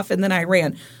him off, and then I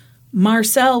ran.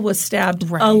 Marcel was stabbed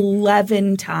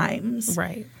 11 times.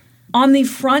 Right. On the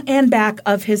front and back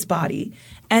of his body.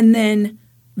 And then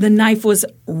the knife was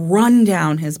run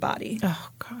down his body. Oh,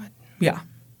 God. Yeah.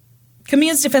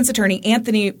 Camilla's defense attorney,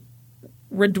 Anthony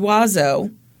Raduazzo.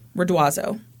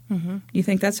 Mm-hmm. You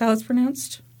think that's how it's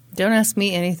pronounced? Don't ask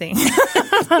me anything.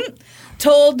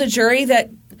 Told the jury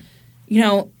that,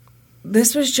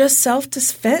 this was just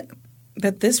self-defense.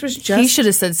 That this was just... He should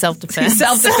have said self-defense.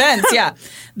 Self-defense, yeah.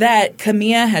 That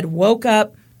Camilla had woke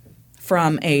up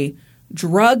from a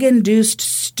drug-induced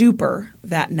stupor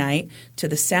that night to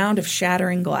the sound of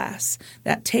shattering glass.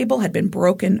 That table had been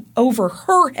broken over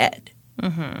her head.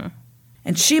 Mm-hmm.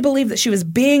 And she believed that she was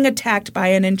being attacked by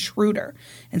an intruder.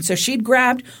 And so she'd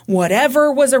grabbed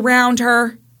whatever was around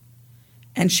her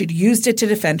and she'd used it to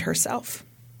defend herself.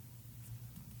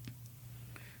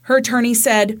 Her attorney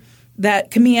said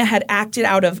that Camilla had acted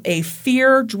out of a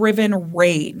fear-driven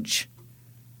rage.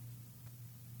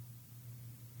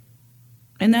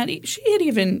 And that she had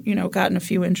even, gotten a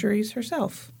few injuries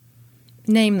herself.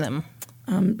 Name them.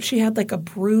 She had like a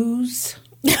bruise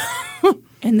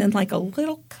and then like a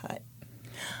little cut.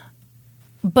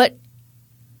 But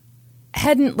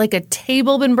hadn't like a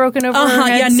table been broken over her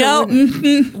head? Yeah, no.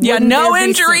 Yeah, no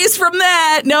injuries from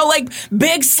that. No like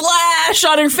big slash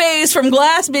on her face from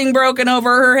glass being broken over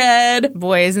her head.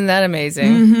 Boy, isn't that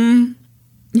amazing? Mm-hmm.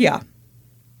 Yeah.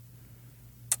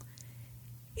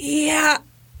 Yeah.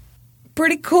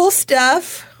 Pretty cool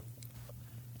stuff.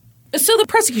 So the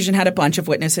prosecution had a bunch of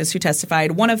witnesses who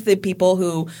testified. One of the people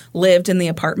who lived in the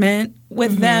apartment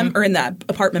with them, or in the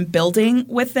apartment building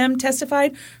with them,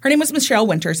 testified. Her name was Michelle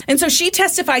Winters. And so she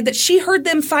testified that she heard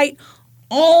them fight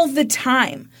all the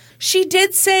time. She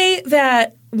did say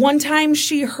that one time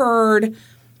she heard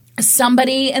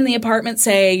somebody in the apartment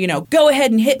say, go ahead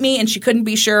and hit me. And she couldn't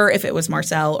be sure if it was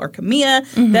Marcel or Camilla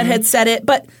that had said it.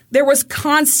 But there was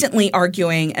constantly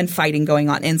arguing and fighting going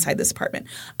on inside this apartment.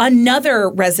 Another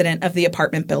resident of the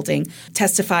apartment building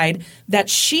testified that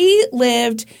she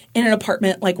lived in an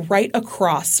apartment like right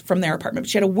across from their apartment.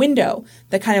 She had a window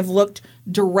that kind of looked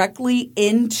directly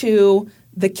into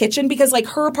the kitchen because like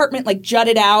her apartment like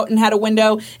jutted out and had a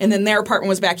window, and then their apartment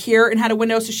was back here and had a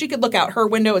window, so she could look out her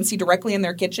window and see directly in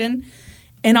their kitchen.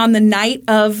 And on the night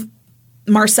of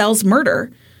Marcel's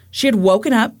murder, she had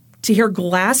woken up to hear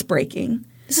glass breaking.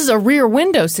 This is a rear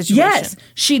window situation. Yes.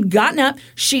 She'd gotten up,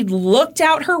 she'd looked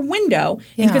out her window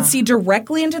and could see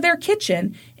directly into their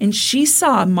kitchen, and she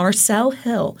saw Marcel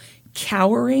Hill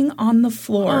cowering on the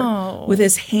floor with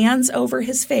his hands over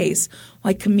his face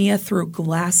while Camilla threw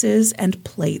glasses and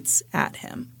plates at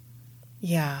him.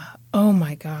 Yeah. Oh,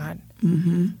 my God.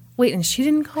 Mm-hmm. Wait, and she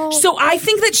didn't call? So I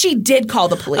think that she did call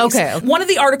the police. Okay. One of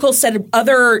the articles said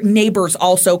other neighbors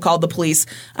also called the police,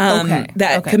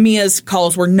 that Camilla's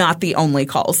calls were not the only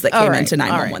calls that came into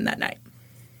 911 that night.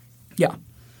 Yeah.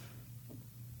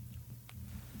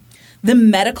 The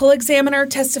medical examiner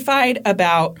testified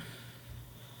about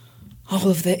all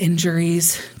of the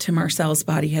injuries to Marcel's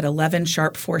body. He had 11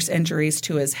 sharp force injuries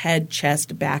to his head,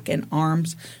 chest, back, and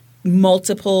arms.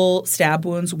 Multiple stab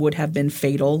wounds would have been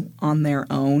fatal on their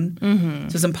own. Mm-hmm.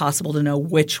 So it's impossible to know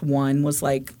which one was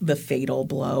like the fatal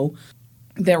blow.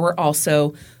 There were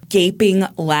also gaping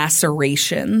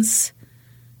lacerations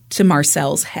to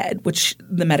Marcel's head, which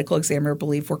the medical examiner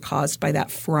believed were caused by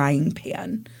that frying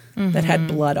pan that had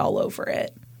blood all over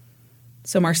it.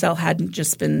 So Marcel hadn't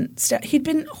just been he'd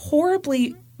been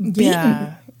horribly beaten.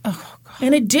 Yeah. Oh, God.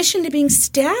 In addition to being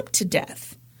stabbed to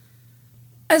death.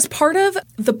 As part of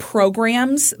the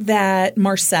programs that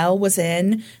Marcel was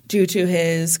in due to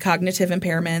his cognitive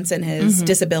impairments and his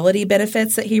disability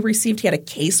benefits that he received, he had a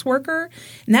caseworker.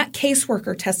 And that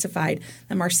caseworker testified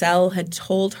that Marcel had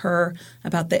told her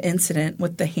about the incident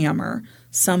with the hammer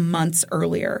some months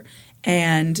earlier.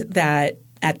 And that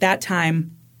at that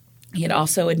time, he had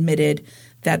also admitted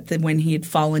that when he had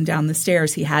fallen down the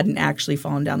stairs, he hadn't actually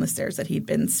fallen down the stairs, that he'd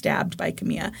been stabbed by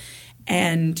Camilla.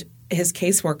 And his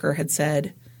caseworker had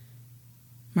said,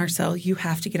 Marcel, you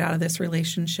have to get out of this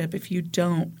relationship. If you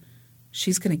don't,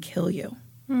 she's going to kill you.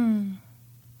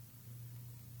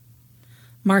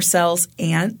 Marcel's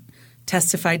aunt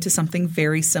testified to something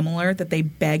very similar, that they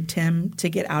begged him to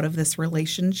get out of this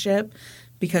relationship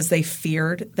because they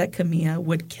feared that Camilla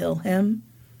would kill him.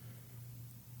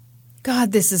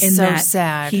 God, this is so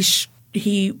sad.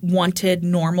 He wanted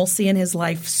normalcy in his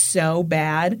life so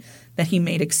bad that he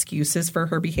made excuses for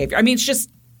her behavior. I mean, it's just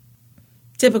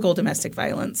typical domestic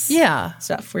violence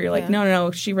stuff where you're like, no,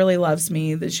 she really loves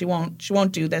me. That she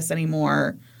won't do this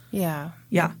anymore. Yeah.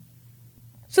 Yeah.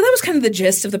 So that was kind of the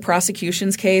gist of the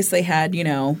prosecution's case. They had,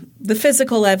 the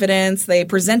physical evidence. They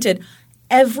presented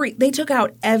they took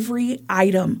out every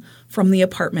item from the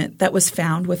apartment that was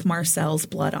found with Marcel's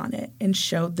blood on it and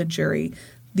showed the jury,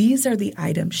 these are the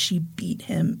items she beat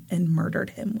him and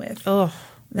murdered him with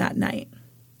that night.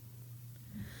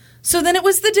 So then it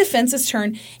was the defense's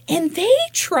turn, and they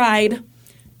tried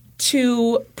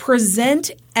to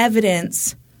present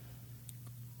evidence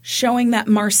showing that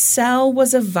Marcel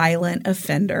was a violent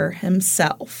offender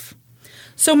himself.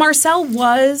 So Marcel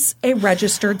was a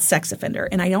registered sex offender,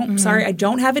 and I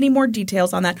don't have any more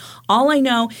details on that. All I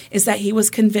know is that he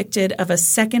was convicted of a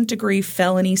second-degree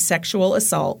felony sexual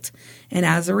assault, and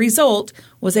as a result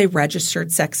was a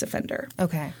registered sex offender.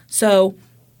 Okay. So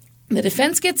the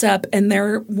defense gets up and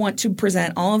they want to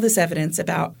present all of this evidence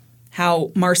about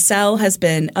how Marcel has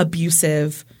been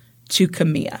abusive to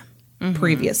Camilla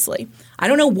previously. I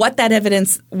don't know what that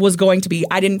evidence was going to be.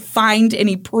 I didn't find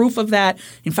any proof of that.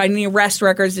 Didn't find any arrest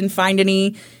records. Didn't find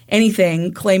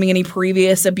anything claiming any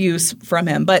previous abuse from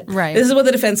him. But this is what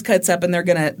the defense cuts up, and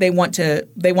they want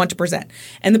to present.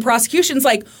 And the prosecution's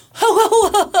like,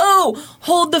 ho,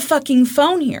 hold the fucking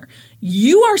phone here.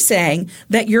 You are saying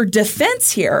that your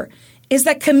defense here is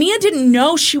that Camilla didn't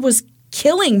know she was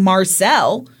killing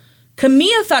Marcel.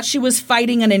 Camilla thought she was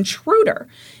fighting an intruder.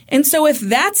 And so if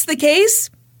that's the case,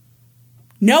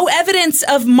 no evidence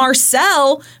of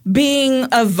Marcel being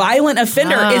a violent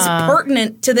offender is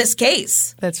pertinent to this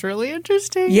case. That's really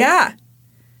interesting. Yeah.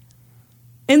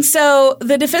 And so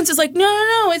the defense is like,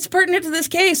 no, it's pertinent to this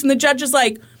case. And the judge is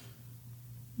like,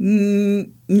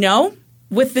 no.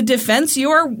 With the defense you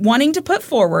are wanting to put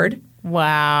forward.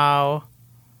 Wow.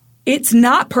 It's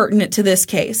not pertinent to this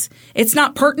case. It's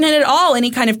not pertinent at all,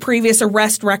 any kind of previous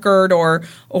arrest record or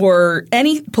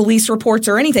any police reports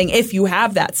or anything, if you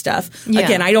have that stuff. Yeah.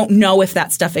 Again, I don't know if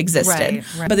that stuff existed.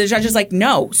 Right. But the judge is like,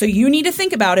 no. So you need to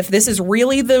think about if this is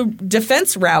really the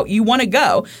defense route you want to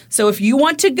go. So if you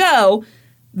want to go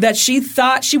that she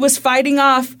thought she was fighting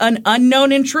off an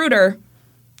unknown intruder,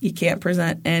 you can't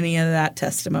present any of that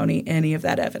testimony, any of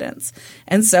that evidence.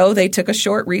 And so they took a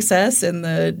short recess, and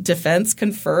the defense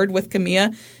conferred with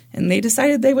Camilla, and they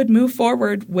decided they would move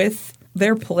forward with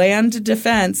their planned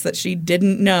defense that she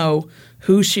didn't know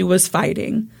who she was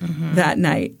fighting that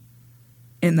night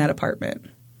in that apartment.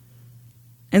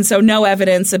 And so no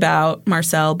evidence about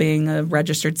Marcel being a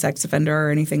registered sex offender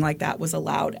or anything like that was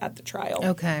allowed at the trial.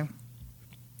 Okay.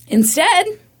 Instead,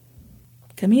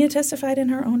 Camilla testified in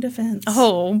her own defense.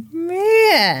 Oh,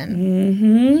 man.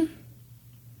 Mm-hmm.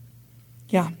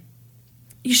 Yeah.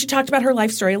 She talked about her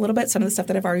life story a little bit, some of the stuff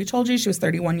that I've already told you. She was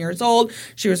 31 years old.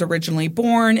 She was originally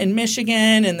born in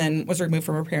Michigan and then was removed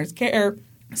from her parents' care.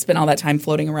 Spent all that time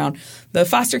floating around the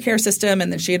foster care system,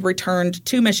 and then she had returned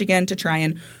to Michigan to try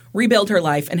and rebuild her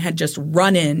life and had just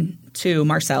run into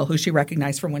Marcel, who she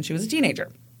recognized from when she was a teenager.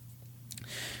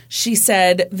 She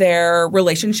said their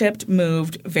relationship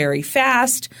moved very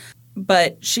fast,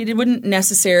 but she wouldn't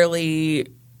necessarily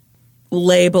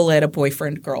label it a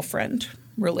boyfriend-girlfriend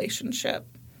relationship.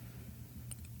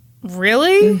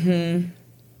 Really? Mm-hmm.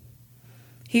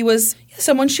 He was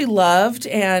someone she loved,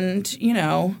 and,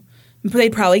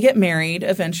 they'd probably get married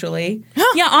eventually.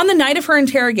 Yeah, on the night of her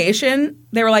interrogation,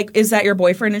 they were like, is that your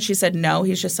boyfriend? And she said, no,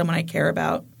 he's just someone I care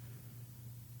about.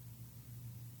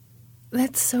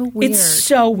 That's so weird.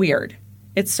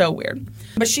 It's so weird.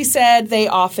 But she said they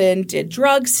often did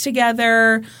drugs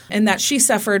together and that she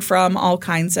suffered from all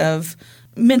kinds of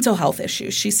mental health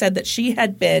issues. She said that she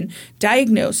had been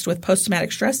diagnosed with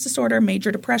post-traumatic stress disorder,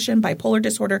 major depression, bipolar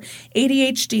disorder,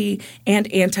 ADHD,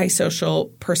 and antisocial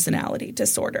personality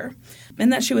disorder.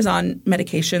 And that she was on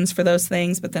medications for those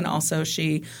things, but then also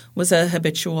she was a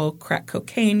habitual crack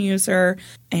cocaine user,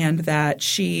 and that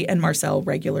she and Marcel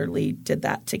regularly did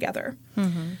that together.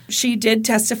 She did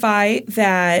testify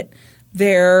that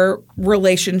their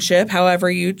relationship,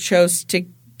 however you chose to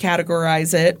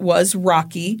categorize it, was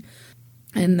rocky,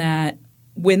 and that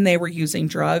when they were using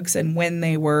drugs and when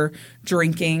they were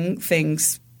drinking,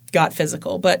 things got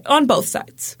physical, but on both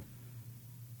sides.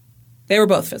 They were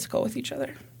both physical with each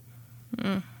other.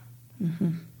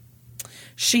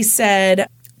 She said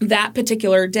that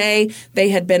particular day they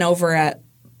had been over at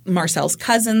Marcel's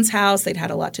cousin's house. They'd had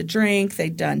a lot to drink.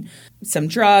 They'd done some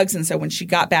drugs. And so when she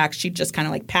got back, she just kind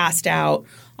of like passed out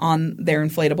on their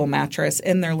inflatable mattress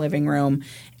in their living room.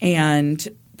 And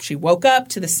she woke up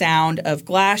to the sound of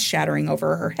glass shattering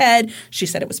over her head. She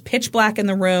said it was pitch black in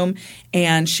the room,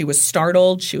 and she was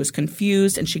startled. She was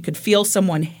confused, and she could feel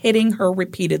someone hitting her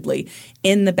repeatedly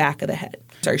in the back of the head.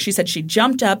 She said she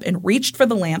jumped up and reached for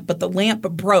the lamp, but the lamp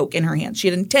broke in her hand. She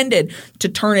had intended to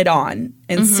turn it on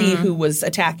and see who was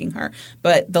attacking her,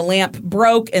 but the lamp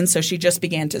broke, and so she just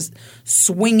began to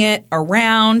swing it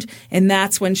around, and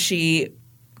that's when she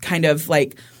kind of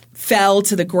like fell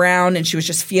to the ground, and she was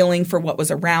just feeling for what was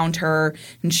around her,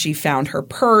 and she found her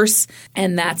purse,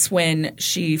 and that's when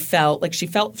she felt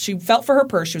for her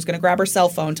purse. She was going to grab her cell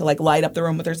phone to like light up the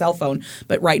room with her cell phone,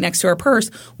 but right next to her purse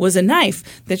was a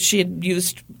knife that she had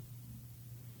used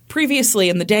previously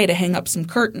in the day to hang up some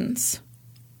curtains.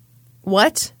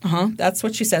 What? That's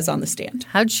what she says on the stand.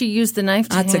 How'd she use the knife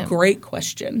to That's a great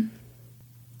question.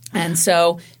 And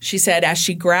so she said as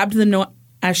she grabbed the knife.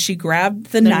 As she grabbed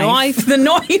the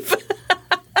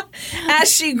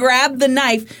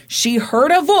knife, she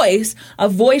heard a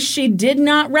voice she did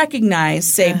not recognize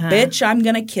say, "Bitch, I'm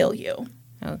going to kill you."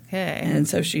 Okay. And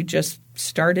so she just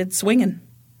started swinging.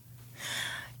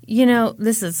 You know,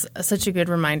 this is such a good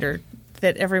reminder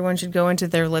that everyone should go into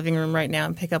their living room right now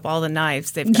and pick up all the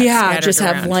knives they've got scattered just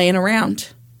around. have laying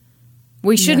around.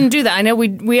 We shouldn't do that. I know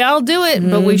we all do it,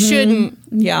 but we shouldn't.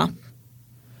 Yeah.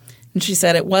 And she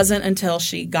said it wasn't until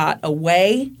she got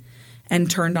away and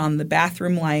turned on the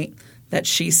bathroom light that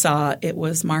she saw it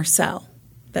was Marcel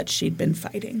that she'd been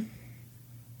fighting.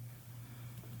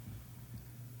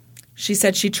 She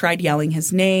said she tried yelling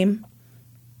his name,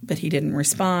 but he didn't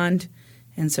respond,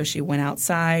 and so she went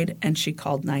outside and she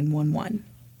called 911.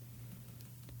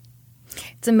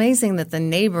 It's amazing that the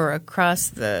neighbor across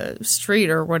the street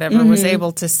or whatever was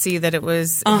able to see that it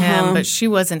was him, but she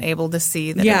wasn't able to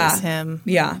see that it was him.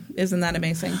 Yeah. Isn't that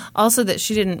amazing? Also that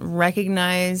she didn't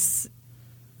recognize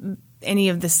any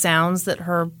of the sounds that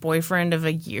her boyfriend of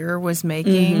a year was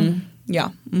making. Yeah.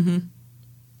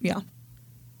 Yeah.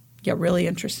 Yeah, really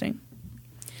interesting.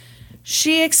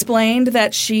 She explained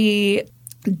that she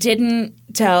didn't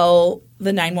tell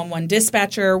the 911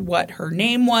 dispatcher what her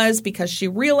name was because she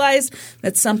realized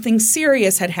that something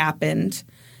serious had happened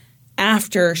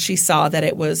after she saw that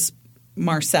it was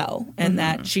Marcel and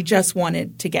that she just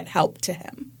wanted to get help to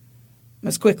him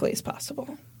as quickly as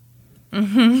possible.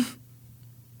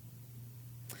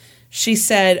 She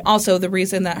said also the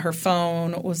reason that her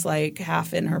phone was like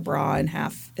half in her bra and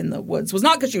half in the woods was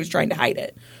not because she was trying to hide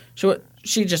it.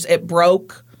 It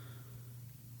broke.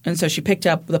 And so she picked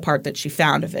up the part that she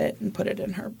found of it and put it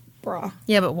in her bra.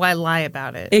 Yeah, but why lie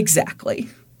about it? Exactly.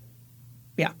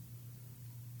 Yeah.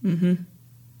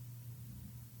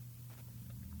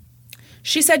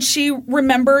 She said she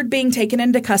remembered being taken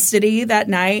into custody that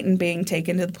night and being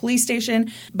taken to the police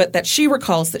station, but that she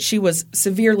recalls that she was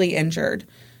severely injured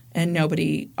and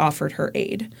nobody offered her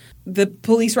aid. The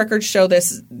police records show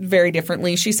this very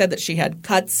differently. She said that she had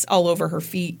cuts all over her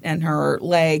feet and her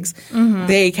legs.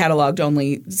 They cataloged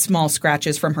only small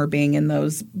scratches from her being in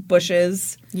those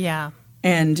bushes. Yeah.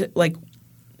 And like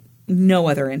no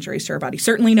other injuries to her body.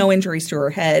 Certainly no injuries to her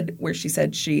head, where she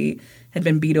said she had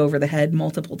been beat over the head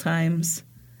multiple times.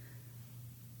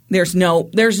 There's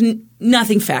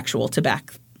nothing factual to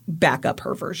back up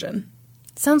her version.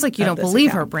 Sounds like you don't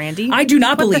believe her, Brandy. I do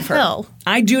not believe her. Hell?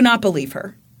 I do not believe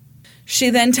her. She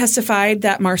then testified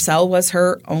that Marcel was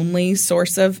her only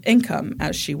source of income,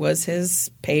 as she was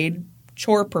his paid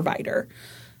chore provider.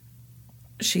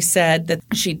 She said that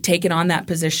she'd taken on that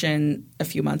position a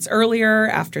few months earlier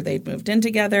after they'd moved in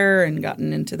together and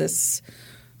gotten into this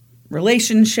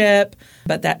relationship,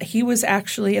 but that he was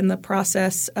actually in the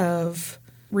process of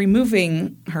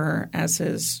removing her as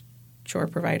his chore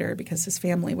provider because his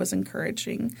family was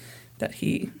encouraging that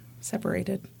he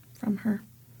separated from her.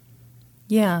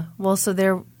 Yeah. Well, so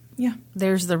there Yeah,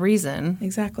 there's the reason.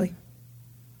 exactly.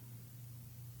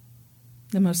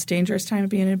 The most dangerous time to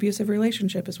be in an abusive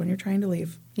relationship is when you're trying to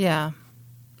leave. Yeah.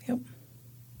 Yep.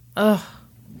 Ugh.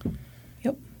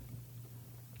 Yep.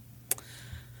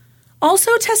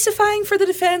 Also testifying for the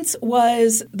defense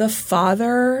was the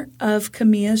father of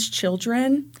Camilla's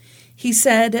children. He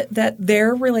said that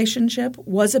their relationship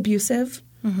was abusive,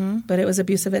 but it was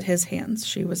abusive at his hands.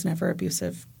 She was never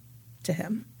abusive to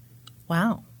him.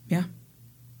 Wow. Yeah.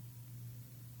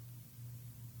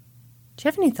 Do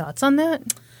you have any thoughts on that?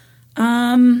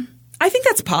 I think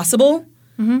that's possible.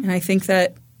 And I think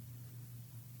that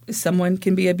someone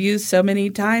can be abused so many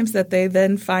times that they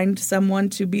then find someone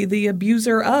to be the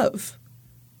abuser of.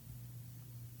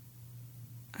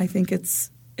 I think it's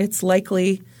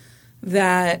likely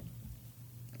that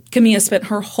Camilla spent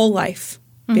her whole life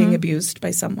being abused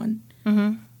by someone.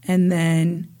 And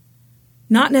then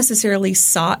not necessarily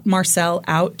sought Marcel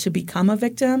out to become a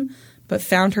victim, but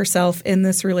found herself in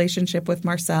this relationship with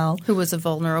Marcel. Who was a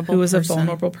vulnerable Who was person. a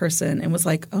vulnerable person and was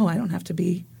like, oh, I don't have to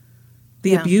be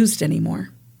the abused anymore.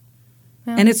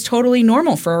 Yeah. And it's totally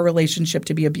normal for a relationship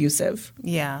to be abusive.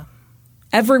 Yeah.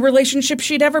 Every relationship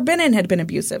she'd ever been in had been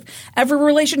abusive. Every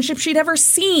relationship she'd ever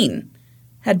seen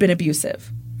had been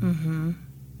abusive. Mm-hmm.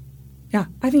 Yeah,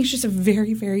 I think it's just a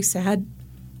very, very sad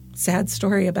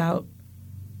story about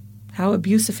how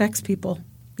abuse affects people.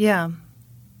 Yeah.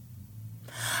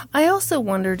 I also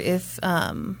wondered if,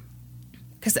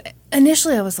 because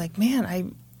initially I was like,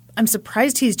 man, I'm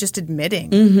surprised he's just admitting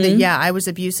that, yeah, I was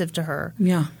abusive to her.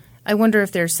 Yeah. I wonder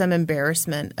if there's some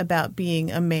embarrassment about being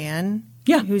a man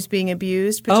who's being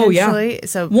abused Oh, potentially. yeah.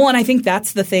 So, well, and I think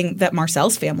that's the thing that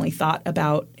Marcel's family thought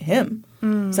about him,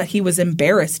 is that he was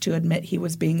embarrassed to admit he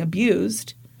was being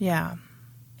abused. yeah.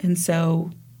 And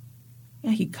so,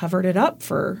 yeah, he covered it up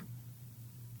for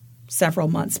several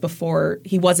months before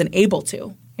he wasn't able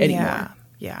to anymore. Yeah.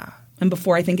 Yeah. And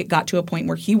before I think it got to a point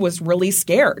where he was really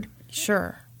scared.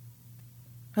 Sure.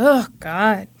 Oh,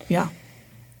 God. Yeah.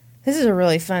 This is a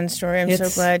really fun story. I'm so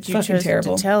It's glad you fucking chose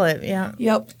terrible. to tell it. Yeah.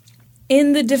 Yep.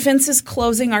 In the defense's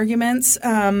closing arguments,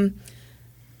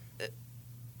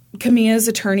 Camilla's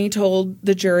attorney told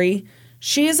the jury,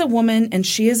 she is a woman and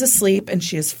she is asleep and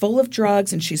she is full of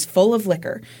drugs and she's full of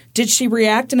liquor. Did she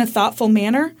react in a thoughtful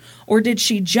manner or did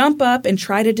she jump up and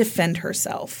try to defend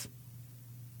herself?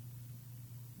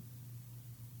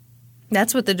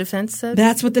 That's what the defense said?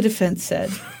 That's what the defense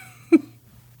said.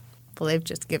 Well, they've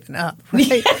just given up,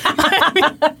 right?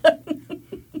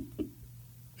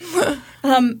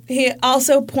 He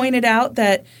also pointed out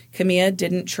that Camilla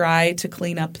didn't try to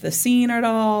clean up the scene at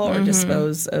all or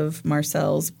dispose of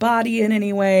Marcel's body in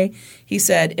any way. He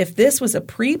said, if this was a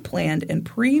pre-planned and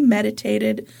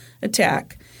premeditated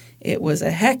attack, it was a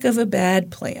heck of a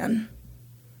bad plan.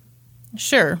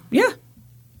 Sure. Yeah.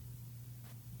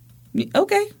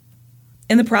 Okay.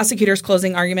 In the prosecutor's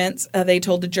closing arguments, they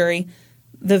told the jury,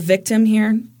 the victim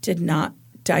here did not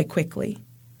die quickly.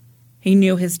 He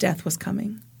knew his death was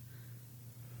coming.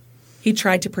 He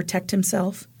tried to protect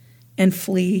himself and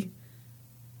flee,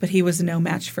 but he was no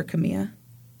match for Camilla.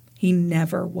 He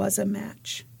never was a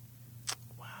match.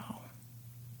 Wow.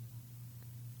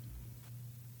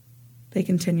 They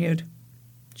continued,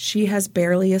 she has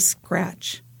barely a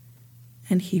scratch,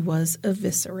 and he was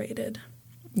eviscerated.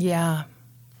 Yeah.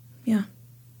 Yeah.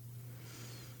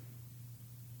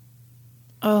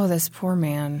 Oh, this poor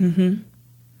man. Mm-hmm.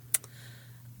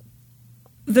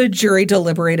 The jury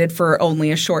deliberated for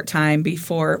only a short time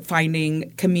before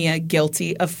finding Camilla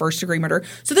guilty of first-degree murder.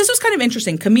 So this was kind of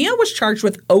interesting. Camilla was charged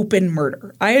with open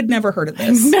murder. I had never heard of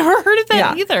this. I've never heard of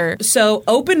that either. So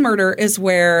open murder is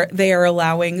where they are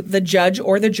allowing the judge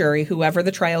or the jury, whoever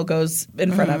the trial goes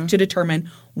in front of, to determine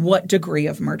what degree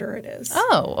of murder it is.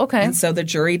 Oh, okay. And so the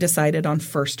jury decided on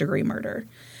first-degree murder.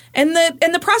 And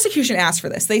the prosecution asked for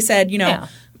this. They said,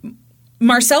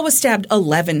 Marcel was stabbed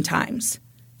 11 times.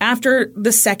 After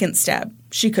the second stab,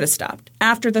 she could have stopped.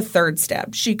 After the third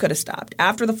stab, she could have stopped.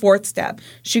 After the fourth stab,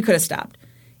 she could have stopped.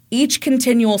 Each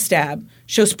continual stab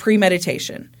shows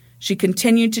premeditation. She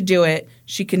continued to do it.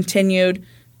 She continued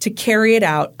to carry it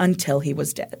out until he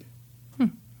was dead.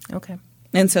 Okay.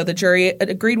 And so the jury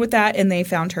agreed with that, and they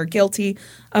found her guilty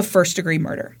of first-degree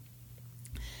murder.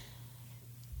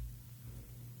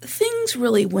 Things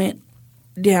really went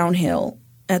downhill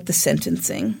at the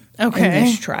sentencing in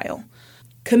this trial.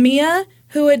 Camilla,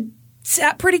 who had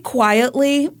sat pretty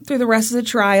quietly through the rest of the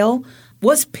trial,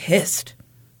 was pissed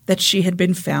that she had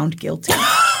been found guilty.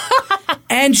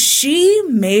 And she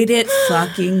made it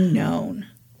fucking known.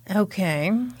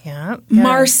 Okay. Yeah.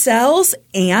 Marcel's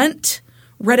aunt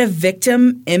read a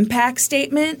victim impact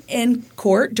statement in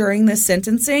court during the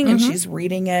sentencing, and she's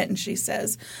reading it, and she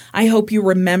says, "I hope you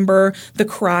remember the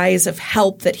cries of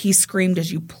help that he screamed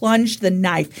as you plunged the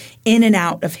knife in and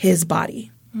out of his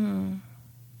body." And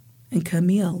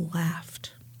Camilla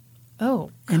laughed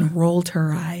and rolled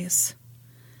her eyes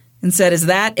and said, "Is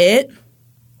that it?"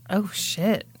 Oh,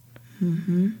 shit.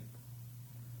 And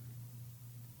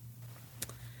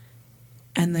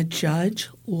the judge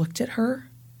looked at her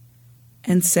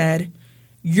and said,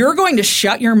 "You're going to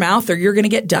shut your mouth or you're going to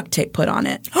get duct tape put on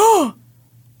it."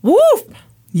 Woof.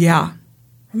 Yeah.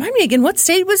 Remind me again, what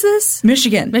state was this?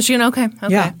 Michigan. Michigan, okay.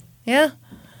 Yeah. Yeah.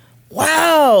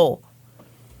 Wow.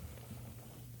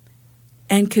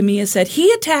 And Camilla said,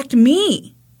 "He attacked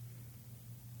me.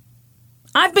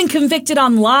 I've been convicted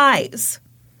on lies."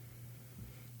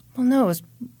 Well, no, it was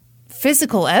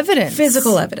physical evidence.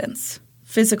 Physical evidence.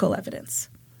 Physical evidence.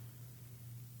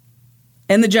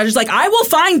 And the judge is like, "I will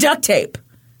find duct tape."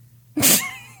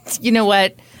 You know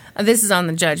what? This is on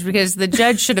the judge because the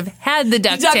judge should have had the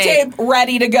duct tape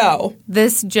ready to go.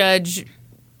 This judge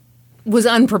was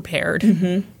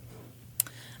unprepared.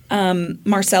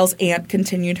 Marcel's aunt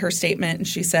continued her statement, and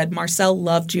she said, "Marcel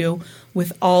loved you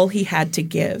with all he had to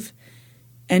give.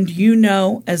 And you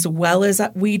know as well as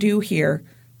we do here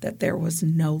that there was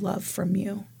no love from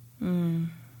you.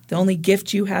 The only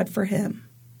gift you had for him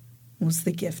was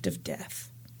the gift of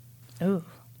death." Oh.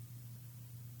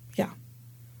 Yeah.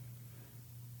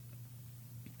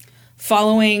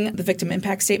 Following the victim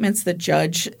impact statements, the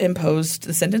judge imposed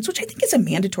the sentence, which I think is a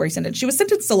mandatory sentence. She was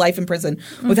sentenced to life in prison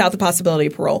without the possibility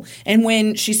of parole. And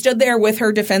when she stood there with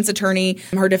her defense attorney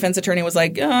was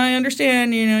like, "Oh, I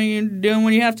understand, you know, you're doing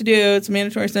what you have to do. It's a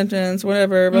mandatory sentence,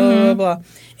 whatever, blah, blah, blah, blah."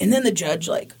 And then the judge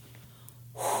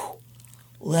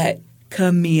let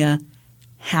Camilla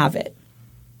have it.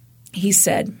 He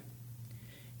said,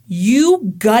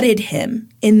 "You gutted him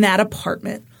in that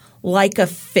apartment like a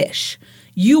fish.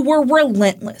 You were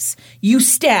relentless. You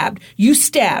stabbed, you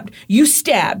stabbed, you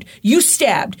stabbed, you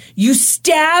stabbed, you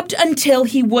stabbed until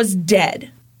he was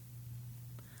dead.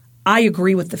 I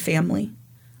agree with the family.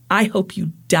 I hope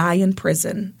you die in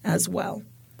prison as well."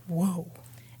 Whoa.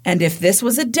 And if this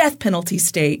was a death penalty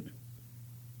state,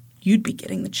 you'd be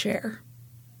getting the chair.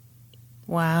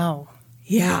 Wow.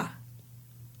 Yeah.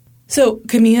 So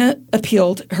Camilla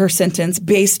appealed her sentence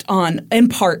in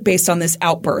part based on this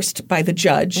outburst by the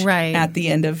judge at the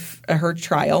end of her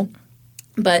trial.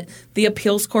 But the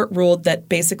appeals court ruled that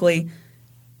basically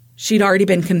she'd already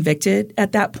been convicted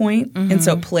at that point, and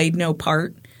so played no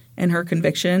part in her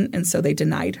conviction, and so they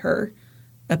denied her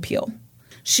appeal.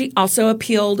 She also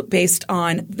appealed based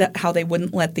on how they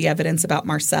wouldn't let the evidence about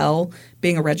Marcel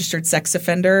being a registered sex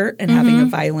offender and having a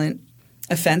violent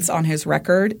offense on his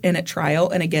record in a trial.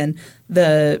 And again,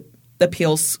 the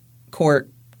appeals court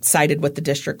sided with the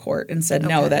district court and said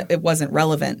no, that it wasn't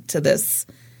relevant to this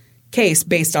case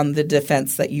based on the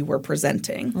defense that you were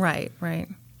presenting. Right.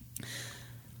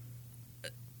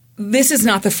 This is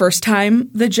not the first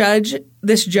time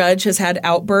this judge has had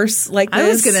outbursts like this. I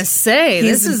was going to say,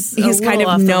 he's kind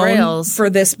of known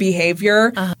for this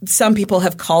behavior. Some people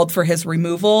have called for his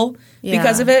removal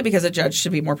because of it, because a judge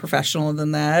should be more professional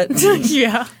than that.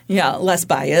 Yeah, less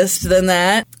biased than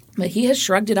that. But he has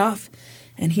shrugged it off,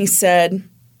 and he said,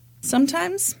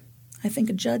 "Sometimes I think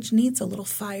a judge needs a little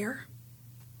fire."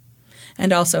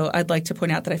 And also, I'd like to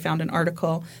point out that I found an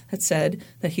article that said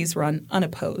that he's run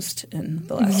unopposed in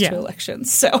the last two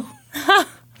elections. So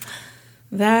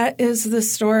that is the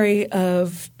story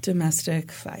of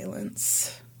domestic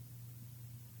violence.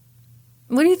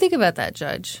 What do you think about that,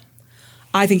 Judge?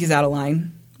 I think he's out of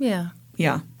line. Yeah.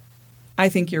 Yeah. I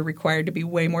think you're required to be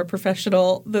way more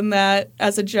professional than that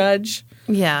as a judge.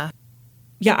 Yeah.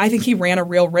 Yeah, I think he ran a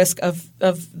real risk of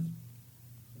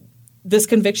this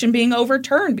conviction being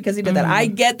overturned because he did that. I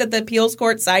get that the appeals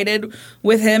court sided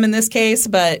with him in this case,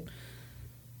 but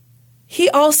he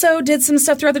also did some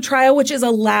stuff throughout the trial which is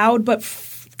allowed but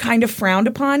kind of frowned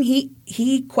upon.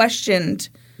 He questioned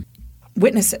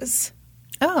witnesses.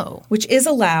 Oh. Which is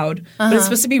allowed, but it's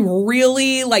supposed to be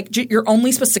really you're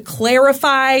only supposed to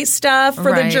clarify stuff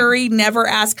for the jury, never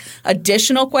ask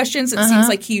additional questions. It seems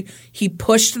like he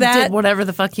pushed that. Did whatever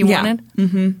the fuck he wanted.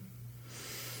 Mm-hmm.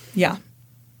 Yeah.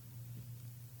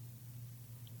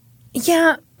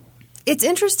 Yeah. It's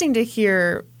interesting to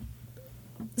hear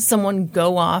someone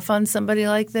go off on somebody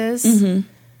like this. Mm-hmm.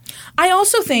 I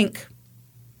also think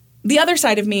the other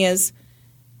side of me is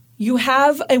you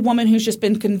have a woman who's just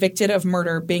been convicted of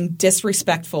murder being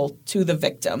disrespectful to the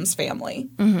victim's family.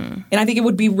 Mm-hmm. And I think it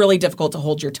would be really difficult to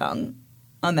hold your tongue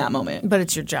on that moment. But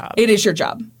it's your job. It is your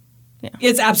job. Yeah.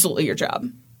 It's absolutely your job.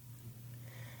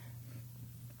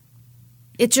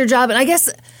 it's your job. And I guess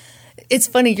it's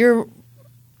funny.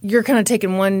 You're kind of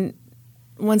taking one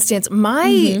stance.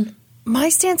 My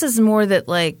stance is more that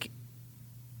like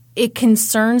it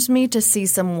concerns me to see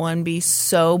someone be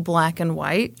so black and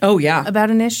white. Oh, yeah.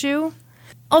 About an issue.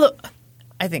 Although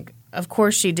I think, of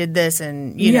course, she did this,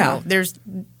 and you know, there's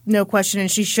no question, and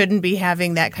she shouldn't be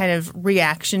having that kind of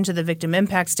reaction to the victim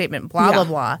impact statement. Blah blah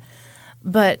blah.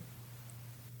 But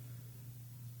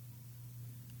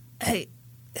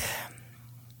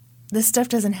this stuff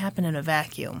doesn't happen in a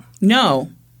vacuum.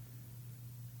 No.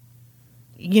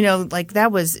 You know, like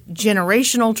that was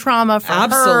generational trauma for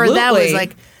Absolutely. her. That was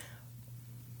like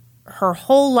her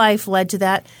whole life led to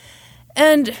that.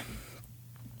 And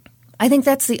I think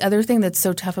that's the other thing that's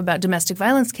so tough about domestic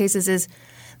violence cases is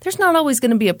there's not always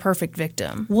going to be a perfect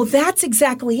victim. Well, that's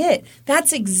exactly it.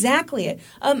 That's exactly it.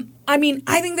 I mean,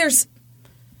 I think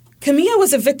Camilla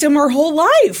was a victim her whole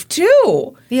life,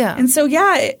 too. Yeah. And so,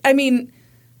 yeah, I mean,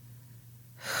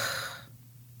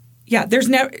 yeah,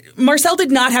 Marcel did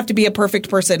not have to be a perfect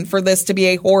person for this to be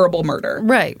a horrible murder.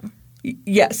 Right.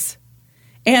 Yes.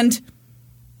 And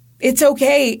it's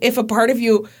okay if a part of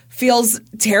you feels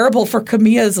terrible for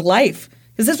Camilla's life.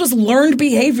 Because this was learned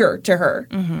behavior to her.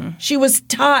 Mm-hmm. She was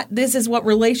taught this is what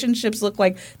relationships look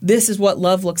like. This is what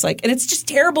love looks like. And it's just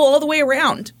terrible all the way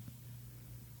around.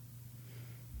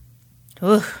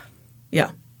 Ugh.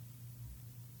 Yeah.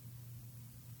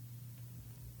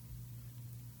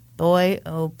 Boy,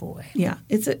 oh boy. Yeah.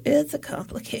 It's a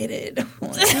complicated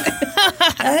one.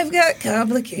 I've got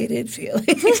complicated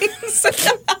feelings.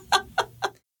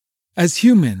 As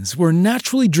humans, we're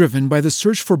naturally driven by the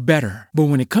search for better. But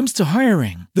when it comes to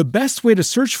hiring, the best way to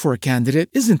search for a candidate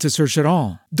isn't to search at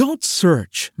all. Don't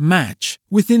search, match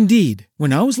with Indeed.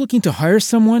 When I was looking to hire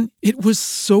someone, it was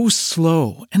so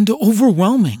slow and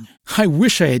overwhelming. I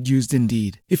wish I had used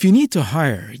Indeed. If you need to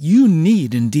hire, you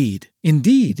need Indeed.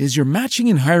 Indeed is your matching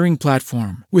and hiring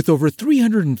platform with over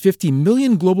 350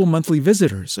 million global monthly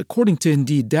visitors, according to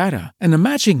Indeed data, and a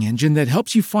matching engine that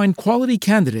helps you find quality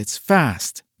candidates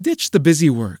fast. Ditch the busy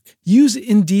work. Use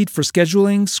Indeed for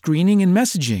scheduling, screening, and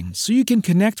messaging so you can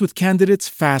connect with candidates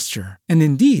faster. And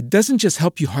Indeed doesn't just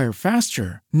help you hire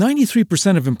faster.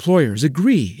 93% of employers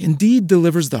agree Indeed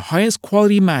delivers the highest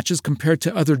quality matches compared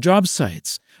to other job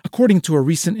sites, according to a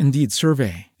recent Indeed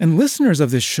survey. And listeners of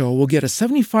this show will get a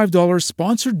 $75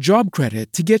 sponsored job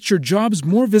credit to get your jobs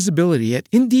more visibility at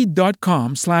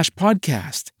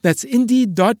Indeed.com/podcast. That's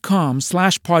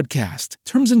Indeed.com/podcast.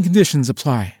 Terms and conditions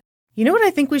apply. You know what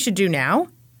I think we should do now?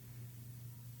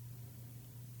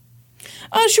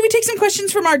 Should we take some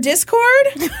questions from our Discord?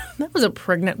 That was a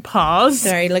pregnant pause.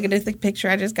 Sorry, look at this picture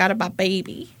I just got of my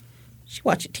baby. She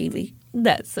watching TV.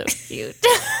 That's so cute.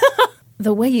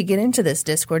 The way you get into this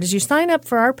Discord is you sign up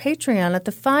for our Patreon at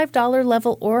the $5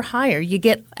 level or higher. You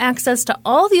get access to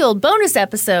all the old bonus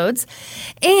episodes,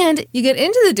 and you get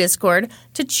into the Discord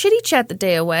to chitty-chat the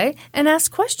day away and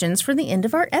ask questions for the end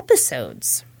of our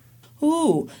episodes.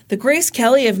 Ooh, the Grace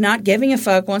Kelly of Not Giving a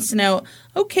Fuck wants to know,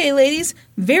 okay, ladies,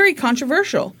 very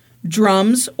controversial.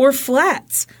 Drums or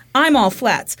flats? I'm all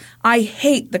flats. I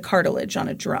hate the cartilage on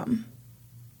a drum.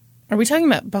 Are we talking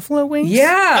about buffalo wings?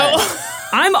 Yeah.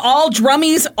 I'm all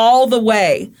drummies all the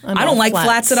way. I don't like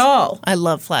flats at all. I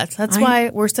love flats. That's why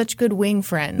we're such good wing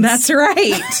friends. That's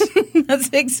right. That's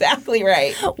exactly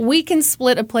right. We can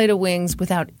split a plate of wings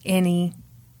without any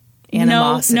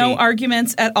animosity. No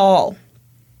arguments at all.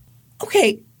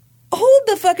 Okay, hold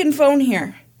the fucking phone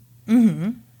here.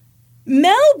 Mm-hmm.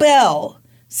 Mel Bell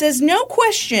says, no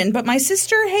question, but my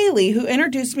sister Haley, who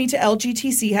introduced me to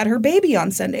LGTC, had her baby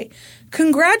on Sunday.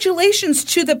 Congratulations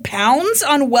to the Pounds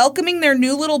on welcoming their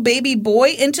new little baby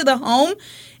boy into the home.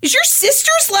 Is your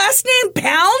sister's last name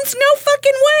Pounds? No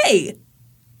fucking way.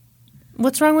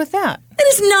 What's wrong with that? That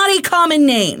is not a common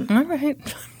name. All right.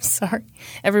 I'm sorry.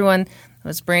 Everyone, that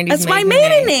was Brandy's That's my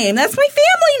maiden name. That's my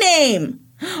family name.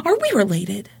 Are we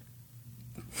related?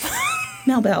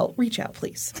 Mel Bell, reach out,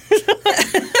 please.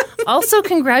 Also,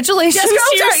 congratulations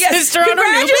to your sister on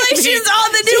congratulations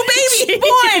on the new baby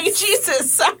boy.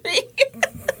 Jesus, sorry.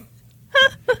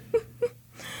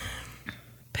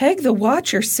 Peg the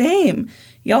Watcher, same.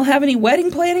 Y'all have any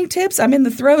wedding planning tips? I'm in the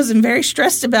throes and very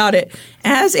stressed about it.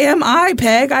 As am I,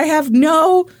 Peg. I have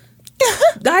no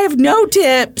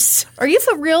tips. Are you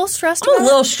for real stressed I'm about a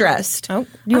little stressed. Oh, I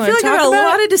feel like I have a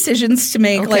lot of decisions to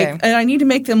make, Okay. and I need to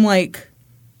make them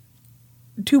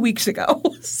 2 weeks ago.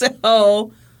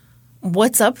 So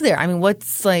What's up there? I mean,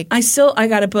 what's like... I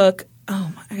got to book.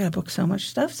 I got to book so much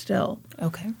stuff still.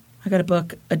 Okay. I got to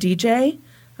book a DJ.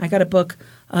 I got to book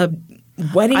a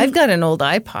wedding. I've got an old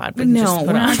iPod. We can just No, put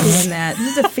we're not on. doing that.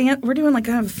 This is we're doing like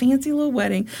kind of a fancy little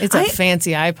wedding. It's a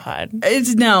fancy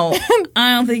iPod. No,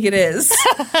 I don't think it is.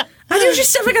 There's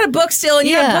just stuff I got to book still, and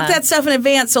you got to book that stuff in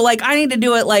advance. So like, I need to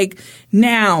do it like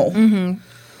now. Mm-hmm.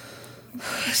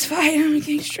 It's fine. I'm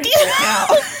getting stressed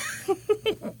right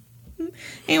now.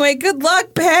 Anyway, good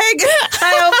luck, Peg.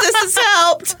 I hope this has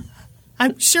helped.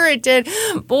 I'm sure it did.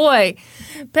 Boy,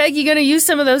 Peg, you going to use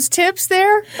some of those tips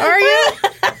there? Are you?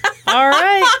 All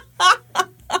right.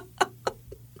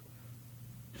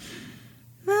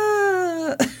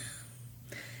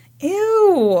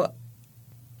 Ew.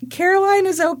 Caroline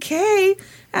is okay.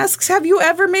 Asks, have you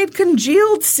ever made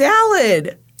congealed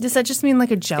salad? Does that just mean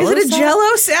like a Jell-O Is it a salad?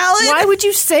 Jell-O salad? Why would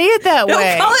you say it that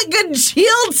way? Don't call it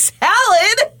congealed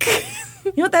salad.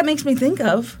 You know what that makes me think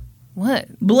of? What?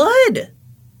 Blood.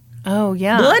 Oh,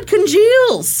 yeah. Blood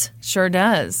congeals. Sure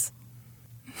does.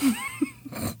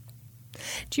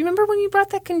 Do you remember when you brought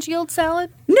that congealed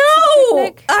salad? No,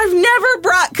 Picnic? I've never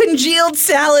brought congealed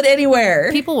salad anywhere.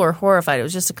 People were horrified. It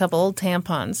was just a couple old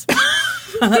tampons.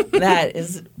 That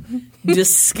is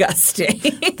disgusting.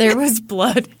 There was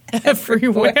blood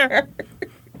everywhere.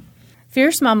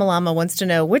 Fierce Mama Llama wants to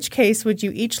know, which case would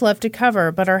you each love to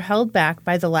cover but are held back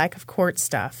by the lack of court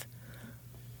stuff?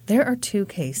 There are 2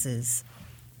 cases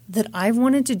that I've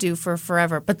wanted to do for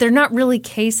forever, but they're not really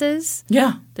cases.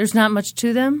 Yeah. There's not much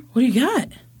to them. What do you got?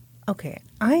 Okay,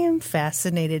 I am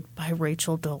fascinated by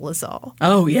Rachel Dolezal,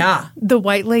 Oh, yeah. the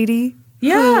white lady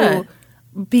Yeah.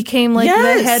 who became like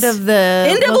Yes. the head of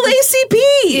the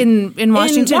NAACP. in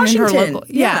Washington, in her Washington. local,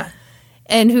 Yeah.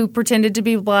 and who pretended to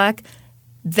be black.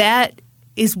 That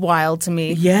is wild to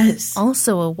me. Yes.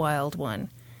 Also a wild one.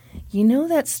 You know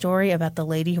that story about the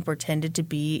lady who pretended to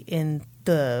be in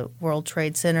the World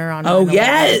Trade Center on Oh, 9/11?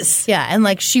 yes. Yeah, and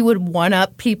like she would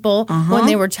one-up people when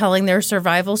they were telling their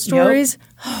survival stories.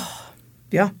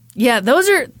 Yeah. Yeah, those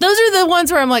are the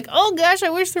ones where I'm like, oh gosh, I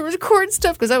wish there was court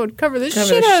stuff because I would cover the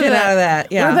shit out of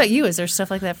that. Yeah. What about you? Is there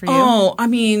stuff like that for you? Oh, I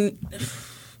mean,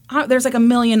 there's like a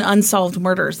million unsolved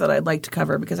murders that I'd like to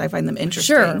cover because I find them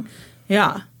interesting. Sure.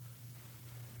 Yeah.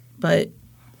 But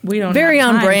we don't Very have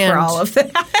on time brand. for all of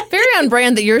that. Very on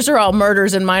brand that yours are all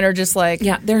murders and mine are just like,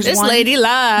 There's this one, lady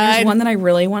lied. There's one that I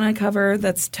really want to cover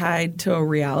that's tied to a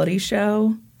reality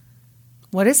show.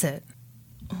 What is it?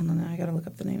 Hold on, I got to look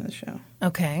up the name of the show.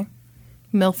 Okay.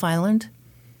 MILF Island?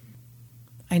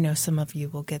 I know some of you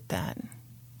will get that.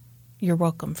 You're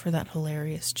welcome for that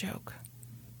hilarious joke.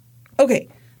 Okay.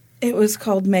 It was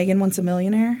called Megan Wants a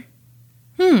Millionaire.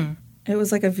 It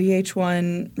was like a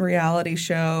VH1 reality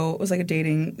show. It was like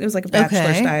a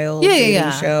bachelor style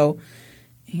dating show.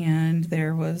 And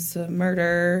there was a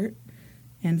murder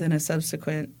and then a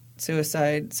subsequent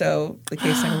suicide. So the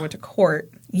case never went to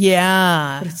court.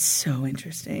 Yeah. But it's so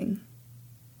interesting.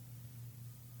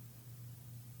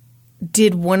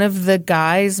 Did one of the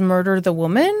guys murder the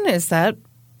woman? Is that...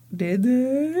 Did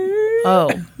they?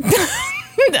 Oh.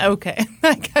 Okay.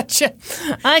 I gotcha.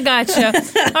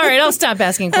 All right, I'll stop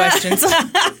asking questions.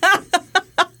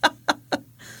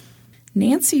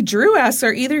 Nancy Drew asks,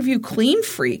 are either of you clean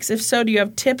freaks? If so, do you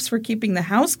have tips for keeping the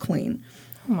house clean?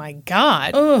 Oh, my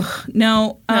God. Ugh,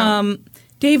 no.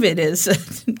 David is a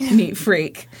neat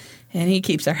freak, and he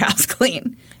keeps our house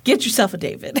clean. Get yourself a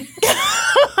David.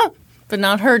 But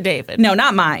not her, David. No,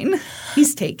 not mine.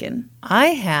 He's taken. I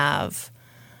have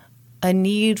a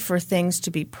need for things to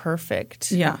be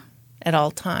perfect Yeah. at all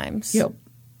times. Yep.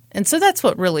 And so that's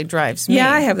what really drives me.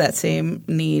 Yeah, I have that same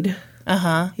need.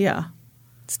 Uh-huh. Yeah.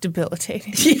 It's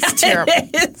debilitating. It's terrible.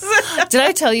 It is. Did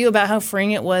I tell you about how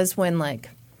freeing it was when, like,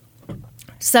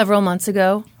 several months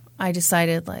ago, I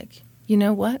decided, like, you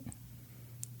know what?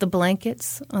 The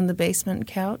blankets on the basement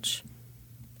couch,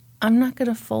 I'm not going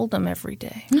to fold them every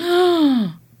day.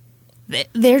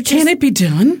 They're just, Can it be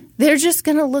done? They're just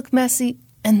going to look messy,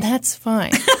 and that's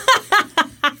fine.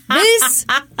 This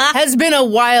has been a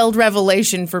wild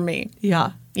revelation for me.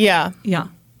 Yeah. Yeah. Yeah.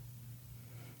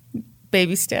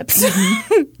 Baby steps.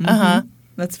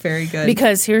 That's very good.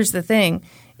 Because here's the thing.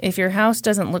 If your house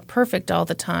doesn't look perfect all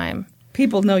the time,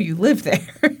 people know you live there.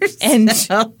 and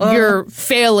you're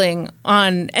failing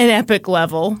on an epic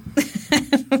level.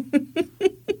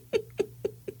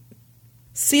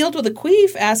 Sealed with a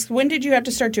Queef asks, when did you have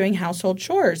to start doing household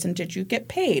chores and did you get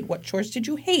paid? What chores did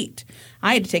you hate?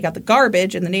 I had to take out the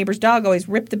garbage and the neighbor's dog always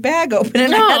ripped the bag open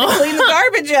and I had to clean the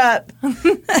garbage up.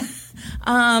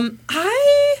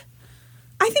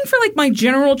 I think for like my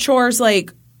general chores,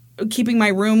 like keeping my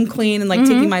room clean and like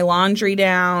taking my laundry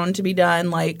down to be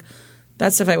done, like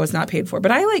that stuff I was not paid for.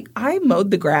 But I mowed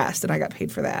the grass and I got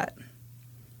paid for that.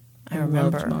 I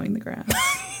remember loved mowing the grass.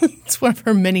 It's one of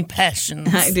her many passions.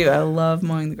 I do. I love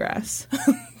mowing the grass.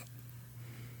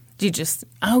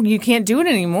 You can't do it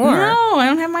anymore. No, I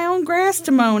don't have my own grass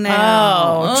to mow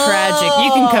now. Oh, tragic.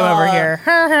 You can come over here.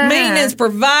 Maintenance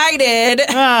provided.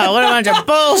 Oh, what a bunch of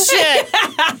bullshit.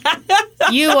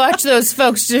 You watch those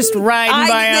folks just riding by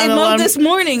They on the mowed lawn. this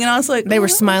morning, and I was like, They were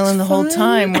smiling the whole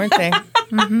time, weren't they?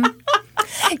 Mm-hmm.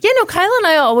 Yeah, no, Kyla and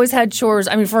I always had chores.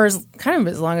 I mean, for as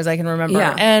long as I can remember.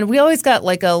 Yeah. And we always got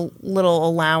like a little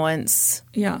allowance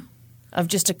yeah. of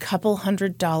just a couple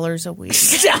 $100 a week.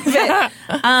 Stop it.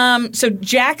 So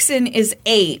Jackson is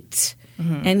 8,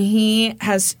 and he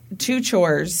has 2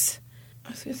 chores. I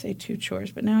was going to say 2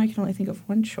 chores, but now I can only think of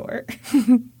 1 chore.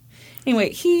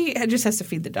 Anyway, he just has to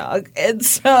feed the dog. And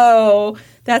so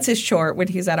that's his chore when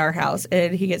he's at our house,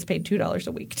 and he gets paid $2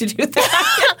 a week to do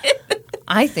that.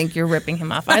 I think you're ripping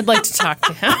him off. I'd like to talk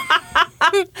to him.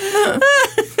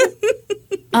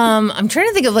 I'm trying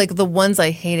to think of like the ones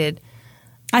I hated.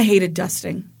 I hated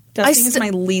dusting. Dusting is my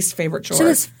least favorite chore. To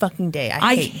this fucking day,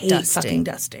 I hate dusting. fucking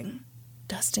dusting.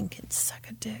 Dusting can suck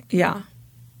a dick. Yeah.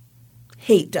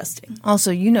 Hate dusting.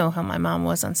 Also, you know how my mom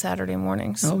was on Saturday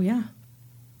mornings. Oh, yeah.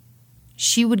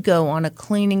 She would go on a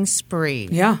cleaning spree.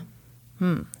 Yeah.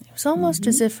 It was almost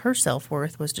as if her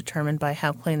self-worth was determined by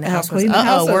how clean the How house was. clean the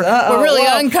house was. We're really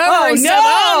Whoa. uncovering Oh, stuff.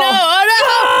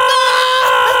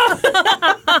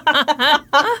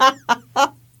 Oh,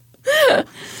 no.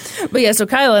 But yeah, so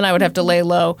Kyla and I would have to lay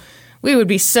low. We would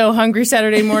be so hungry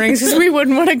Saturday mornings because we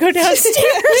wouldn't want to go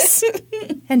downstairs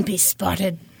and be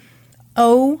spotted.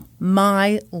 Oh,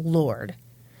 my Lord.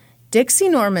 Dixie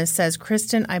Normus says,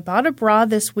 Kristen, I bought a bra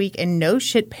this week and no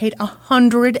shit paid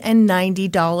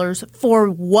 $190 for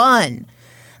one.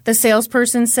 The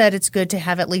salesperson said it's good to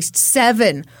have at least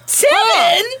 7.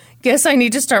 7? Guess I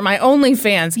need to start my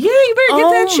OnlyFans. Yeah, you better get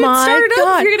that shit my started God.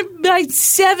 up if you're going to buy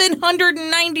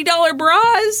 $790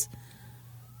 bras.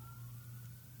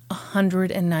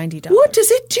 $190. What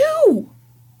does it do?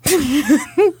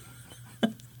 You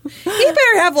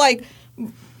better have like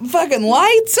fucking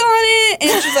lights on it, and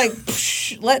it's just like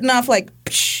letting off like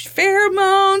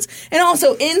pheromones, and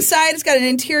also inside it's got an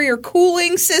interior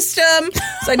cooling system,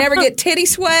 so I never get titty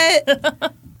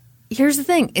sweat. Here's the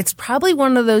thing. It's probably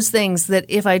one of those things that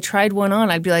if I tried one on,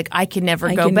 I'd be like, I can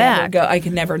never go back. I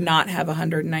can never not have a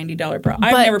 $190 bra.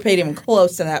 I've never paid even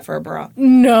close to that for a bra.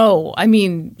 No. I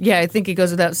mean, yeah, I think it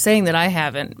goes without saying that I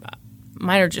haven't.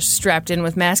 Mine are just strapped in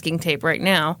with masking tape right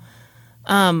now.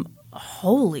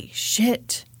 Holy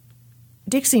shit.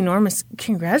 Dixie Normus,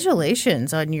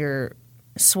 congratulations on your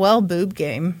swell boob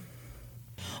game.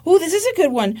 Oh, this is a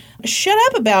good one. Shut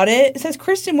up about it. It says,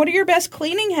 Kristen, what are your best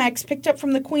cleaning hacks picked up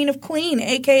from the Queen of Clean,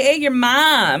 a.k.a. your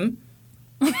mom?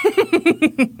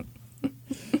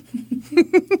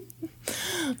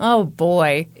 Oh,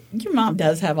 boy. Your mom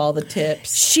does have all the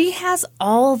tips. She has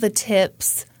all the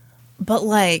tips, but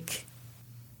like,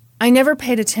 I never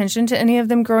paid attention to any of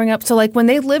them growing up. So like when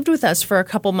they lived with us for a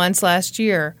couple months last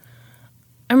year,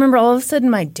 I remember all of a sudden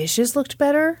my dishes looked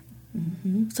better.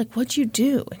 Mm-hmm. It's like, what'd you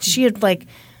do? And she had like,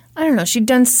 I don't know, she'd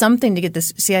done something to get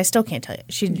this. See, I still can't tell you.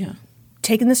 She'd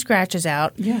taken the scratches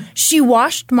out. Yeah. She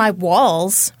washed my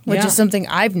walls, which Yeah. is something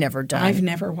I've never done. I've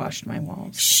never washed my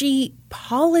walls. She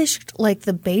polished like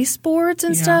the baseboards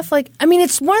and stuff. Like, I mean,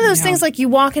 it's one of those things like you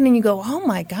walk in and you go, "Oh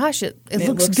my gosh, it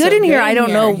looks good so in here." good I in don't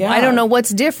here. know. Yeah. I don't know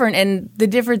what's different. And the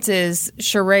difference is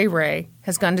Sheree Ray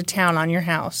has gone to town on your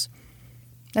house.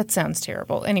 That sounds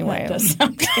terrible. Anyway, That does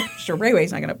sound sure Ray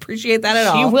Ray's not going to appreciate that at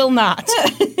all. she will not.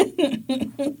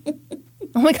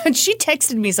 Oh my God, she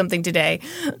texted me something today.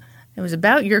 It was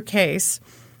about your case.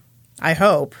 I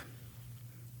hope.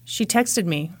 She texted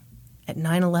me at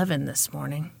 9:11 this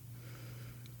morning.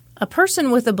 A person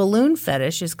with a balloon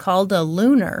fetish is called a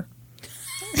looner.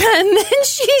 And then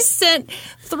she sent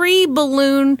 3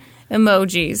 balloon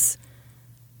emojis.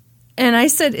 And I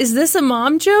said, "Is this a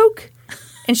mom joke?"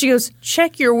 And she goes,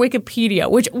 "Check your Wikipedia."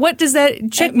 What does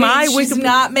that? Check my She's Wikipedia.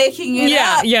 not making it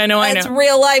up. Yeah, no, I That's know.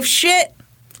 real life shit.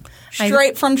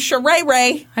 Straight from Sheree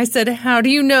Ray. I said, "How do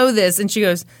you know this?" And she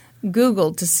goes,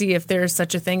 "Googled to see if there is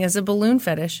such a thing as a balloon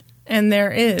fetish." And there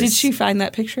is. Did she find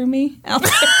that picture of me out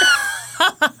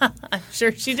there? I'm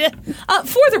sure she did.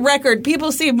 For the record,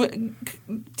 people seem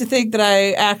to think that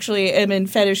I actually am in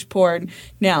fetish porn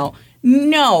now.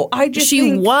 No, I just She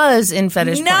think... was in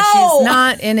fetish porn. No! She's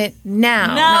not in it now.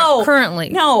 No. Not currently.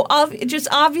 No, just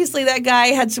obviously that guy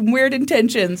had some weird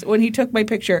intentions when he took my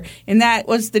picture. And that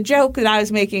was the joke that I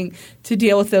was making to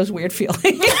deal with those weird feelings.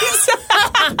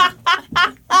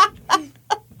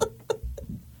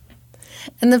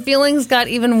 And the feelings got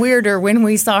even weirder when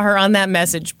we saw her on that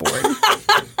message board.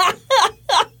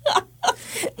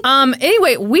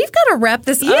 Anyway, we've got to wrap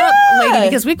this up, lady,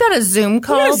 because we've got a Zoom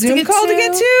call to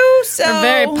get to. So we're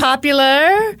very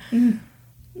popular.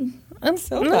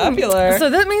 So popular. So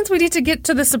that means we need to get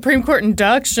to the Supreme Court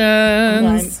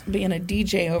inductions. I'm being a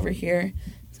DJ over here.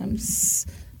 So I'm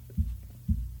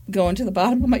going to the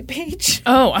bottom of my page.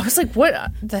 Oh, I was like, what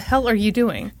the hell are you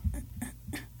doing?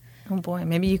 Oh, boy.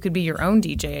 Maybe you could be your own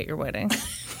DJ at your wedding.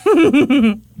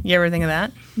 You ever think of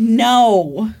that?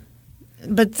 No.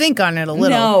 But think on it a little.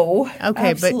 No. Okay,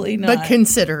 absolutely but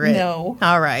consider it. No.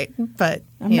 All right. But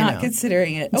I'm not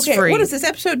considering it. It's Okay, free. what is this,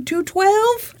 episode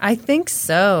 212? I think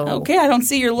so. Okay, I don't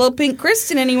see your little pink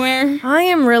Kristen anywhere. I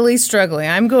am really struggling.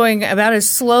 I'm going about as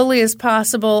slowly as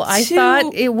possible. I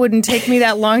thought it wouldn't take me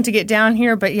that long to get down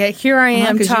here, but yet here I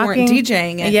am Because talking. you weren't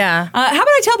DJing it. Yeah. How about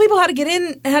I tell people how to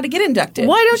get inducted?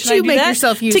 Why don't Should I you do make that?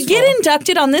 yourself useful? To get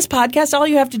inducted on this podcast, all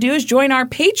you have to do is join our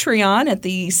Patreon at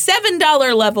the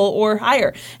 $7 level or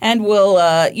higher, and we'll,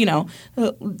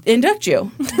 induct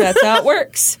you. That's how it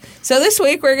works. So this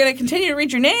week we're going to continue to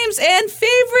read your names and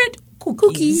favorite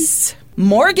cookies.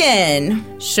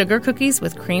 Morgan. Sugar cookies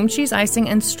with cream cheese icing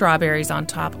and strawberries on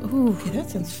top. Ooh, That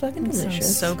sounds fucking delicious.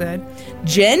 sounds so good.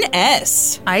 Jen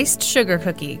S. Iced sugar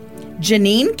cookie.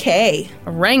 Janine K.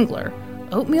 A Wrangler.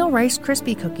 Oatmeal Rice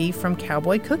Krispie cookie from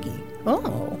Cowboy Cookie.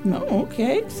 Oh. Oh,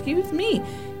 okay. Excuse me.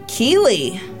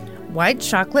 Keely. White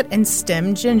chocolate and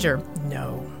stem ginger.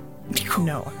 No.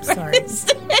 No, I'm sorry.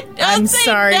 I'm say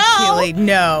sorry, no. Keely.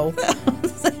 No.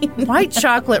 White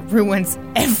chocolate ruins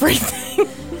everything.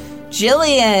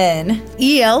 Jillian.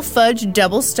 EL Fudge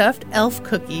double stuffed elf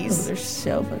cookies. They're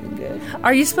so fucking good.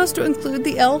 Are you supposed to include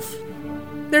the elf?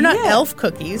 They're not Yeah. elf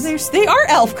cookies. They are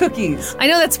elf cookies. I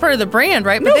know that's part of the brand,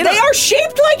 right? But No, they they don't- are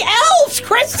shaped like elves,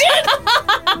 Kristen.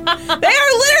 They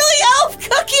are literally elf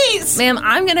cookies. Ma'am,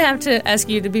 I'm going to have to ask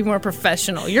you to be more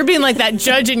professional. You're being like that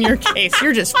judge in your case.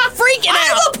 You're just freaking I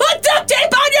out. will put duct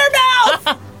tape on your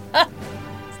mouth.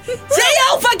 Say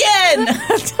elf again.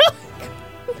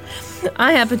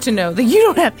 I happen to know that you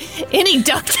don't have any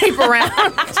duct tape around.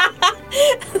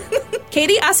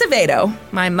 Katie Acevedo.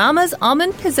 My mama's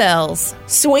almond pizzelles.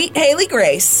 Sweet Haley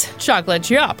Grace. Chocolate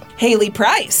chip. Haley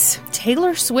Price.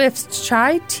 Taylor Swift's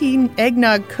chai tea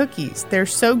eggnog cookies. They're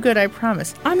so good, I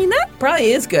promise. I mean, that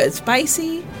probably is good.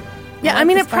 Spicy. Yeah, I like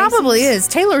mean, the it probably spices. is.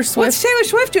 Taylor Swift. What's Taylor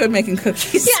Swift doing making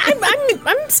cookies? Yeah,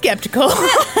 I'm skeptical.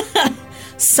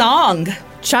 Song.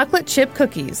 Chocolate chip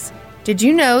cookies. Did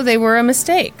you know they were a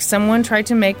mistake? Someone tried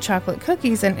to make chocolate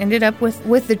cookies and ended up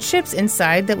with the chips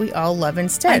inside that we all love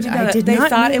instead. I did they not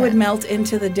thought know it would that. melt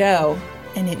into the dough,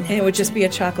 And it and it would just be a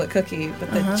chocolate cookie, but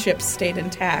the chips stayed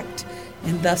intact,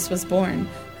 and thus was born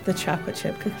the chocolate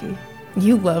chip cookie.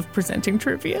 You love presenting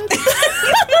trivia.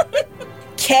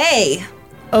 Kay.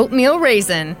 Oatmeal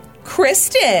raisin.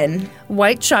 Kristen.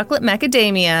 White chocolate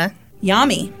macadamia.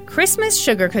 Yami. Christmas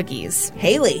sugar cookies.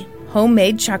 Haley.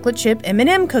 Homemade chocolate chip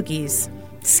M&M cookies.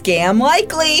 Scam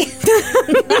likely.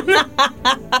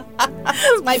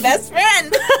 My best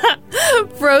friend.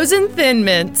 Frozen Thin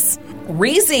Mints.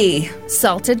 Reezy.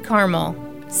 Salted caramel.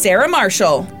 Sarah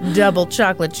Marshall. Double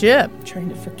chocolate chip. Trying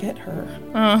to forget her.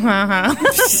 I'm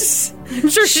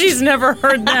sure she's never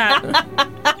heard that.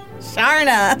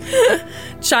 Sharna.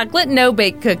 Chocolate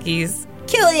no-bake cookies.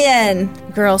 Killian.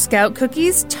 Girl Scout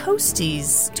cookies.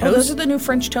 Toasties. Oh, those are the new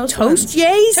French toast Toast ones.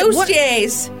 yays? Toast What?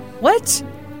 yays. What?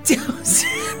 Toast.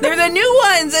 They're the new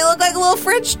ones. They look like little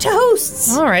French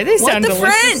toasts. All right, they sound What the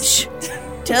delicious.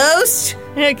 French? Toast.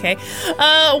 Okay.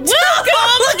 Welcome.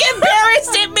 Look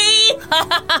embarrassed at me.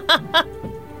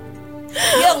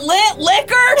 You lit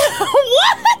liquor?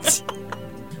 What?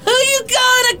 Who you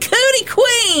calling a cootie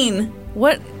queen?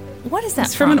 What is that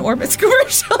It's from an Orbitz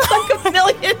commercial like a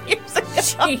million years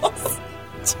ago.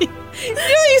 You know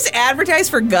they used to advertise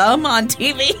for gum on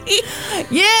TV?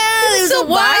 Yeah, it was Still a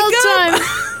wild buy time.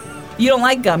 You don't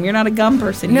like gum. You're not a gum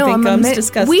person. You No, think I'm gum's a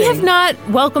disgusting. We have not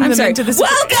welcomed I'm them sorry. into this.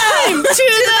 Welcome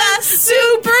to the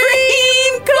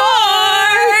Supreme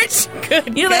Court.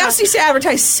 Good. You know, they also used to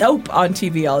advertise soap on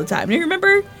TV all the time. Do you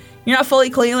remember? You're not fully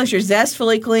clean unless your Zest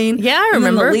fully clean. Yeah, I And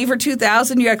remember. then the Lever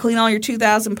 2000, you got to clean all your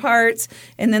 2000 parts.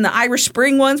 And then the Irish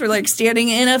Spring ones were like standing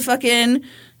in a fucking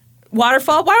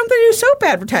waterfall. Why don't they do soap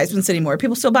advertisements anymore?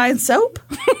 People still buying soap?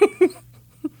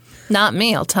 Not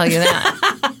me, I'll tell you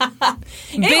that.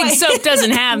 Big Soap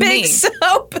doesn't have me. Big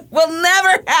Soap will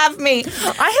never have me.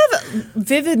 I have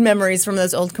vivid memories from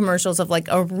those old commercials of like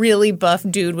a really buff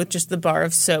dude with just the bar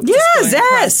of soap. just Yeah, going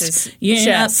across Zest. his You're not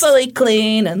chest. fully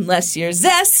clean unless you're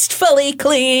Zest fully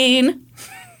clean.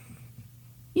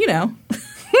 You know.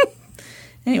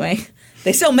 Anyway,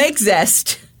 they still make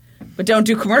Zest, but don't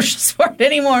do commercials for it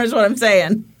anymore is what I'm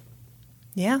saying.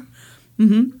 Yeah.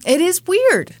 Mm-hmm. It is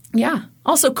weird. Yeah.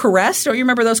 Also, Caress. Don't you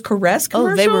remember those Caress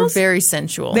commercials? Oh, they were very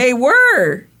sensual. They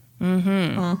were.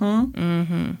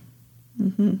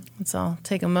 Let's all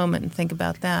take a moment and think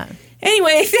about that.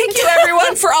 Anyway, thank you,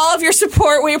 everyone, for all of your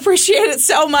support. We appreciate it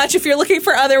so much. If you're looking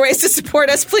for other ways to support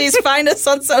us, please find us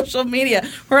on social media.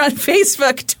 We're on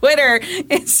Facebook, Twitter,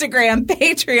 Instagram,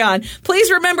 Patreon. Please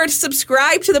remember to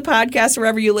subscribe to the podcast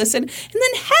wherever you listen, and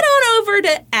then head on over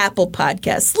to Apple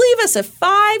Podcasts. Leave us a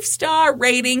 5-star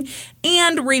rating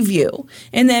and review.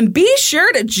 And then be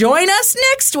sure to join us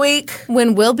next week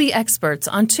when we'll be experts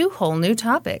on 2 whole new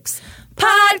topics.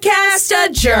 Podcast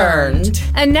adjourned.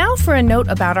 And now for a note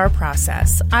about our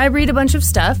process. I read a bunch of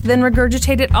stuff, then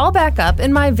regurgitate it all back up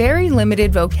in my very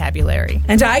limited vocabulary.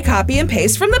 And I copy and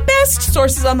paste from the best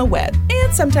sources on the web,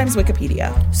 and sometimes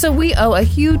Wikipedia. So we owe a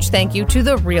huge thank you to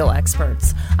the real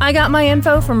experts. I got my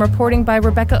info from reporting by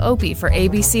Rebecca Opie for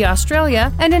ABC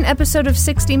Australia and an episode of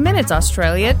 60 Minutes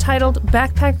Australia titled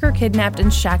Backpacker Kidnapped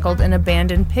and Shackled in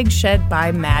Abandoned Pig Shed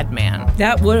by Madman.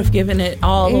 That would have given it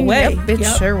all away. Yep, it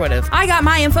sure would have. I got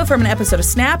my info from an episode of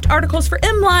Snapped, articles for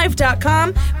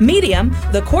MLive.com, Medium,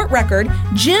 The Court Record,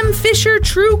 Jim Fisher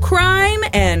True Crime,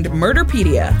 and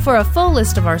Murderpedia. For a full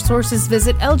list of our sources,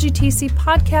 visit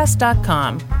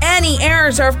lgtcpodcast.com. Any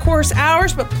errors are, of course,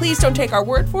 ours, but please don't take our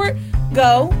word for it.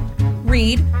 Go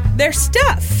read their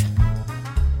stuff.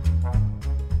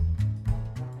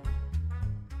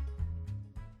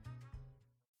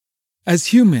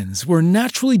 As humans, we're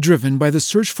naturally driven by the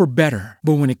search for better.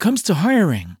 But when it comes to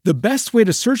hiring, the best way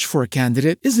to search for a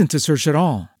candidate isn't to search at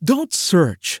all. Don't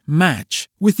search, match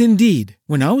with Indeed.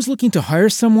 When I was looking to hire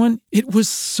someone, it was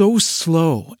so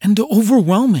slow and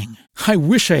overwhelming. I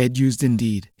wish I had used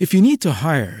Indeed. If you need to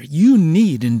hire, you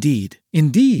need Indeed.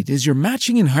 Indeed is your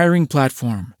matching and hiring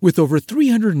platform with over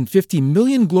 350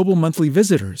 million global monthly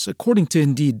visitors, according to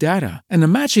Indeed data, and a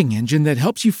matching engine that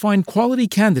helps you find quality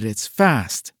candidates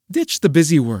fast. Ditch the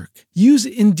busy work. Use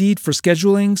Indeed for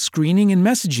scheduling, screening, and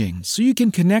messaging so you can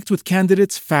connect with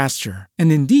candidates faster. And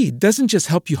Indeed doesn't just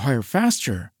help you hire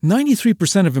faster.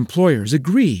 93% of employers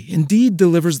agree Indeed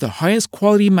delivers the highest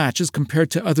quality matches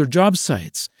compared to other job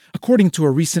sites, according to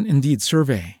a recent Indeed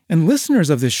survey. And listeners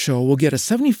of this show will get a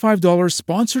 $75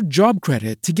 sponsored job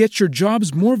credit to get your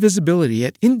jobs more visibility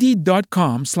at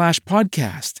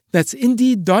Indeed.com/podcast. That's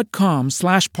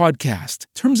Indeed.com/podcast.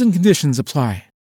 Terms and conditions apply.